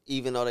kids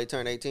even though they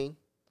turn 18?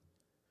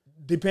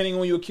 Depending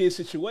on your kid's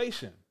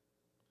situation.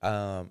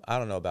 I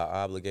don't know about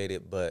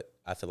obligated, but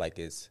I feel like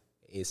it's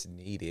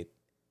needed.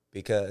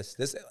 Because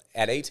this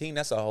at 18,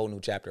 that's a whole new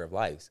chapter of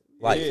life.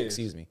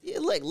 Excuse me. Yeah,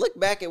 like look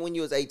back at when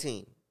you was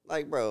 18.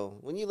 Like, bro,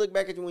 when you look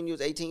back at when you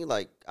was 18,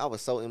 like I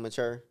was so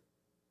immature.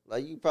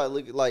 Like you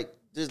probably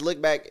just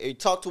look back and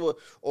talk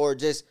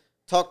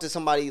to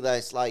somebody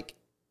that's like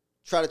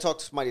try to talk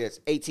to somebody that's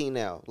 18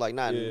 now. Like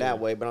not in that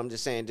way, but I'm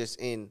just saying just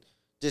in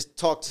just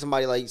talk to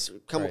somebody, like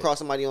come across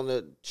somebody on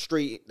the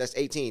street that's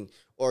 18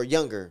 or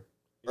younger,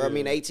 or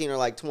 18 or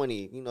like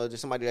 20, you know,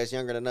 just somebody that's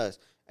younger than us,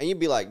 and you'd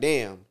be like,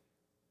 damn,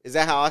 is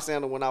that how I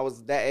sounded when I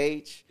was that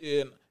age?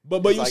 Yeah,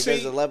 but you like, see,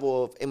 there's a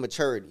level of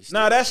immaturity.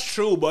 Nah, that's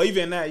true, but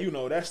even that, you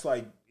know, that's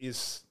like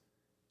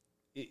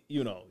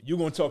you know, you're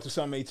gonna talk to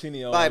some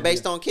 18-year-old like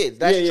based on kids.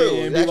 That's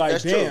true. And be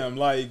like, damn,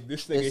 like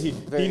this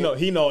nigga,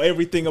 he know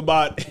everything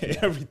about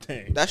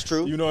everything. That's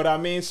true. You know what I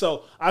mean?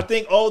 So I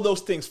think all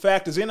those things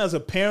factors in as a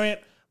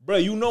parent, bro.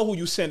 You know who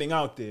you sending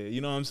out there.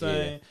 You know what I'm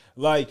saying? Yeah.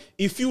 Like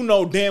if you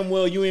know damn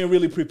well you ain't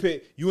really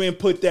prepared, you ain't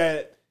put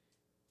that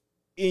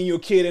in your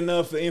kid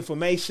enough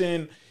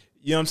information.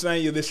 You know what I'm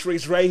saying? You're the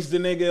streets raised the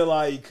nigga,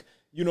 like,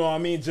 you know what I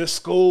mean? Just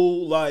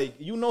school, like,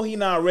 you know he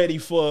not ready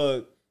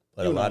for.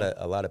 But a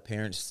lot of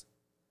parents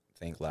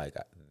think like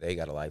they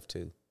got a life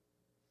too.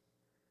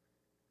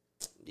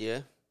 Yeah.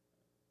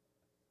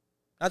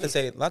 Not to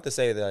say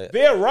that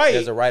they're right.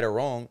 There's a right or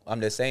wrong. I'm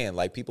just saying,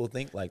 like, people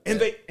think like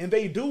that. And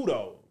they do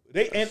though.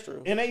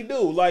 And they do,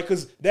 like,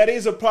 because that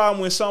is a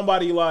problem when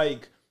somebody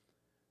like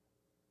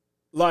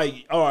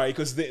all right,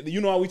 because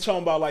you know how we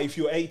talking about, like, if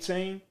you're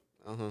 18,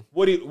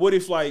 what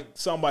if like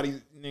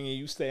somebody, nigga,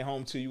 you stay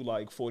home till you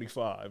like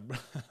 45, bro.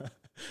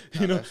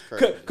 You know,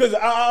 because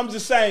I'm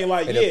just saying,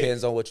 like, it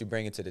depends on what you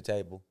bring to the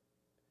table.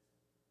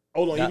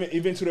 Hold on,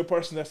 even to the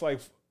person that's like,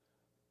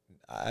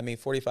 I mean,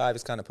 45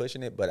 is kind of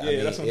pushing it, but I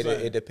mean,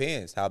 it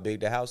depends how big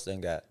the house then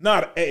got.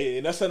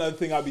 That's another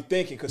thing I be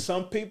thinking, because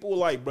some people,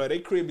 like, bro, they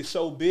crib is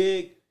so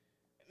big,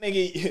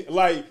 nigga,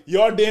 like,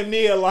 you're damn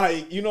near,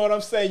 like, you know what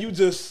I'm saying? You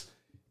just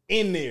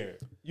in there,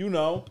 you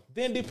know?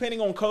 Then depending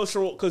on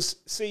cultural, because,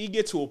 see, you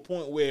get to a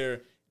point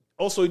where,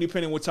 also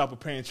depending what type of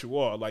parent you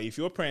are, like, if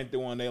you're a parent the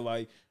one they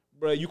like,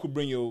 bro, you could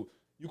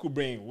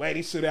bring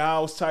ladies to the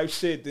house type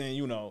shit, then,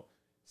 you know,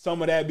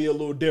 some of that be a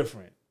little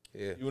different.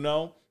 Yeah. You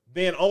know?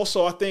 Then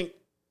also, I think,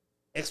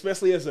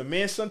 especially as a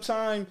man,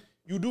 sometimes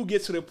you do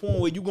get to the point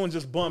where you're going to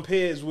just bump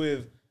heads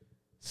with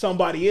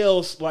somebody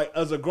else, like,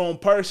 as a grown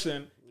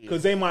person,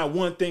 because they might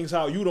want things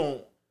how you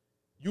don't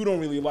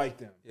really like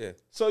them. Yeah.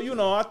 So, you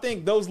know, I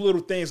think those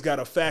little things got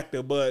a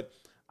factor, but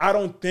I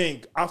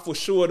for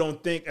sure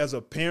don't think as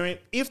a parent,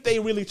 if they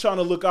really trying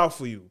to look out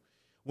for you,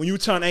 when you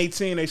turn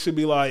 18, they should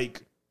be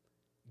like,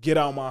 get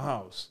out my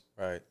house.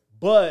 Right.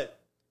 But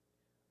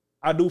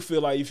I do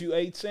feel like if you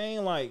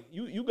 18, like,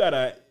 you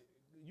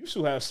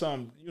should have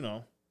some, you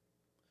know.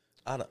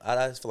 I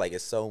just feel like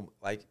it's so,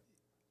 like,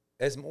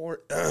 it's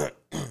more,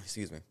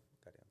 excuse me,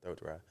 goddamn throat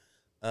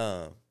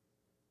dry.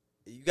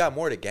 You got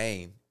more to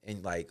gain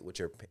in, like, with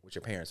your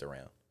parents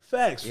around.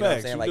 Facts, you know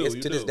facts. What I'm saying?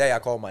 Like, to this day, I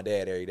call my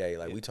dad every day.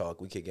 Like, we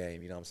talk, we kick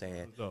game, you know what I'm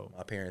saying?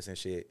 My parents and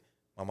shit,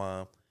 my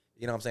mom.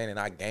 You know what I'm saying? And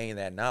I gained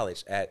that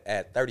knowledge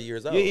at 30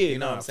 years old. You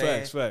know what I'm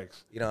saying?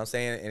 Facts. You know what I'm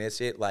saying? And it's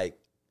shit like,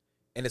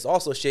 and it's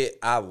also shit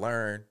I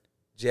learned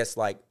just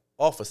like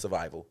off of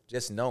survival,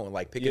 just knowing,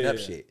 like, picking up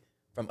shit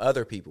from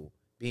other people,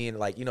 being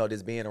like, you know,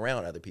 just being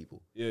around other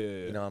people. Yeah.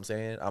 You know what I'm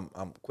saying?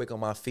 I'm quick on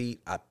my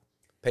feet. I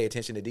pay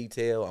attention to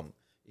detail.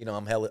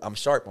 I'm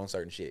sharp on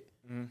certain shit.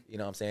 Mm-hmm. You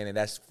know what I'm saying? And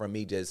that's from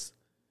me just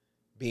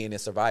being in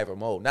survivor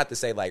mode. Not to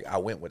say like I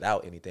went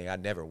without anything. I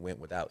never went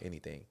without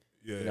anything.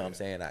 You know what I'm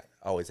saying? I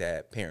always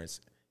had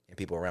parents and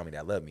people around me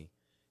that love me.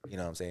 You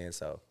know what I'm saying?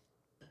 So,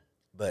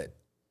 but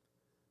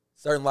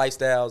certain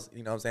lifestyles,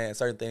 you know what I'm saying?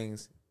 Certain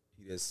things,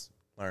 you just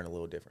learn a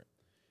little different.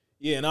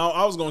 Yeah, and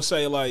I was going to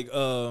say, like,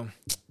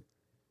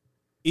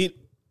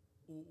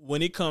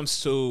 when it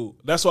comes to,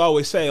 that's what I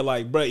always say,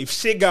 like, bro, if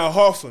shit got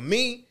hard for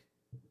me,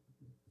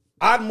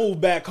 I'd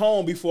move back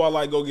home before I,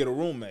 like, go get a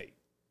roommate.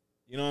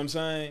 You know what I'm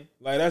saying?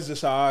 Like, that's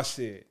just how I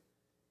see it.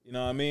 You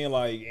know what I mean?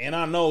 Like, and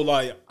I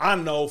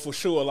know for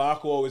sure, like, I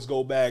could always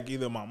go back,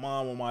 either my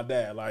mom or my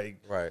dad. Like,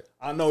 right.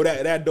 I know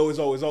that door is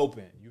always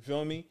open. You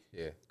feel me?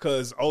 Yeah.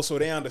 Because also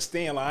they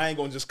understand, like, I ain't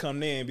going to just come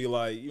there and be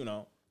like, you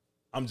know,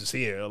 I'm just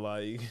here.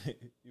 Like,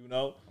 you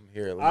know? I'm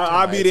here.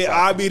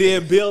 I'll be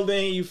there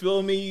building, you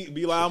feel me?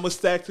 Be like, I'm going to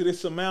stack to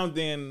this amount,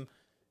 then,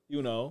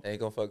 you know. They ain't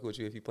going to fuck with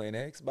you if you playing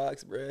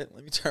Xbox, bruh.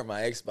 Let me turn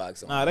my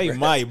Xbox on. Nah, they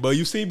might, but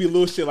you see me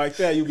little shit like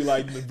that, you be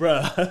like,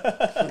 bruh.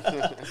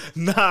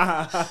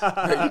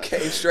 Nah. Bro, you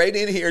came straight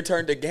in here,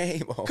 turned the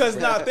game on. Because,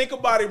 think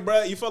about it,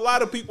 bruh. If a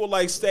lot of people,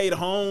 like, stayed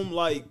home,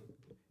 like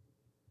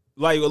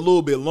a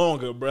little bit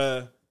longer,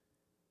 bruh,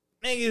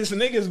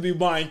 niggas be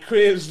buying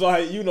cribs,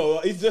 like, you know,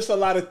 it's just a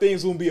lot of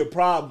things won't be a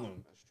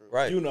problem. That's true.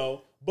 Right. You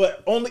know.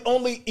 But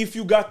only if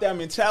you got that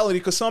mentality,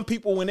 because some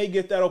people, when they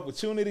get that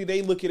opportunity,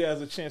 they look at it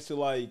as a chance to,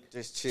 like,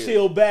 just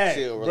chill back,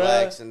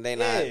 relax, and they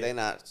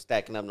not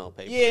stacking up no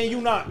paper. Yeah, and you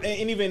not,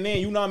 and even then,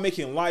 you're not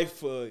making life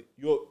for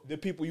the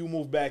people you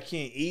move back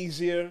in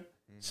easier.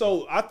 Mm-hmm.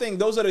 So I think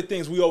those are the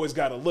things we always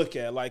got to look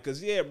at, like, cause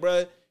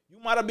bruh, you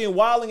might have been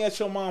wilding at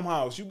your mom's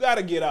house. You got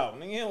to get out,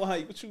 nigga.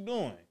 Like, what you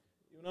doing?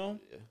 You know?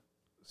 Yeah.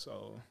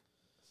 So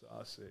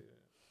I say it.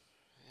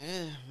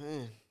 Yeah,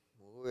 man.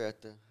 We're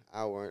at the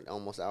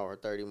almost hour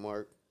 30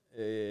 mark.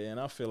 Yeah, and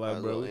I feel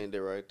like, bro, we'll end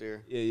it right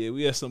there. Yeah,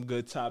 we had some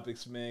good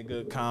topics, man.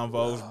 Good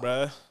convos,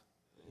 bro.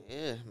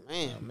 Yeah,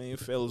 man. I mean,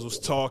 fellas was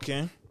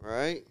talking.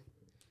 Right.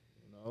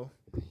 You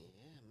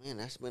Man,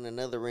 that's been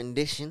another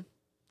rendition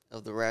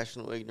of the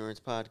Rational Ignorance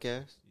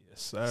Podcast.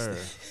 Yes, sir.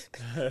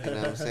 You know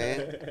what I'm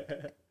saying?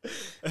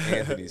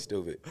 Anthony's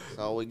stupid. That's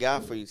all we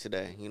got for you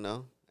today,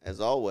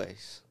 As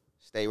always,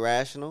 stay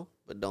rational,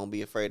 but don't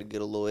be afraid to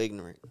get a little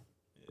ignorant.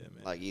 Yeah,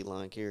 man. Like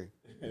Elon Kerry.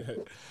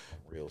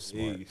 Real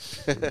smart.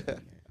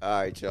 All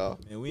right, y'all.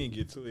 Man, we ain't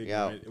get too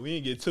ignorant. We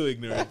ain't get too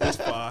ignorant this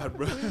pod,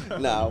 bro.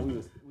 Nah, we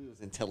was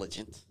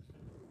intelligent.